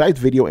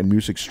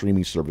music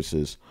streaming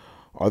services,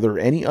 are there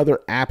any other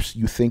apps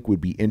you think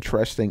would be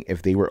interesting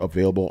if they were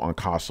available on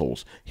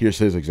consoles? Here's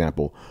his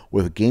example.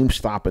 With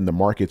GameStop and the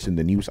markets in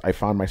the news, I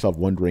found myself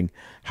wondering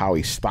how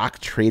a stock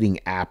trading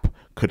app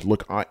could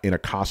look in a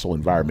console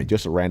environment.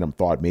 Just a random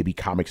thought, maybe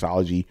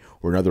Comixology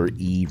or another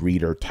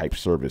e-reader type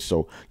service.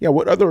 So, yeah,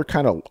 what other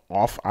kind of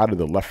out of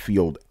the left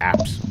field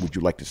apps would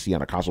you like to see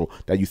on a console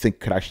that you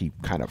think could actually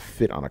kind of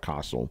fit on a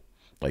console?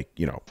 Like,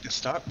 you know. The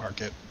stock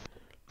market.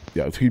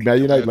 Yeah, if you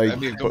imagine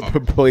like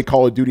play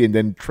Call of Duty and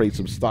then trade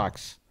some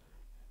stocks.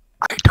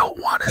 I don't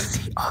want to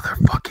see other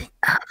fucking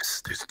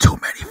apps. There's too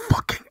many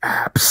fucking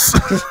apps.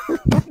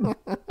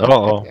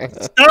 Uh-oh.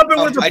 Stop it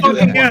with the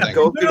fucking app.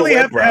 Go to the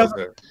web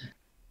browser.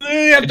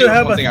 You have to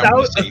have a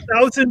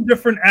thousand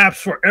different apps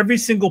for every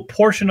single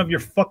portion of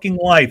your fucking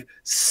life.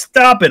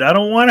 Stop it. I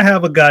don't want to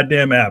have a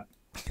goddamn app.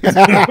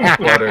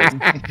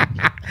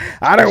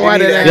 I don't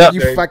want it,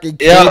 you fucking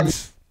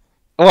kids.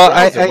 Well,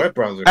 I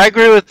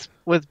agree with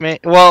me.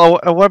 Well,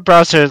 a web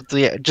browser,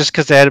 just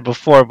because they had it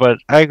before, but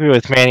I agree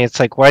with Manny. It's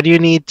like, why do you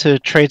need to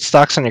trade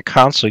stocks on your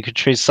console? You could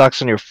trade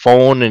stocks on your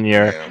phone and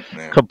your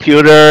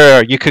computer.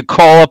 Or you could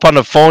call up on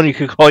the phone. You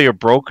could call your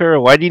broker.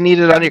 Why do you need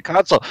it on your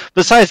console?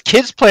 Besides,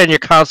 kids play on your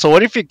console.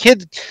 What if your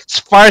kid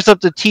fires up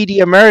the TD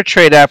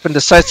Ameritrade app and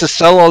decides to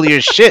sell all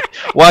your shit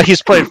while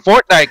he's playing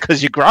Fortnite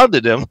because you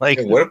grounded him? Like,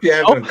 hey, what if you're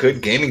having a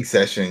good gaming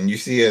session and you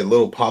see a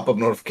little pop-up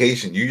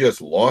notification? You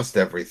just lost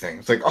everything.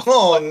 It's like,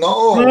 oh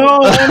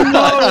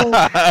no.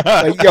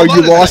 Like, yo,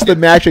 you lost the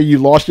match and you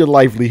lost your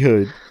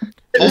livelihood.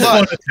 Hold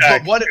on.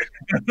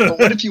 But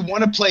what if you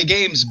want to play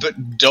games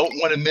but don't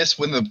want to miss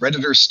when the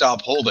Redditors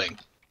stop holding?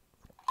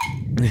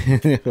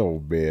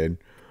 Oh man.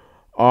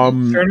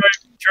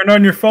 Turn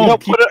on your phone.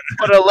 Put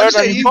alert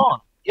on your phone.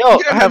 You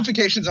can have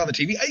notifications on the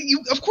TV.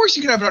 Of course,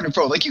 you can have it on your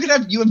phone. Like you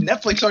have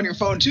Netflix on your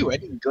phone too. I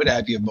think good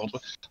app you have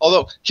multiple.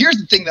 Although here's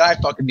the thing that I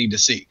fucking need to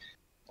see.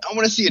 I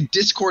want to see a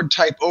Discord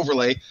type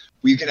overlay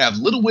where you can have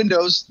little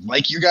windows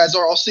like you guys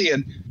are all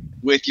seeing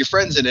with your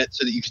friends in it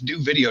so that you can do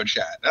video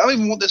chat. I don't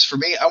even want this for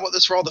me. I want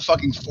this for all the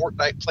fucking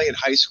Fortnite playing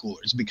high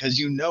schoolers because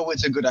you know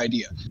it's a good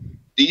idea.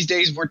 These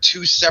days we're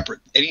too separate.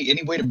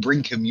 Any way to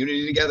bring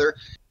community together,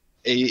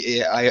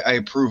 I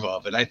approve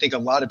of. And I think a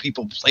lot of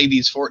people play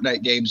these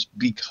Fortnite games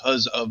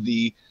because of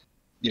the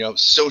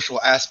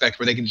social aspect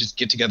where they can just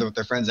get together with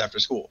their friends after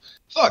school.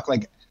 Fuck,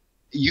 like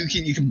you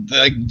can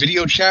like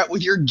video chat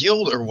with your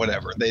guild or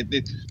whatever.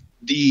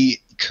 The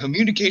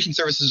communication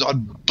services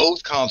on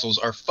both consoles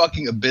are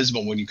fucking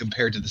abysmal when you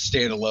compare to the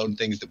standalone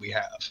things that we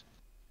have.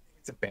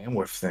 It's a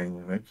bandwidth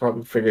thing. They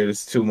probably figured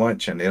it's too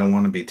much and they don't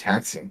want to be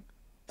taxing.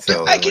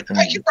 So I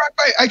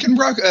can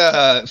rock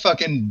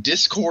fucking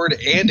Discord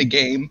and a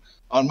game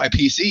on my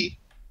PC.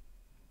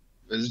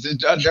 There's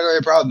not generally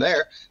a problem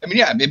there. I mean,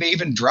 yeah, it may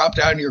even drop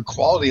down your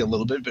quality a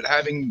little bit, but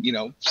having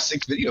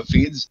 6 video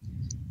feeds,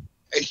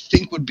 I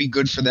think would be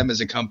good for them as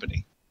a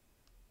company.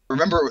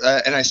 Remember,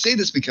 and I say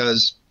this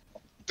because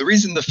the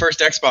reason the first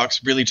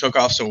Xbox really took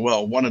off so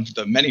well, one of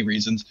the many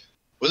reasons,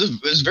 was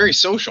it was very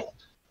social.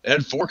 It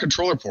had 4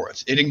 controller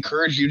ports. It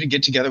encouraged you to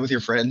get together with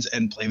your friends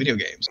and play video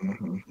games.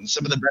 Mm-hmm. And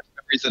some of the best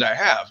memories that I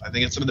have. I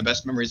think it's some of the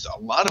best memories a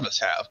lot of us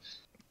have.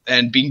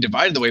 And being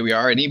divided the way we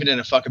are, and even in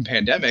a fucking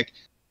pandemic,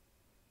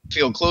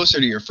 feel closer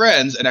to your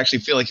friends and actually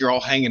feel like you're all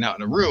hanging out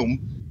in a room.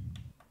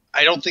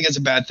 I don't think it's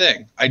a bad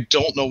thing. I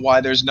don't know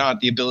why there's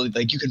not the ability,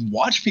 like you can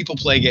watch people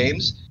play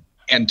games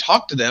and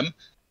talk to them.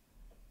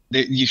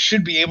 You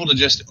should be able to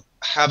just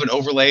have an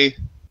overlay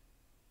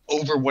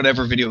over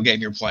whatever video game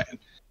you're playing.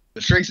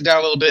 It shrinks it down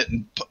a little bit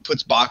and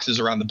puts boxes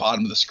around the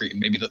bottom of the screen.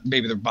 Maybe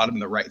the bottom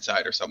of the right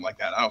side or something like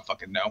that. I don't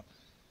fucking know.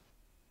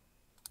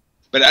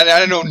 But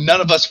I know none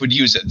of us would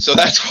use it. So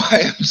that's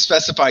why I'm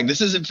specifying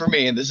this isn't for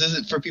me and this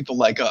isn't for people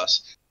like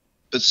us.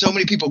 But so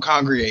many people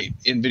congregate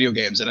in video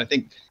games. And I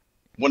think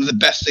one of the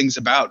best things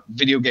about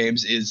video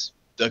games is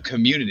the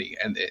community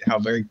and how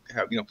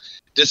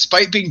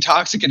despite being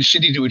toxic and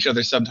shitty to each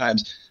other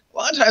sometimes, a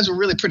lot of times we're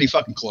really pretty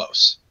fucking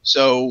close.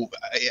 So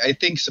I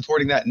think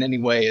supporting that in any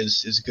way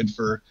is good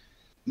for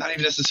not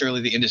even necessarily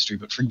the industry,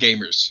 but for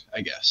gamers, I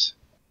guess.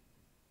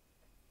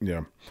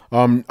 Yeah.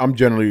 I'm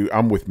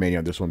with Manny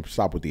on this one.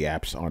 Stop with the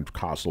apps on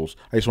consoles.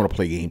 I just want to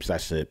play games.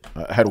 That's it.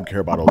 I don't care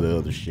about all the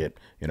other shit.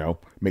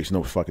 Makes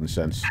no fucking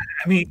sense.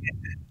 I mean,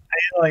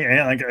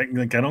 I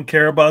don't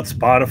care about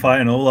Spotify.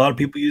 I know a lot of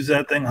people use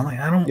that thing. I'm like,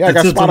 I don't. Yeah, I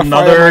got Spotify on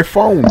my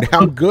phone.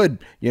 I'm good.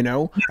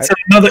 It's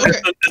another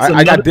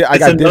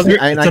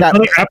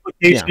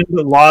application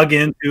to log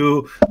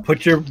into.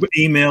 Put your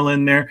email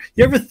in there.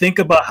 You ever think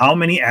about how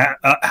many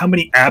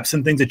apps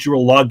and things that you were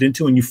logged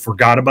into and you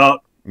forgot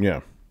about?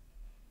 Yeah.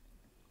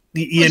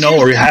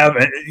 Or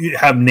you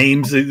have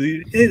names.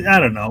 I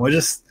don't know.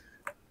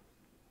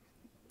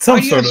 Some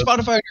Why do you have sort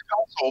of. Spotify on your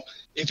console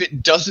if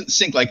it doesn't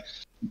sync? Like,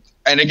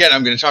 and again,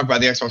 I'm going to talk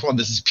about the Xbox One.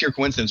 This is pure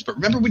coincidence, but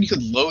remember when you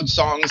could load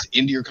songs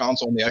into your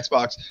console on the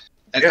Xbox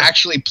and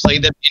actually play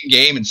them in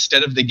game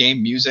instead of the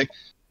game music?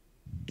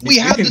 We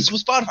have this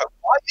with Spotify.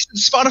 Why isn't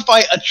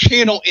Spotify a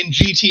channel in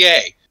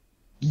GTA?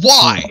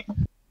 Why?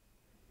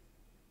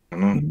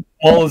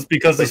 Well, it's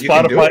because the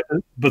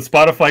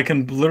Spotify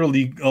can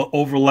literally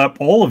overlap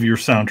all of your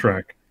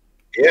soundtrack.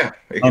 Yeah,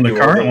 on the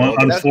current one,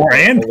 on 4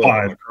 and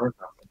 5.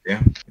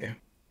 Yeah.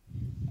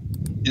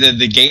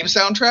 The game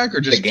soundtrack, or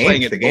just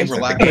playing it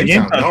overlapping?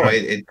 No,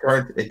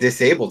 it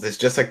disables. It's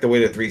just like the way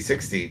the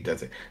 360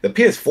 does it. The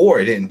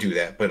PS4 it didn't do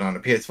that, but on the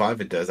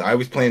PS5 it does. I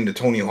was playing the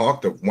Tony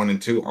Hawk, the 1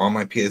 and 2, on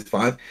my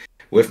PS5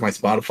 with my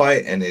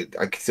Spotify, and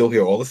I can still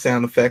hear all the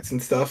sound effects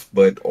and stuff,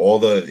 but all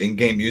the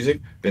in-game music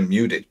been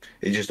muted.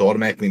 It just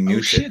automatically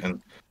mutes it. And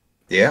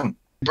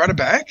brought it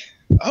back.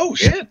 Oh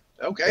shit!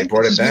 Okay,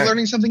 brought it back. Me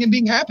learning something and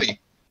being happy.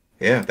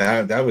 Yeah,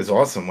 that was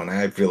awesome when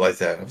I realized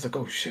that. I was like,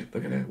 oh shit,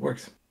 look at that, it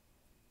works.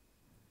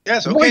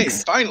 Yes, okay,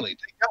 finally,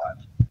 thank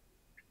God.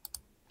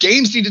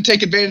 Games need to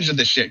take advantage of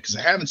this shit because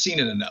I haven't seen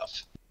it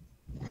enough.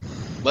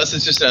 Unless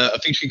it's just a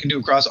feature you can do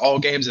across all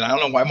games, and I don't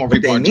know why more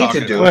people aren't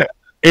talking about it.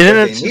 Isn't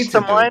it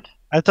system-wide?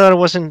 I thought it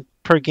wasn't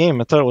per game.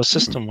 I thought it was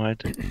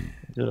system-wide.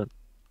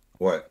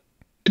 What?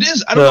 It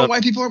is. I don't know why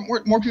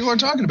more people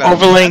aren't talking about it.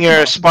 Overlaying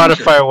your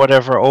Spotify or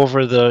whatever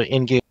over the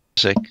in-game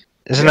music.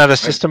 Isn't that a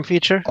system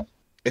feature?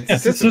 It's a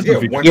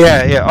system feature.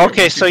 Yeah.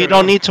 Okay, so you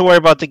don't need to worry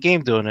about the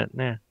game doing it.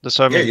 Yeah, that's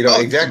what I mean. You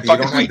don't exactly. You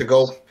don't have to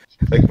go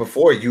like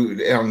before. You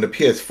on the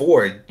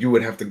PS4, you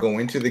would have to go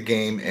into the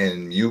game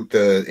and mute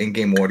the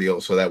in-game audio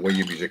so that way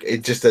your music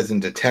it just doesn't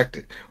detect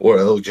it, or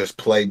it'll just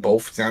play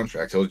both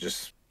soundtracks. It'll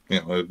just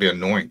it'll be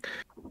annoying.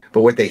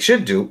 But what they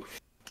should do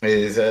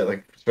is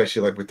like,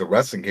 especially like with the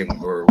wrestling game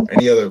or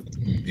any other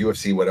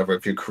UFC, whatever,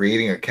 if you're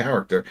creating a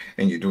character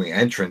and you're doing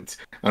entrance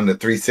on the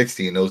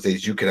 360 in those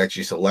days, you could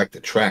actually select the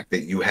track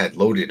that you had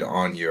loaded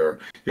on your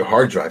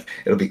hard drive.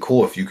 It'll be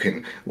cool if you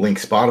can link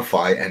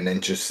Spotify and then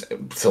just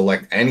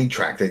select any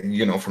track that,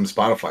 from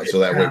Spotify. So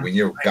that way when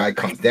your guy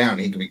comes down,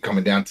 he can be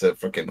coming down to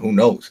freaking who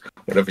knows,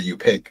 whatever you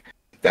pick.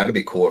 That'd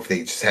be cool if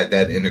they just had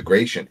that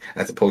integration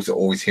as opposed to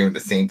always hearing the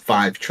same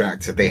 5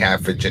 tracks that they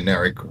have for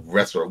generic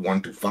wrestler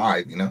 1 through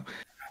 5,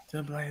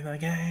 To play the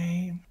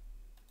game.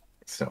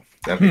 So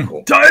that'd be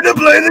cool. Time to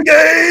play the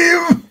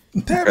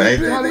game. Time to play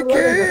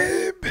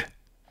the game.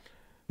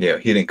 Yeah,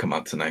 he didn't come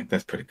out tonight.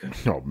 That's pretty good.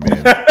 Oh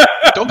man!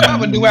 Don't come out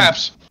with new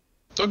apps.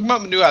 Find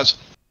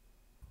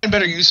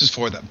better uses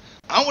for them.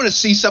 I want to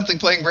see something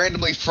playing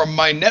randomly from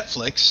my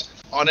Netflix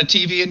on a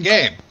TV and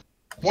game.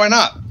 Why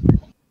not?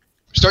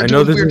 Start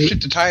doing weird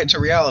shit to tie it to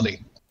reality.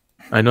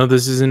 I know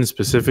this isn't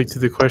specific to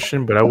the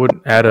question, but I would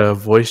add a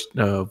voice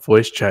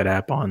chat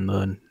app on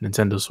the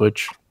Nintendo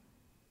Switch.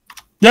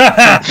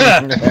 Nice.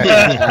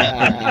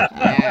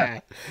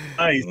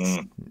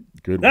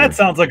 Good. That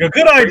sounds like a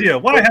good idea.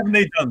 Why haven't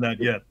they done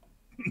that yet?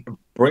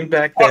 Bring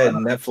back that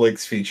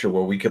Netflix feature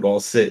where we could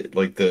all sit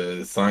like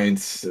the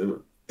science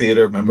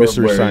theater. Remember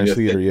Mystery Science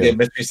Theater? Yeah,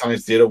 Mystery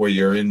Science Theater where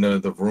you're in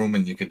the room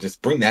and you could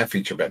just bring that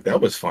feature back. That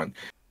was fun.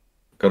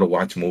 Go to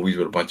watch movies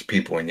with a bunch of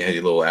people and you had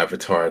your little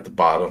avatar at the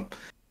bottom.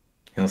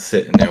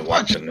 Sitting there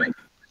watching it.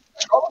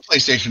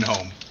 PlayStation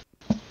Home.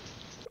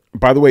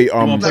 By the way,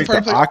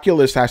 the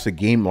Oculus has a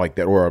game like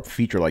that or a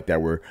feature like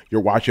that where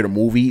you're watching a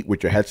movie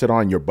with your headset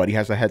on, your buddy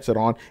has a headset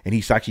on, and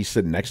he's actually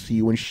sitting next to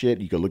you and shit.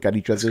 You can look at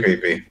each other. That's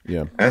creepy.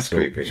 Yeah, that's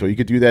creepy. So you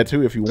could do that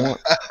too if you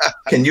want.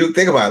 Can you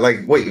think about it? Like,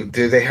 wait,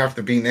 do they have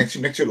to be next to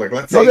you? Like,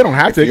 let's say no, they don't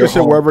have to. They can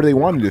sit wherever they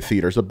want in the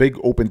theater. It's a big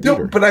open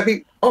theater. No, but I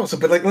mean,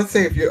 but like, let's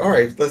say if you're all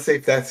right. Let's say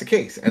if that's the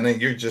case, and then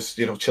you're just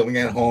chilling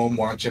at home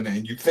watching,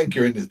 and you think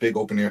you're in this big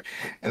open area,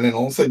 and then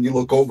all of a sudden you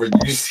look over and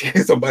you see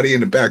somebody in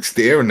the back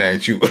staring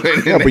at you.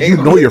 Yeah, but you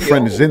know your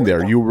friend is in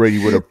there. You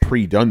already would have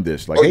pre-done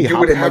this. Like, hey,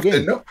 hop in my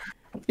game.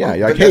 Yeah,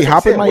 like, hey,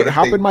 hop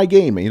in my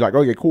game, and you're like,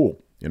 okay,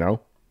 cool.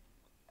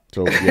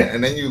 So yeah.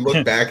 And then you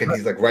look back and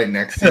he's like right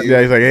next to you.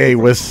 Yeah, he's like, hey,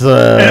 what's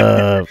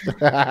up?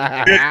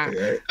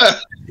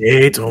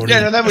 Hey, Tony.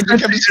 Yeah, no, that would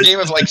become this game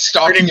of like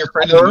stalking your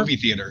friend in the movie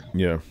theater.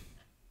 Yeah.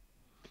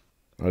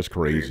 That's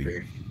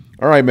crazy.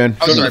 All right, man.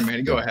 I'm sorry,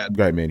 Manny. Go ahead.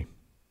 Go ahead, Manny.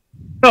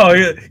 Oh,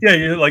 yeah,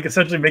 you like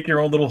essentially make your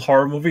own little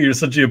horror movie. You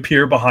essentially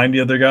appear behind the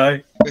other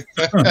guy.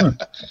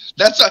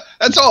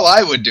 That's all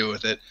I would do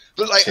with it.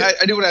 But like,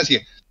 I do want to ask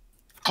you,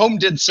 Home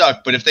did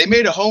suck, but if they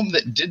made a Home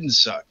that didn't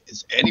suck,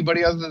 is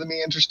anybody other than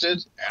me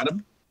interested?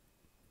 Adam?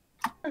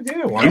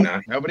 Yeah, why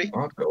not? Nobody?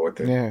 I'll go with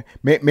it. Yeah,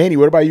 Manny,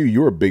 what about you?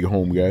 You're a big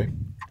Home guy.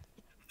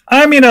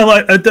 I mean,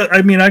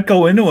 I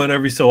go into it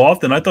every so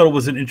often. I thought it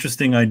was an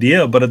interesting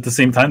idea, but at the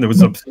same time, there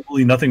was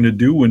absolutely nothing to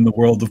do in the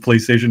world of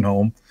PlayStation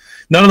Home.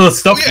 None of the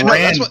stuff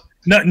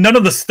none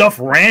of the stuff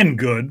ran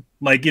good.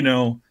 Like,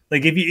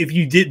 like if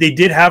you did, they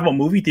did have a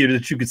movie theater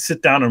that you could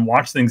sit down and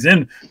watch things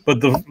in, but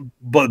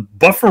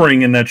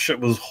buffering in that shit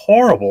was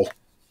horrible.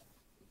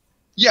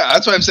 Yeah,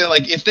 that's what I'm saying.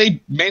 Like, if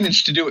they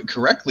managed to do it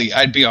correctly,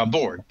 I'd be on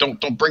board.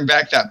 Don't bring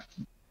back that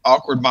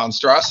awkward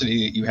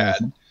monstrosity that you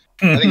had.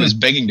 I think it was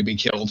begging to be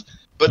killed.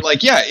 But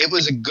like, yeah, it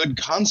was a good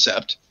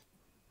concept.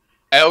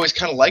 I always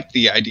kind of liked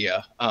the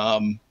idea.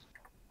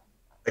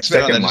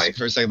 Second Life.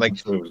 For a second, like,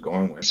 That's what I was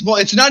going with. well,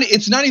 it's not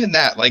even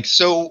that. Like,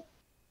 so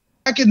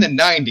back in the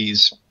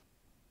 90s,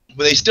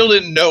 when they still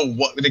didn't know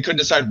they couldn't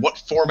decide what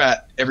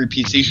format every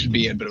PC should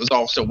be in, but it was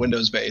all still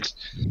Windows based.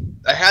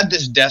 I had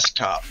this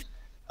desktop.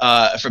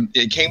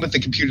 It came with the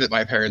computer that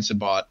my parents had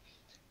bought,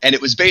 and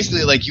it was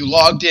basically like you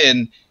logged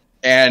in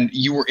and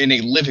you were in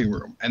a living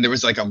room, and there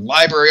was like a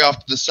library off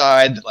to the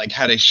side that like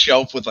had a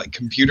shelf with like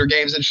computer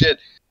games and shit.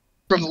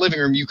 From the living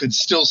room, you could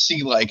still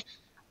see like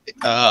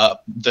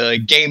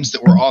the games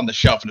that were on the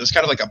shelf, and it was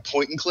kind of like a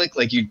point and click,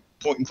 like you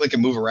point and click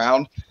and move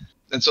around.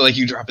 And so like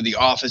you drop in the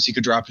office, you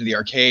could drop into the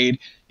arcade,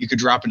 you could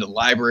drop into the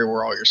library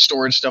where all your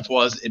storage stuff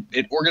was.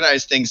 It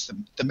organized things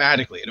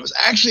thematically, and it was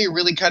actually a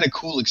really kind of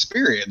cool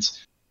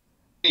experience.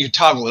 You could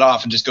toggle it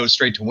off and just go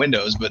straight to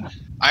Windows, but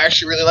I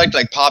actually really liked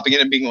like popping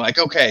in and being like,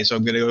 okay, so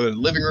I'm going to go to the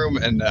living room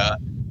and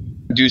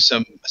do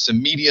some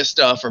media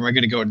stuff, or am I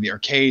going to go to the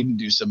arcade and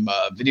do some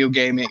video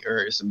gaming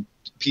or some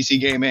PC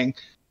gaming?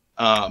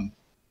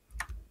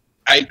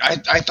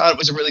 I thought it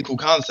was a really cool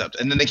concept.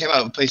 And then they came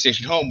out with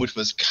PlayStation Home, which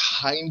was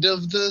kind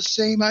of the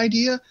same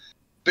idea,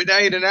 but now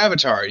you had an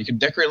avatar. You could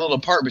decorate little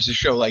apartments to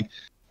show like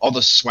all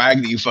the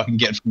swag that you fucking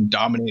get from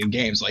dominating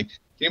games. Like,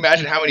 can you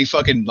imagine how many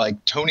fucking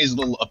like Tony's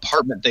little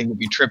apartment thing would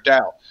be tripped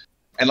out?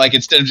 And like,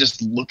 instead of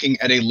just looking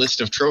at a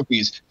list of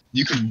trophies,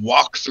 you could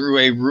walk through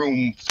a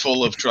room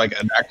full of like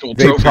an actual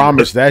trophy. They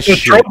promised that The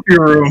shit. trophy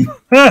room.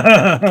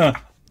 Yeah,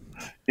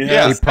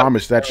 Yeah, they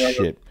promised that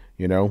shit.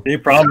 You know, they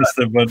promised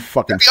it, but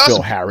fucking That'd be Phil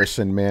awesome.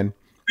 Harrison, man.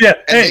 yeah,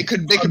 And hey, they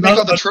could make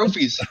all the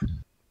trophies.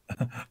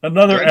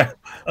 another.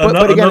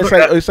 But again,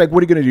 another it's like, what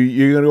are you gonna do?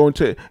 You're gonna go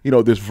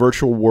into this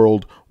virtual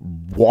world,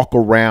 walk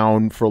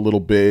around for a little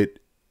bit,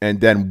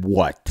 and then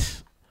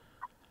what?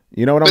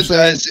 You know what I'm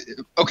saying?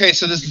 Okay,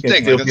 so this is the You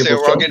thing. can Like, steal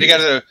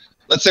people's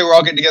let's say we're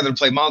all getting together to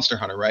play Monster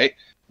Hunter, right?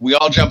 We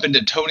all jump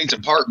into Tony's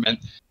apartment,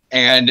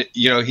 and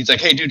he's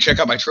like, "Hey, dude, check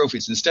out my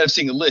trophies." Instead of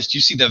seeing a list,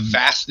 you see the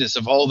vastness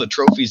of all the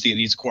trophies that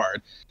he's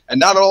acquired, and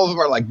not all of them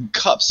are like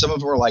cups. Some of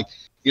them are like,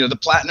 the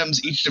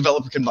platinums. Each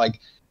developer can like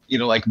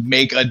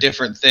make a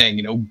different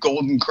thing.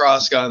 Golden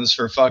cross guns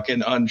for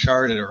fucking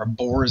Uncharted, or a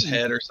boar's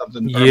head or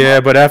something. Yeah,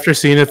 but after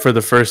seeing it for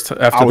the first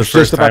I was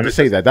just about to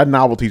say that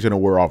novelty's gonna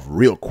wear off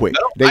real quick.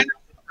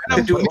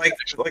 They do it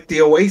like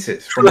the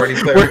Oasis from Ready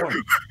Player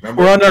One.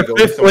 Remember? We're on our They go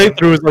fifth somewhere-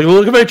 playthrough. It's like,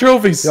 look at my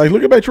trophies. Like,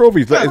 look at my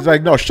trophies. It's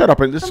like, no, shut up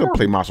and let's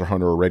play Monster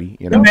Hunter already.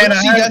 Man,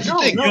 See, that's the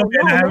thing.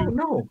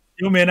 No.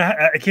 Yo, man,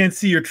 I can't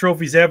see your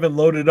trophies. Haven't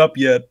loaded up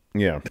yet.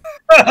 Yeah.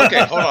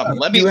 Okay, hold on.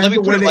 Let me You have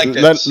to put it win like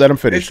it. this. Let him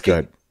finish.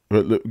 Go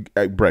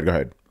ahead. Brett, go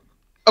ahead.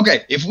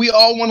 Okay, if we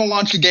all want to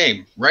launch a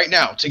game right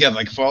now together,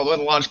 like if we all want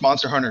to launch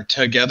Monster Hunter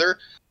together,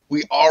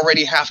 we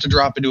already have to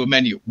drop into a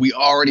menu. We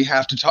already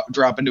have to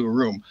drop into a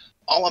room.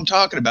 All I'm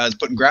talking about is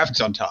putting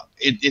graphics on top.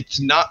 It's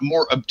not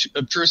more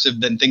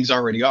obtrusive than things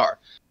already are.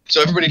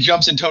 So everybody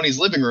jumps in Tony's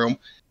living room,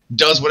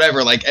 does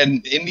whatever, like,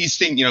 and in these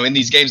things, in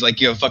these games,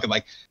 like, you have fucking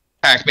like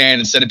Pac-Man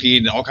and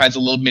Centipede and all kinds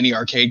of little mini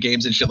arcade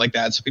games and shit like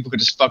that. So people could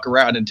just fuck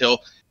around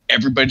until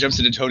everybody jumps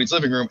into Tony's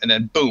living room, and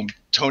then boom,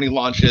 Tony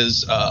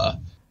launches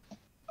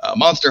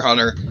Monster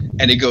Hunter,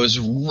 and it goes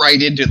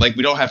right into, like,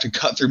 we don't have to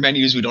cut through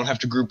menus, we don't have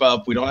to group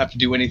up, we don't have to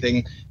do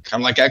anything.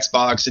 Kind of like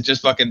Xbox, it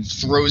just fucking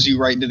throws you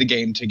right into the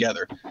game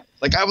together.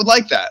 Like, I would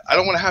like that. I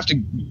don't want to have to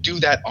do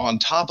that on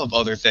top of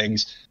other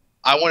things.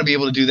 I want to be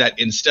able to do that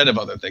instead of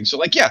other things. So,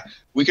 like, yeah,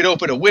 we could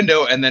open a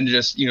window and then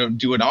just,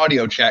 do an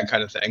audio chat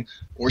kind of thing,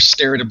 or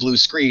stare at a blue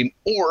screen,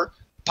 or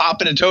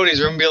pop into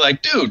Tony's room and be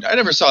like, dude, I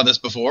never saw this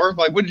before.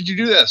 Like, when did you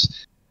do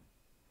this?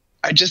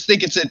 I just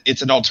think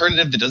it's an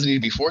alternative that doesn't need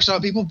to be forced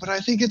on people, but I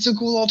think it's a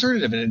cool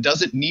alternative, and it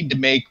doesn't need to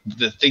make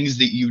the things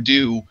that you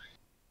do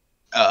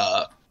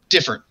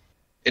different.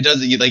 It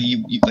doesn't,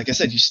 like I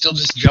said, you still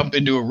just jump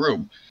into a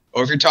room.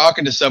 Or if you're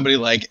talking to somebody,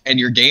 like, and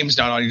your game's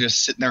not on, you're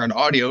just sitting there on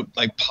audio,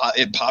 like,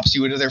 it pops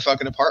you into their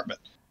fucking apartment.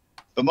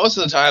 But most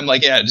of the time,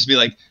 like, yeah, just be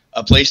like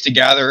a place to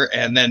gather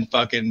and then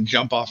fucking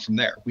jump off from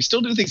there. We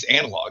still do things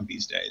analog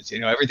these days.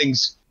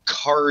 Everything's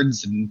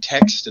cards and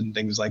text and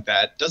things like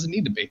that. It doesn't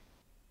need to be.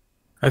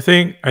 I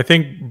think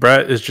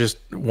Brett is just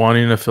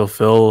wanting to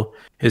fulfill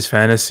his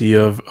fantasy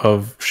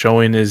of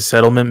showing his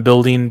settlement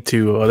building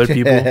to other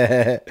people.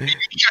 You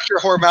shut your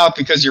whore mouth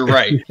because you're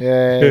right.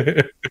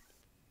 Yeah.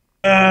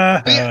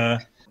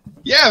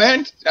 Yeah,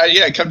 man.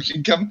 Yeah,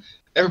 come.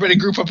 Everybody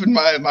group up in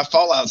my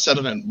Fallout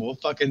settlement. We'll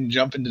fucking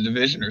jump into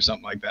Division or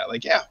something like that.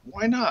 Like, yeah,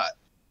 why not?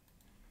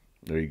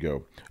 There you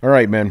go. All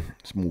right, man.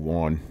 Let's move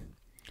on.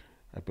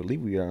 I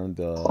believe we are on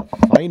the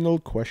final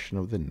question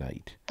of the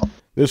night.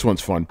 This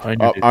one's fun.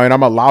 And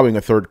I'm allowing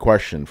a third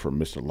question for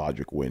Mr.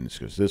 Logic Wins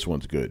because this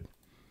one's good.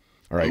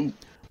 All right. Ooh.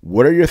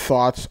 What are your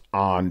thoughts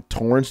on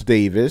Torrence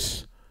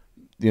Davis,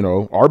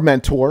 our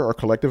mentor, our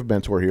collective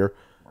mentor here?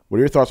 What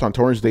are your thoughts on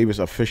Torrence Davis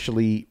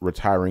officially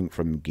retiring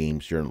from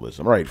games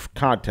journalism? All right,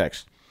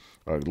 context,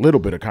 a little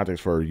bit of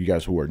context for you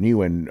guys who are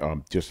new and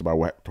just about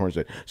what Torrence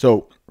did.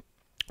 So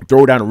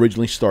Throwdown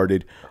originally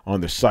started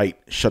on the site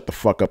Shut the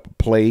Fuck Up and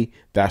Play.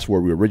 That's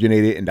where we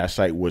originated, and that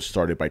site was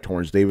started by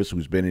Torrence Davis,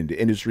 who's been in the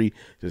industry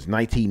since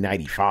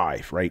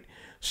 1995, right?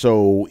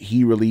 So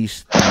he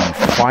released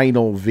the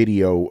final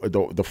video,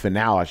 the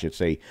finale, I should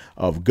say,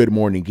 of Good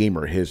Morning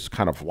Gamer, his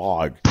kind of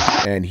vlog,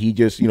 and he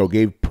just, you know,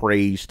 gave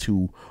praise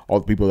to all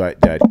the people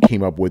that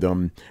came up with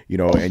him, you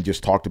know, and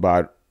just talked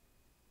about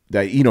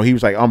that, you know, he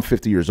was like, I'm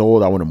 50 years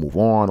old, I want to move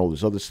on, all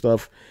this other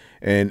stuff,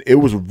 and it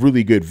was a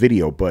really good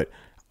video. But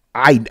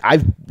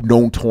I've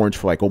known Torrence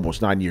for like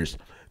almost 9 years.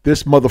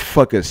 This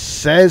motherfucker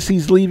says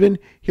he's leaving,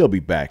 he'll be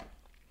back.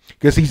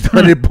 Because he's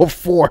done it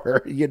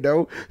before, you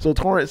know? So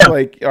Torrence,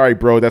 like, all right,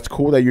 bro, that's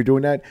cool that you're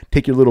doing that.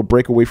 Take your little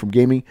break away from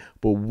gaming.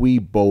 But we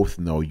both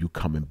know you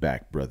coming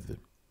back, brother.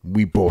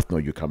 We both know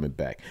you're coming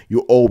back.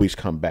 You always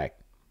come back,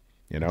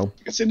 you know?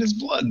 It's in his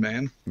blood,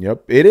 man.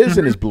 Yep, it is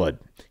in his blood.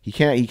 He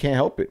can't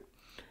help it.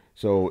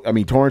 So, I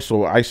mean, Torrence,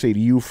 so I say to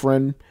you,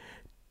 friend,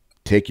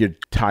 take your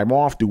time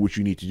off. Do what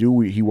you need to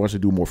do. He wants to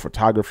do more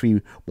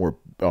photography, more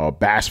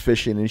bass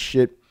fishing and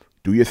shit.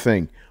 Do your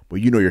thing. But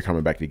you know you're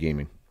coming back to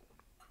gaming.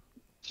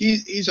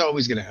 He's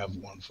always going to have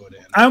one foot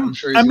in. I'm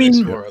sure he's going to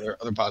explore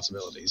other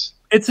possibilities.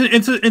 It's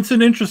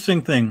an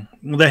interesting thing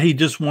that he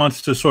just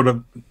wants to sort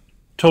of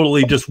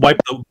totally just wipe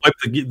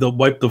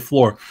the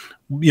floor,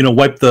 you know,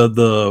 wipe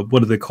the what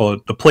do they call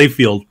it, the play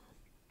field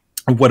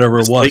or whatever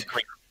it was.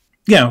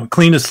 Yeah,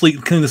 clean the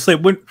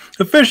slate. But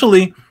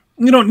officially,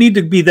 you don't need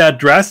to be that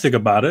drastic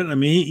about it. I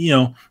mean, you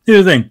know,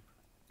 here's the thing.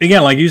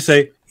 Again, like you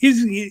say,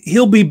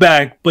 he'll be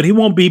back, but he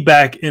won't be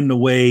back in the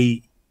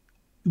way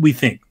we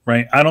think,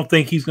 right? I don't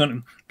think he's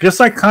gonna,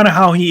 just like kind of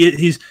how he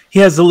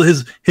has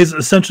his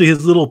essentially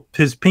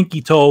his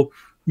pinky toe,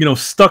 you know,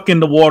 stuck in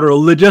the water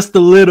just a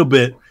little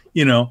bit,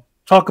 you know,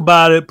 talk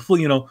about it,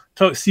 you know,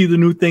 see the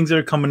new things that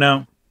are coming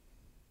out.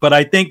 But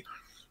I think,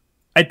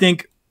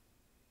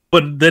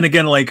 but then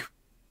again, like,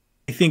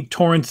 I think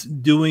Torrence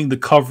doing the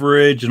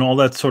coverage and all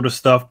that sort of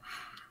stuff,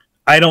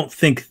 I don't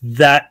think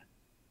that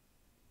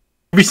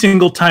every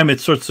single time it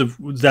sort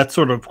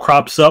of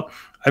crops up,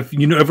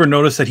 you ever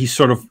notice that he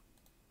sort of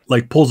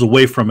like pulls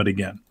away from it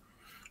again.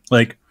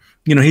 Like,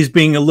 you know, he's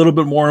being a little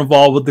bit more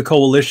involved with the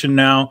coalition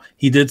now.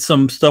 He did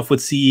some stuff with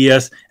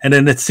CES, and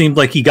then it seemed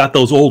like he got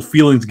those old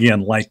feelings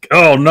again. Like,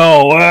 oh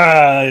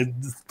no,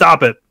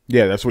 stop it.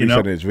 Yeah, that's what he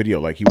said in his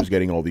video. Like, he was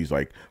getting all these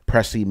like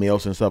press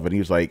emails and stuff, and he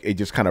was like, it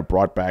just kind of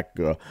brought back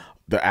the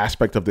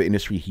aspect of the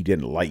industry he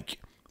didn't like.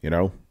 You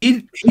know,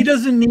 he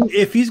doesn't need,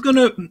 if he's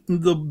gonna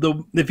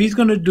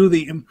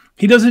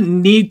he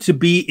doesn't need to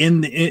be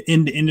in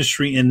the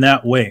industry in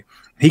that way.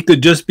 He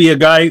could just be a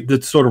guy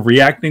that's sort of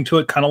reacting to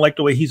it, kind of like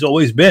the way he's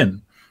always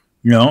been.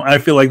 You know, I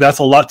feel like that's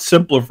a lot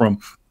simpler for him.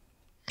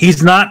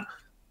 He's not.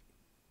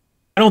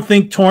 I don't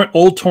think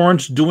old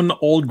Torrence doing the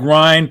old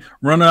grind,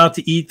 running out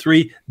to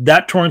E3.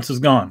 That Torrence is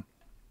gone.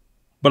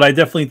 But I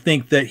definitely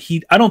think that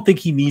I don't think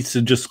he needs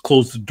to just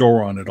close the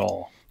door on it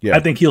all. Yeah, I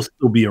think he'll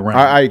still be around.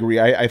 I agree.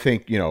 I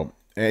think, you know,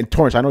 and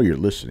Torrence, I know you're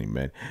listening,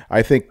 man.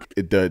 I think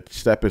the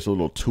step is a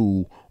little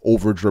too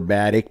over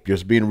dramatic.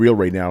 Just being real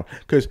right now,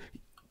 because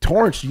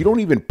Torrence, you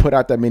don't even put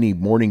out that many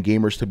morning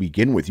gamers to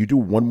begin with. You do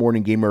one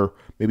morning gamer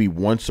maybe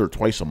once or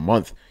twice a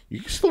month. You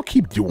can still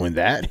keep doing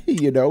that,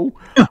 you know.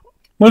 Yeah.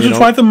 Once or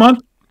twice a month.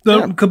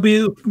 Could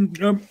be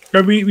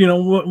every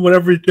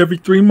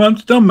 3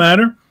 months. Don't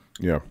matter.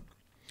 Yeah.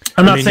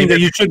 I'm not saying that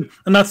you shouldn't.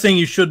 I'm not saying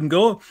you shouldn't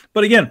go.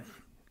 But again,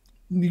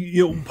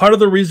 you know, part of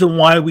the reason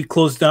why we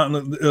closed down,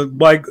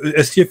 why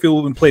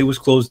STFU and Play was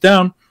closed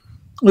down,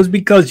 was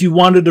because you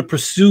wanted to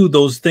pursue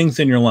those things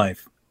in your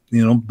life.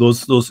 You know,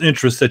 those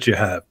interests that you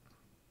have.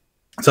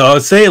 So I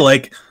would say,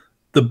 like,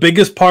 the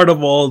biggest part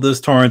of all of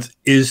this, Torrence,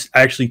 is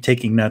actually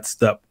taking that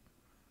step,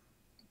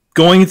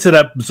 going into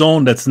that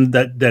zone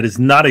that is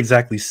not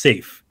exactly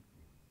safe.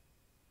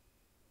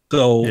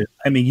 So, yeah.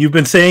 I mean, you've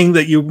been saying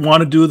that you want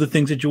to do the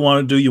things that you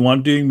want to do. You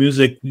want to do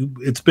music.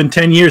 It's been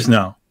 10 years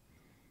now.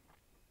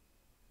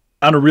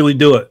 How to really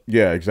do it?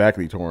 Yeah,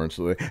 exactly, Torrence.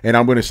 And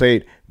I'm going to say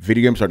it,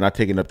 video games are not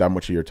taking up that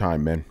much of your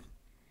time, man.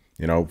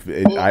 You know,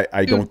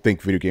 I don't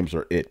think video games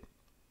are it.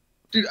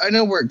 Dude, I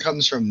know where it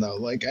comes from, though.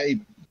 Like,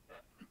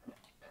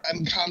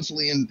 I'm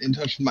constantly in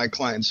touch with my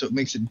clients, so it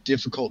makes it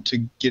difficult to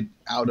get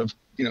out of,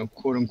 you know,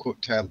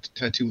 quote-unquote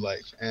tattoo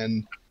life.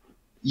 And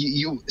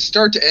you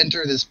start to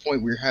enter this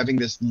point where you're having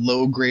this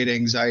low-grade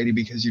anxiety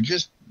because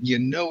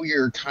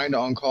you're kind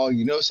of on call.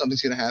 You know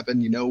something's going to happen.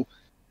 You know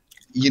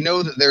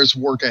that there's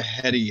work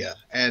ahead of you.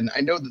 And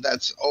I know that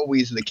that's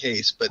always the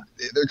case, but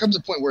there comes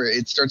a point where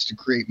it starts to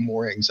create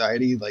more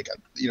anxiety. Like,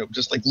 you know,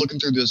 just like looking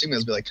through those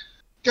emails, be like,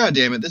 God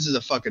damn it, this is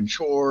a fucking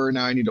chore.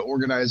 Now I need to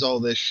organize all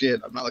this shit.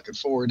 I'm not looking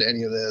forward to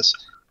any of this.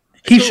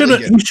 He should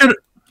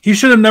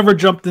have never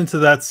jumped into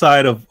that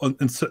side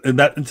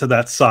into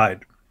that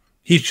side.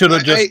 He should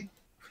have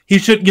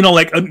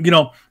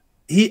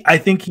I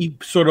think he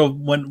sort of,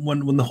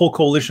 when the whole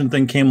coalition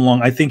thing came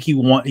along, I think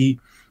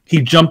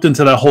he jumped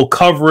into that whole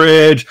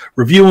coverage,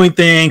 reviewing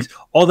things,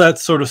 all that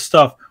sort of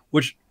stuff,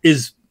 which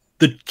is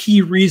the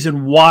key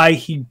reason why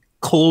he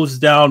close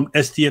down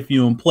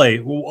STFU and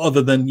play,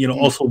 other than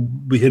also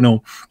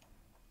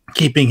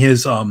keeping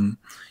his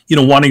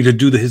wanting to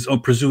do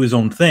pursue his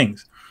own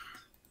things.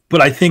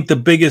 But I think the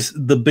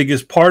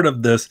biggest part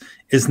of this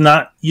is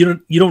not you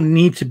don't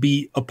need to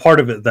be a part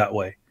of it that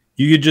way.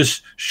 You could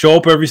just show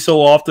up every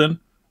so often,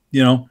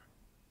 like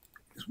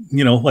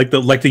the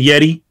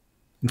Yeti,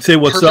 and say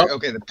what's up.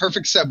 Okay, the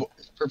perfect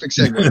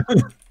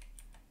segue.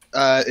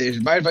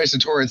 My advice to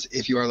Torrence,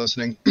 if you are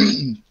listening,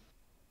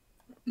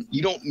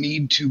 you don't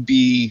need to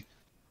be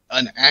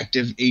an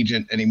active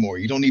agent anymore.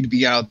 You don't need to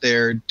be out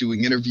there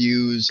doing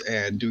interviews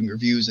and doing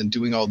reviews and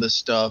doing all this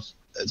stuff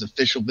as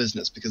official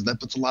business, because that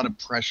puts a lot of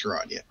pressure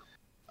on you.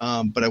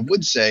 But I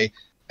would say,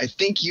 I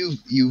think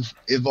you've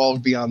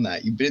evolved beyond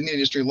that. You've been in the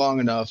industry long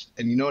enough,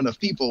 and you know enough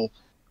people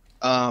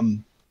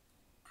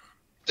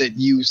that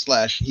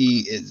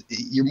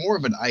you're more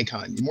of an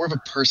icon. You're more of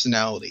a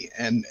personality,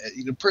 and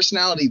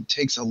personality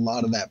takes a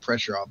lot of that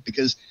pressure off,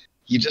 because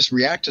you just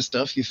react to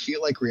stuff you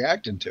feel like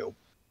reacting to.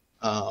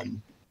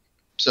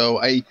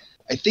 So I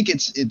think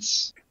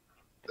it's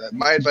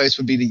my advice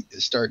would be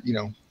to start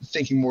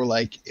thinking more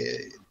like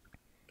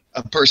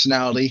a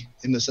personality,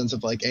 in the sense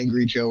of like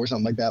Angry Joe or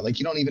something like that. Like,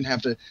 you don't even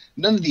have to.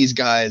 None of these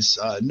guys,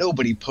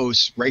 nobody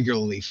posts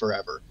regularly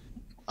forever.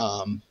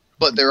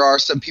 But there are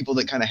some people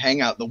that kind of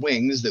hang out the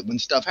wings, that when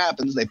stuff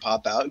happens, they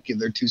pop out, give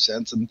their 2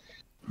 cents, and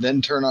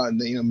then turn on,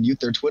 mute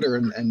their Twitter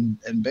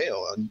and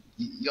bail. And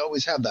you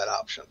always have that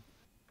option.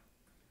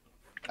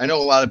 I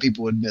know a lot of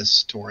people would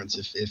miss Torrence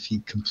if he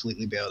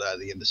completely bailed out of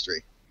the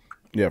industry.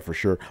 Yeah, for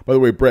sure. By the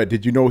way, Brett,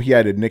 did you know he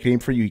had a nickname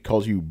for you? He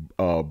calls you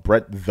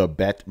Brett the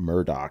Bet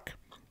Murdoch.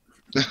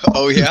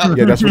 Oh, yeah?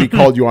 Yeah, that's what he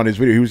called you on his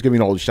video. He was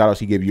giving all the shout-outs.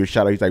 He gave you a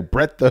shout-out. He's like,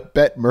 Brett the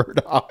Bet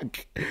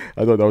Murdoch.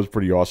 I thought that was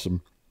pretty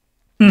awesome.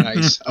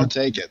 Nice. I'll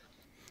take it.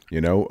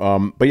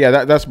 But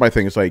yeah, that's my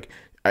thing. It's like,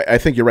 I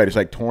think you're right. It's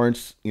like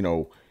Torrence,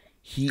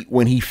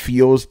 when he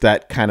feels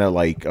that kind of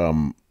like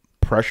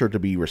pressure to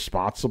be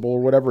responsible or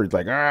whatever, he's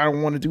like, I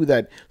don't want to do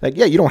that. Like,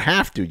 yeah, you don't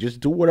have to.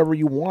 Just do whatever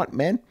you want,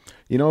 man.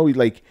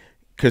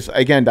 Because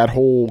again, that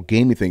whole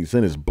gaming thing is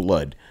in his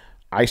blood.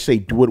 I say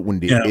do it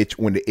when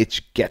the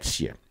itch gets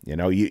you.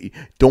 You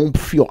don't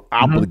feel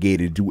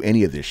obligated to do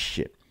any of this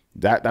shit.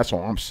 That's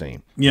all I'm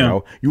saying. Yeah.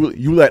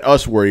 You let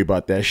us worry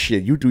about that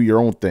shit. You do your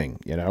own thing.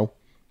 Yeah.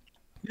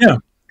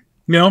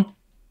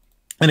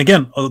 And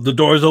again, the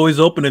door is always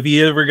open if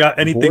he ever got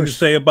anything to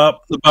say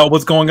about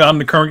what's going on in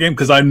the current game,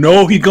 because I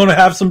know he's going to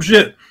have some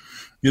shit.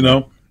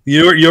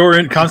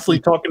 You're constantly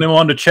talking to him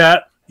on the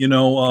chat. I'm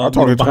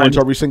talking to Torrence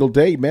every single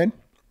day, man.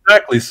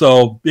 Exactly.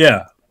 So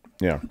yeah.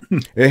 Yeah.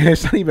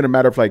 It's not even a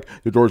matter of like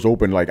the door's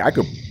open. Like, I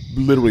could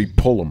literally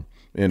pull him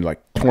and like,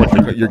 Torrence,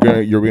 you're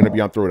gonna be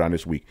on Throwdown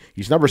this week.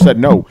 He's never said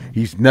no.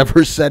 He's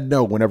never said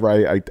no whenever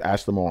I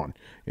asked him on.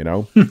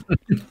 Well,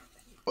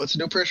 it's a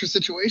no pressure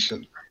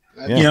situation.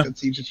 I think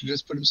he should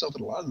just put himself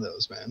in a lot of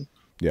those, man.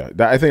 Yeah,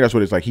 I think that's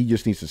what it's like. He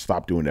just needs to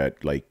stop doing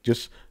that. Like,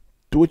 just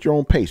do it at your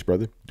own pace,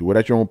 brother. Do it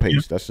at your own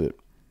pace. That's it.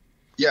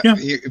 Yeah.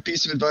 A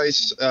piece of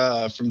advice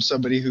from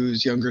somebody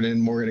who's younger and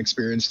more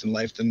inexperienced in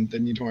life than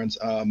you, Torrence.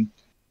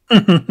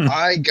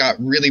 I got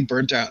really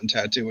burnt out in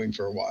tattooing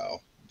for a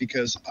while,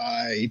 because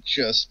I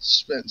just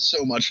spent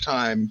so much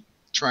time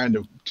trying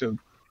to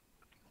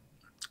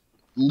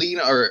lean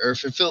or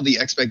fulfill the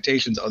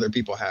expectations other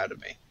people had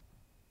of me.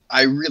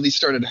 I really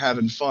started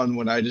having fun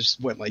when I just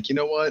went like, you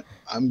know what?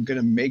 I'm going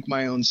to make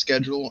my own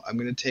schedule. I'm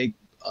going to take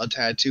a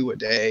tattoo a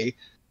day,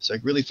 so I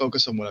can really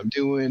focus on what I'm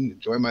doing,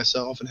 enjoy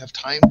myself, and have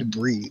time to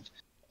breathe,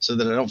 so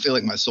that I don't feel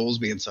like my soul's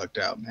being sucked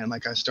out, man.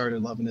 Like, I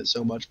started loving it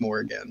so much more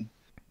again.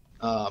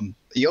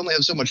 You only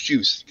have so much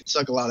juice. It can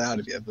suck a lot out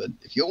of you, but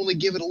if you only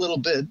give it a little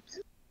bit,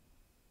 it's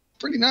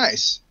pretty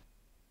nice.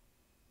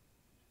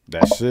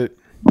 That's it.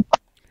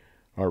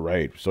 All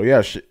right. So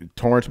yeah,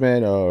 Torrence,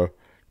 man,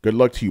 good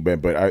luck to you, man.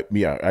 But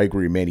I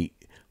agree, man.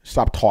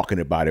 Stop talking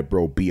about it,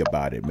 bro. Be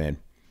about it, man.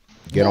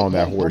 Get on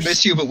that horse. We'll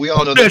miss you, but we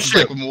all know that's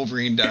like when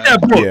Wolverine died.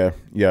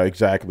 Yeah,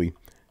 exactly.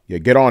 Yeah,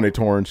 get on it,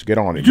 Torrence. Get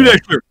on it. Do that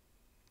shit.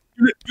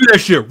 Do that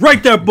shit.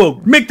 Write that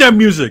book. Make that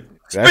music.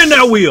 Spin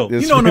that wheel.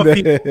 You know enough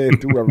people.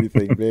 Do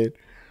everything, man.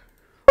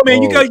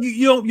 Man,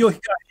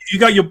 you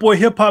got your boy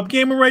Hip Hop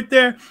Gamer right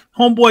there.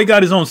 Homeboy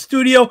got his own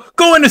studio.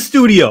 Go in the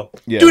studio.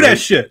 Yeah, do that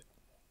shit.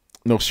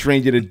 No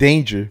stranger to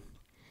danger.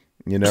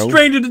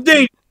 Stranger to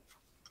danger.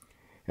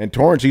 And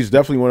Torrence, he's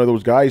definitely one of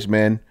those guys,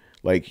 man.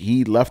 Like,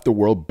 he left the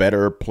world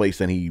better place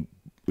than he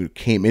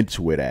came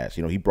into it as.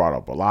 He brought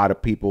up a lot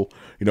of people.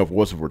 If it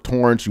wasn't for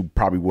Torrence, you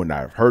probably wouldn't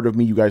have heard of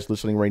me. You guys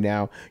listening right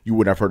now, you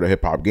wouldn't have heard of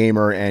Hip Hop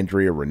Gamer,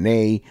 Andrea,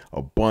 Renee,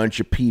 a bunch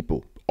of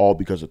people, all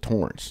because of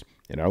Torrence.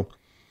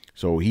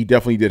 So he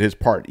definitely did his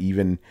part.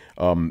 Even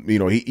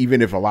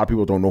even if a lot of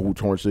people don't know who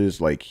Torrence is,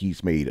 like,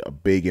 he's made a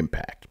big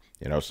impact.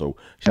 So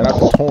shout out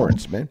to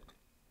Torrence, man.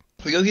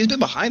 He's been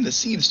behind the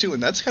scenes too,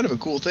 and that's kind of a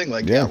cool thing.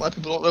 Like, a lot of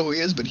people don't know who he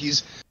is, but he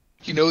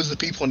knows the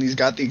people and he's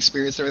got the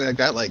experience and everything like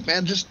that. Like,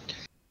 man, just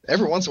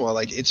every once in a while,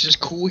 like, it's just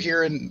cool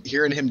hearing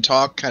him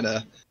talk kind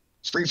of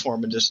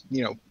freeform and just,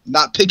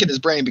 not picking his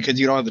brain, because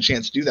you don't have the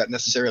chance to do that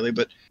necessarily,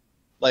 but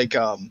like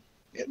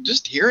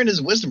just hearing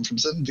his wisdom from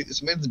somebody that's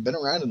been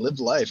around and lived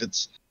life,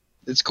 it's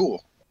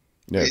cool.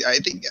 Yeah. I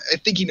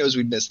think he knows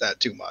we'd miss that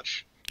too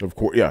much. Of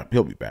course, yeah,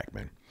 he'll be back,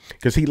 man.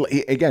 Because he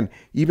again,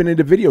 even in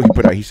the video he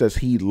put out, he says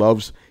he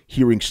loves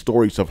hearing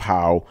stories of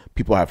how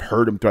people have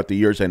heard him throughout the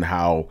years and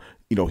how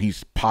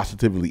he's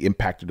positively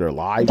impacted their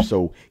lives.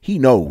 So he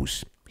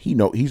knows,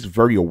 he's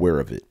very aware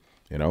of it,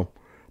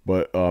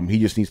 But he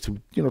just needs to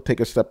take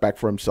a step back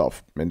for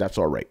himself, and that's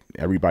all right.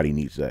 Everybody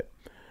needs that.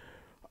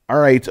 All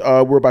right,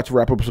 we're about to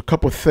wrap up a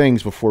couple of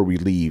things before we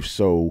leave.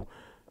 So,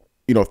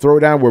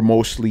 Throwdown, we're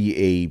mostly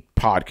a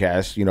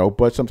podcast,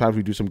 but sometimes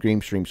we do some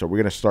game streams. So we're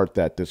going to start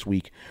that this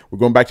week. We're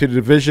going back to the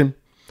Division.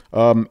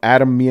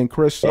 Adam, me, and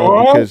Chris,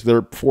 because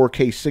they're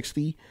 4K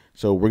 60.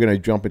 So we're going to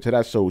jump into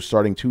that. So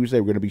starting Tuesday,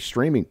 we're going to be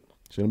streaming.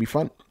 It's going to be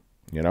fun,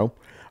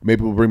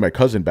 Maybe we'll bring my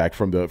cousin back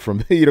from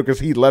because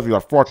he left. He's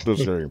like, fuck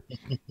this game.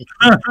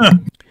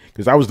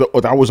 Because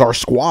that was our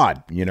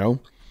squad,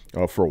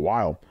 for a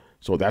while.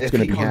 So that's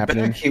going to be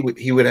happening. Back,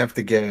 he would have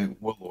to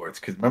get Warlords,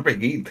 because remember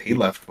he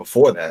left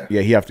before that.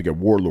 Yeah, he have to get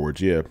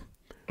Warlords. Yeah,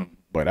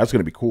 but that's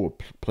going to be cool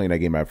playing that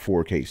game at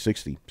 4K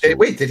 60. So. Hey,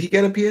 wait, did he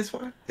get a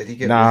PS5? Did he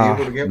get? Nah,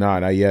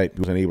 not yet. He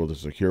wasn't able to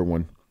secure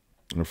one,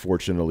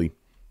 unfortunately.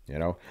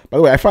 By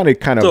the way, I find it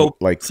kind of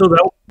what's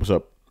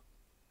up.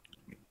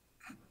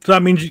 So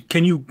that means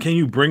can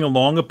you bring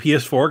along a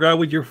PS4 guy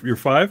with your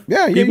 5?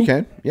 Yeah, you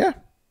can. Yeah.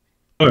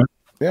 Okay.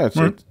 Yeah,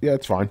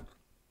 it's fine.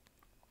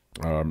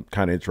 Kind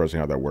of interesting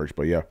how that works,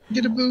 but yeah.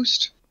 Get a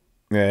boost.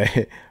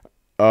 Yeah.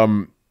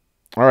 All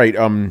right.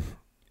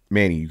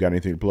 Manny, you got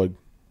anything to plug?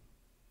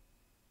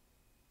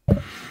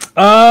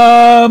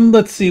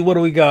 Let's see. What do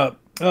we got?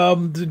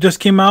 Just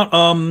came out.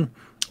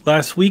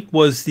 Last week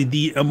was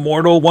the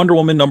Immortal Wonder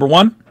Woman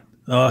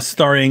 #1,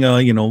 starring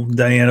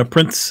Diana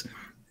Prince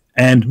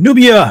and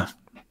Nubia,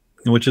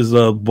 which is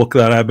a book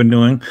that I've been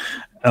doing.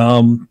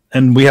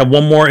 And we have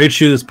one more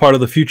issue that's part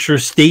of the Future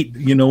State,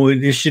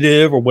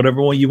 initiative or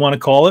whatever one you want to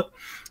call it.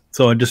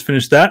 So I just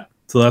finished that.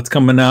 So that's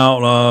coming out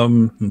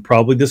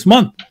probably this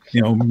month,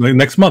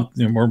 next month,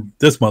 or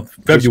this month,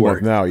 February. This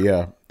month now,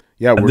 yeah.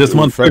 Yeah, we're this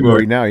month,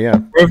 February now, yeah.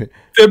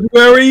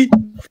 February.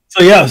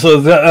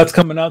 So that's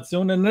coming out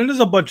soon. And then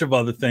there's a bunch of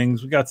other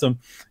things.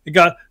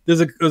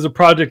 There's a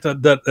project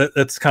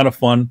that's kind of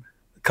fun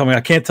coming.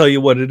 I can't tell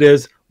you what it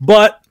is,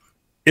 but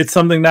it's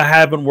something that I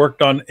haven't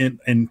worked on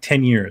in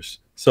 10 years.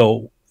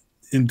 So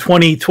in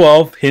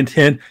 2012, hint,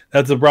 hint,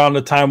 that's around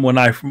the time when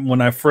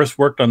I first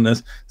worked on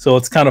this. So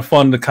it's kind of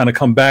fun to kind of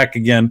come back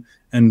again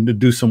and to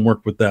do some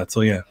work with that.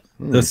 So yeah,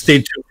 stay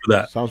tuned for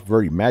that. Sounds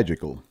very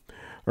magical.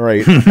 All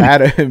right,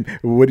 Adam,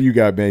 what do you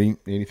got, man?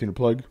 Anything to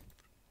plug?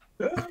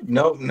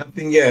 No,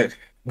 nothing yet.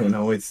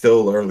 It's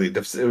still early.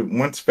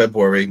 Once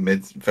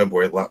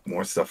mid-February, a lot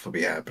more stuff will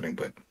be happening,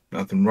 but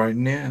nothing right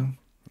now.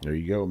 There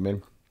you go,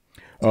 man.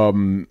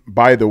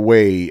 By the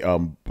way, a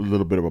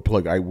little bit of a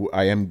plug.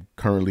 I am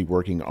currently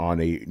working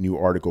on a new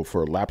article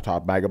for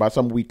Laptop Mag about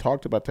something we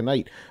talked about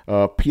tonight.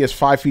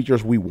 PS5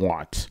 features we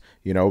want,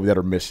 that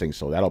are missing.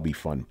 So that'll be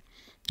fun,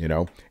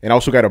 and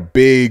also got a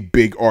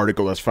big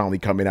article that's finally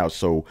coming out.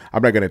 So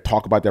I'm not going to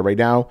talk about that right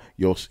now.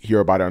 You'll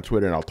hear about it on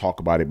Twitter, and I'll talk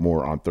about it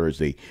more on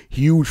Thursday.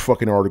 Huge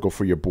fucking article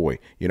for your boy.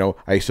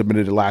 I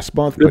submitted it last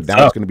month, but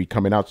now it's going to be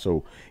coming out.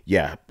 So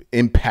yeah,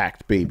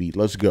 impact, baby.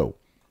 Let's go.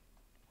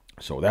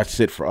 So that's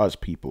it for us,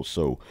 people.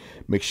 So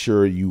make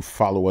sure you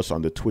follow us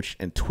on the Twitch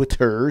and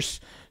Twitters,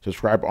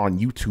 subscribe on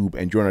YouTube,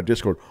 and join our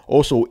Discord.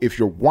 Also, if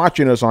you're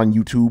watching us on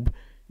YouTube,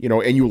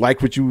 and you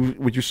like what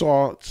you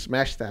saw,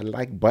 smash that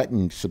like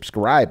button,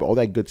 subscribe, all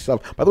that good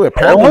stuff. By the way,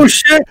 apparently,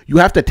 you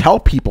have to tell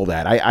people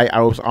that.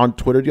 I was on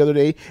Twitter the other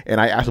day, and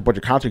I asked a bunch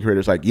of content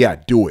creators, like, yeah,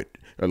 do it.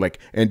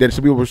 And then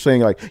some people were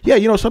saying, like,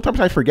 yeah,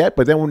 sometimes I forget,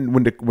 but then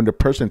when the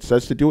person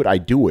says to do it, I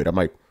do it. I'm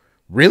like,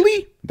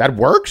 really? That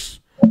works?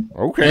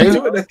 Okay.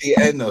 Do it at the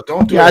end, though.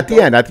 Don't do it at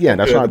the end. At the end.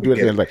 That's why I do it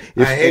at the end. Like,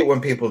 I hate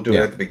when people do it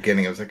at the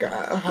beginning. I was like,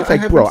 it's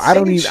like, bro, I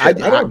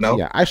don't know.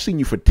 Yeah, I've seen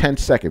you for 10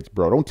 seconds,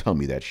 bro. Don't tell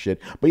me that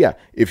shit. But yeah,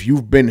 if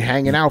you've been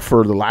hanging out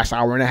for the last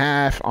hour and a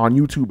half on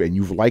YouTube and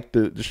you've liked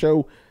the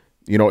show,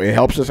 it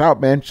helps us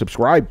out, man.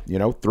 Subscribe,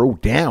 throw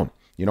down,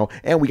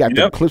 and we got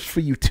the clips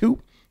for you too,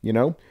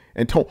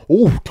 And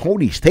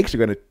Tony's takes are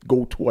gonna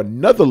go to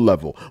another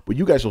level, but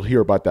you guys will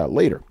hear about that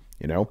later.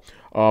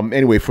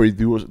 Anyway, for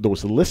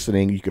those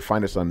listening, you can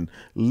find us on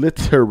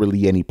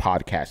literally any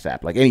podcast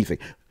app, like anything.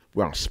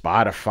 We're on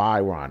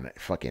Spotify, we're on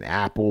fucking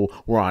Apple,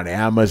 we're on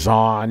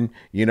Amazon,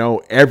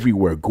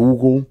 everywhere,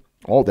 Google,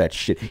 all that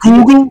shit.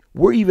 Google?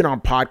 We're even on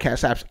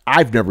podcast apps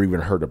I've never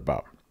even heard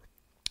about.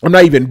 I'm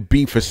not even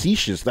being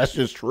facetious. That's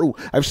just true.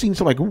 I've seen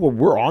some like, well,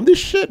 we're on this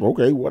shit.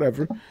 Okay,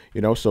 whatever.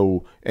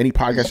 So any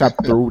podcast app,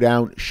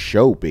 Throwdown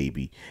Show,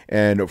 baby.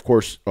 And of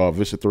course,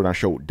 visit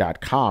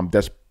throwdownshow.com.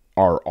 That's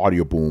our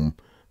Audio Boom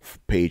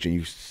page, and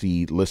you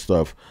see list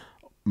of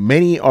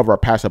many of our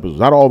past episodes,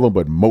 not all of them,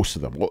 but most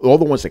of them, all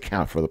the ones that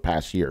count for the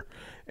past year,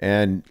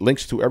 and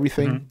links to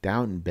everything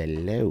down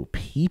below,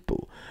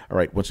 people. All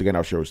right, once again,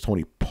 our show is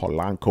Tony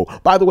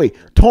Polanco. By the way,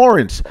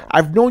 Torrence,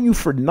 I've known you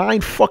for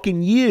 9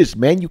 fucking years,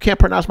 man. You can't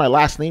pronounce my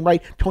last name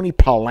right. Tony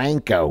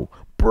Polanco.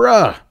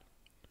 bruh.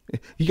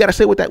 You gotta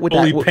say with that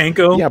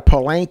Panko? Yeah,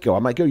 Polanco.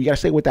 I'm like, yo, you gotta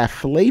say with that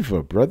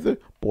flavor, brother.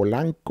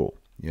 Polanco.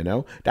 You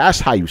know, that's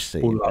how you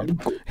say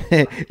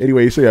it.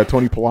 Anyway, so yeah,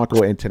 Tony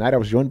Polanco, and tonight I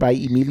was joined by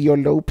Emilio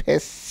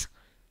Lopez.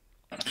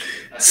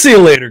 See you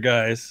later,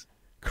 guys.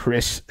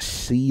 Chris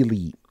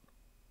Seeley.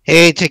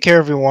 Hey, take care,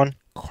 everyone.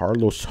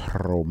 Carlos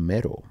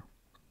Romero.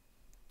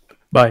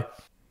 Bye.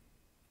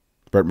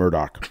 Brett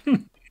Murdoch.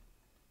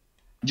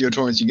 Joe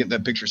Torrance, you get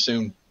that picture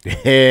soon.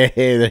 Hey,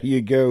 there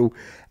you go.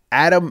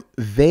 Adam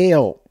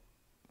Vale.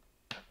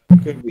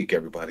 Good week,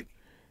 everybody.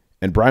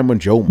 And Brian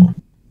Manjoma.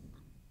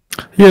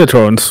 Yeah,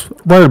 Torrance,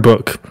 write a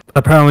book.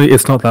 Apparently,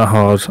 it's not that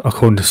hard,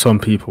 according to some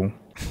people.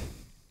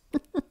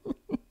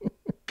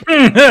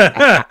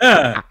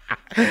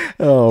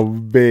 Oh,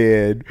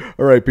 man.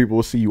 All right, people.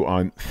 We'll see you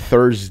on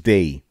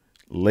Thursday.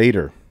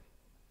 Later.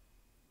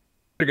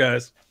 Hey,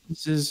 guys.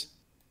 This is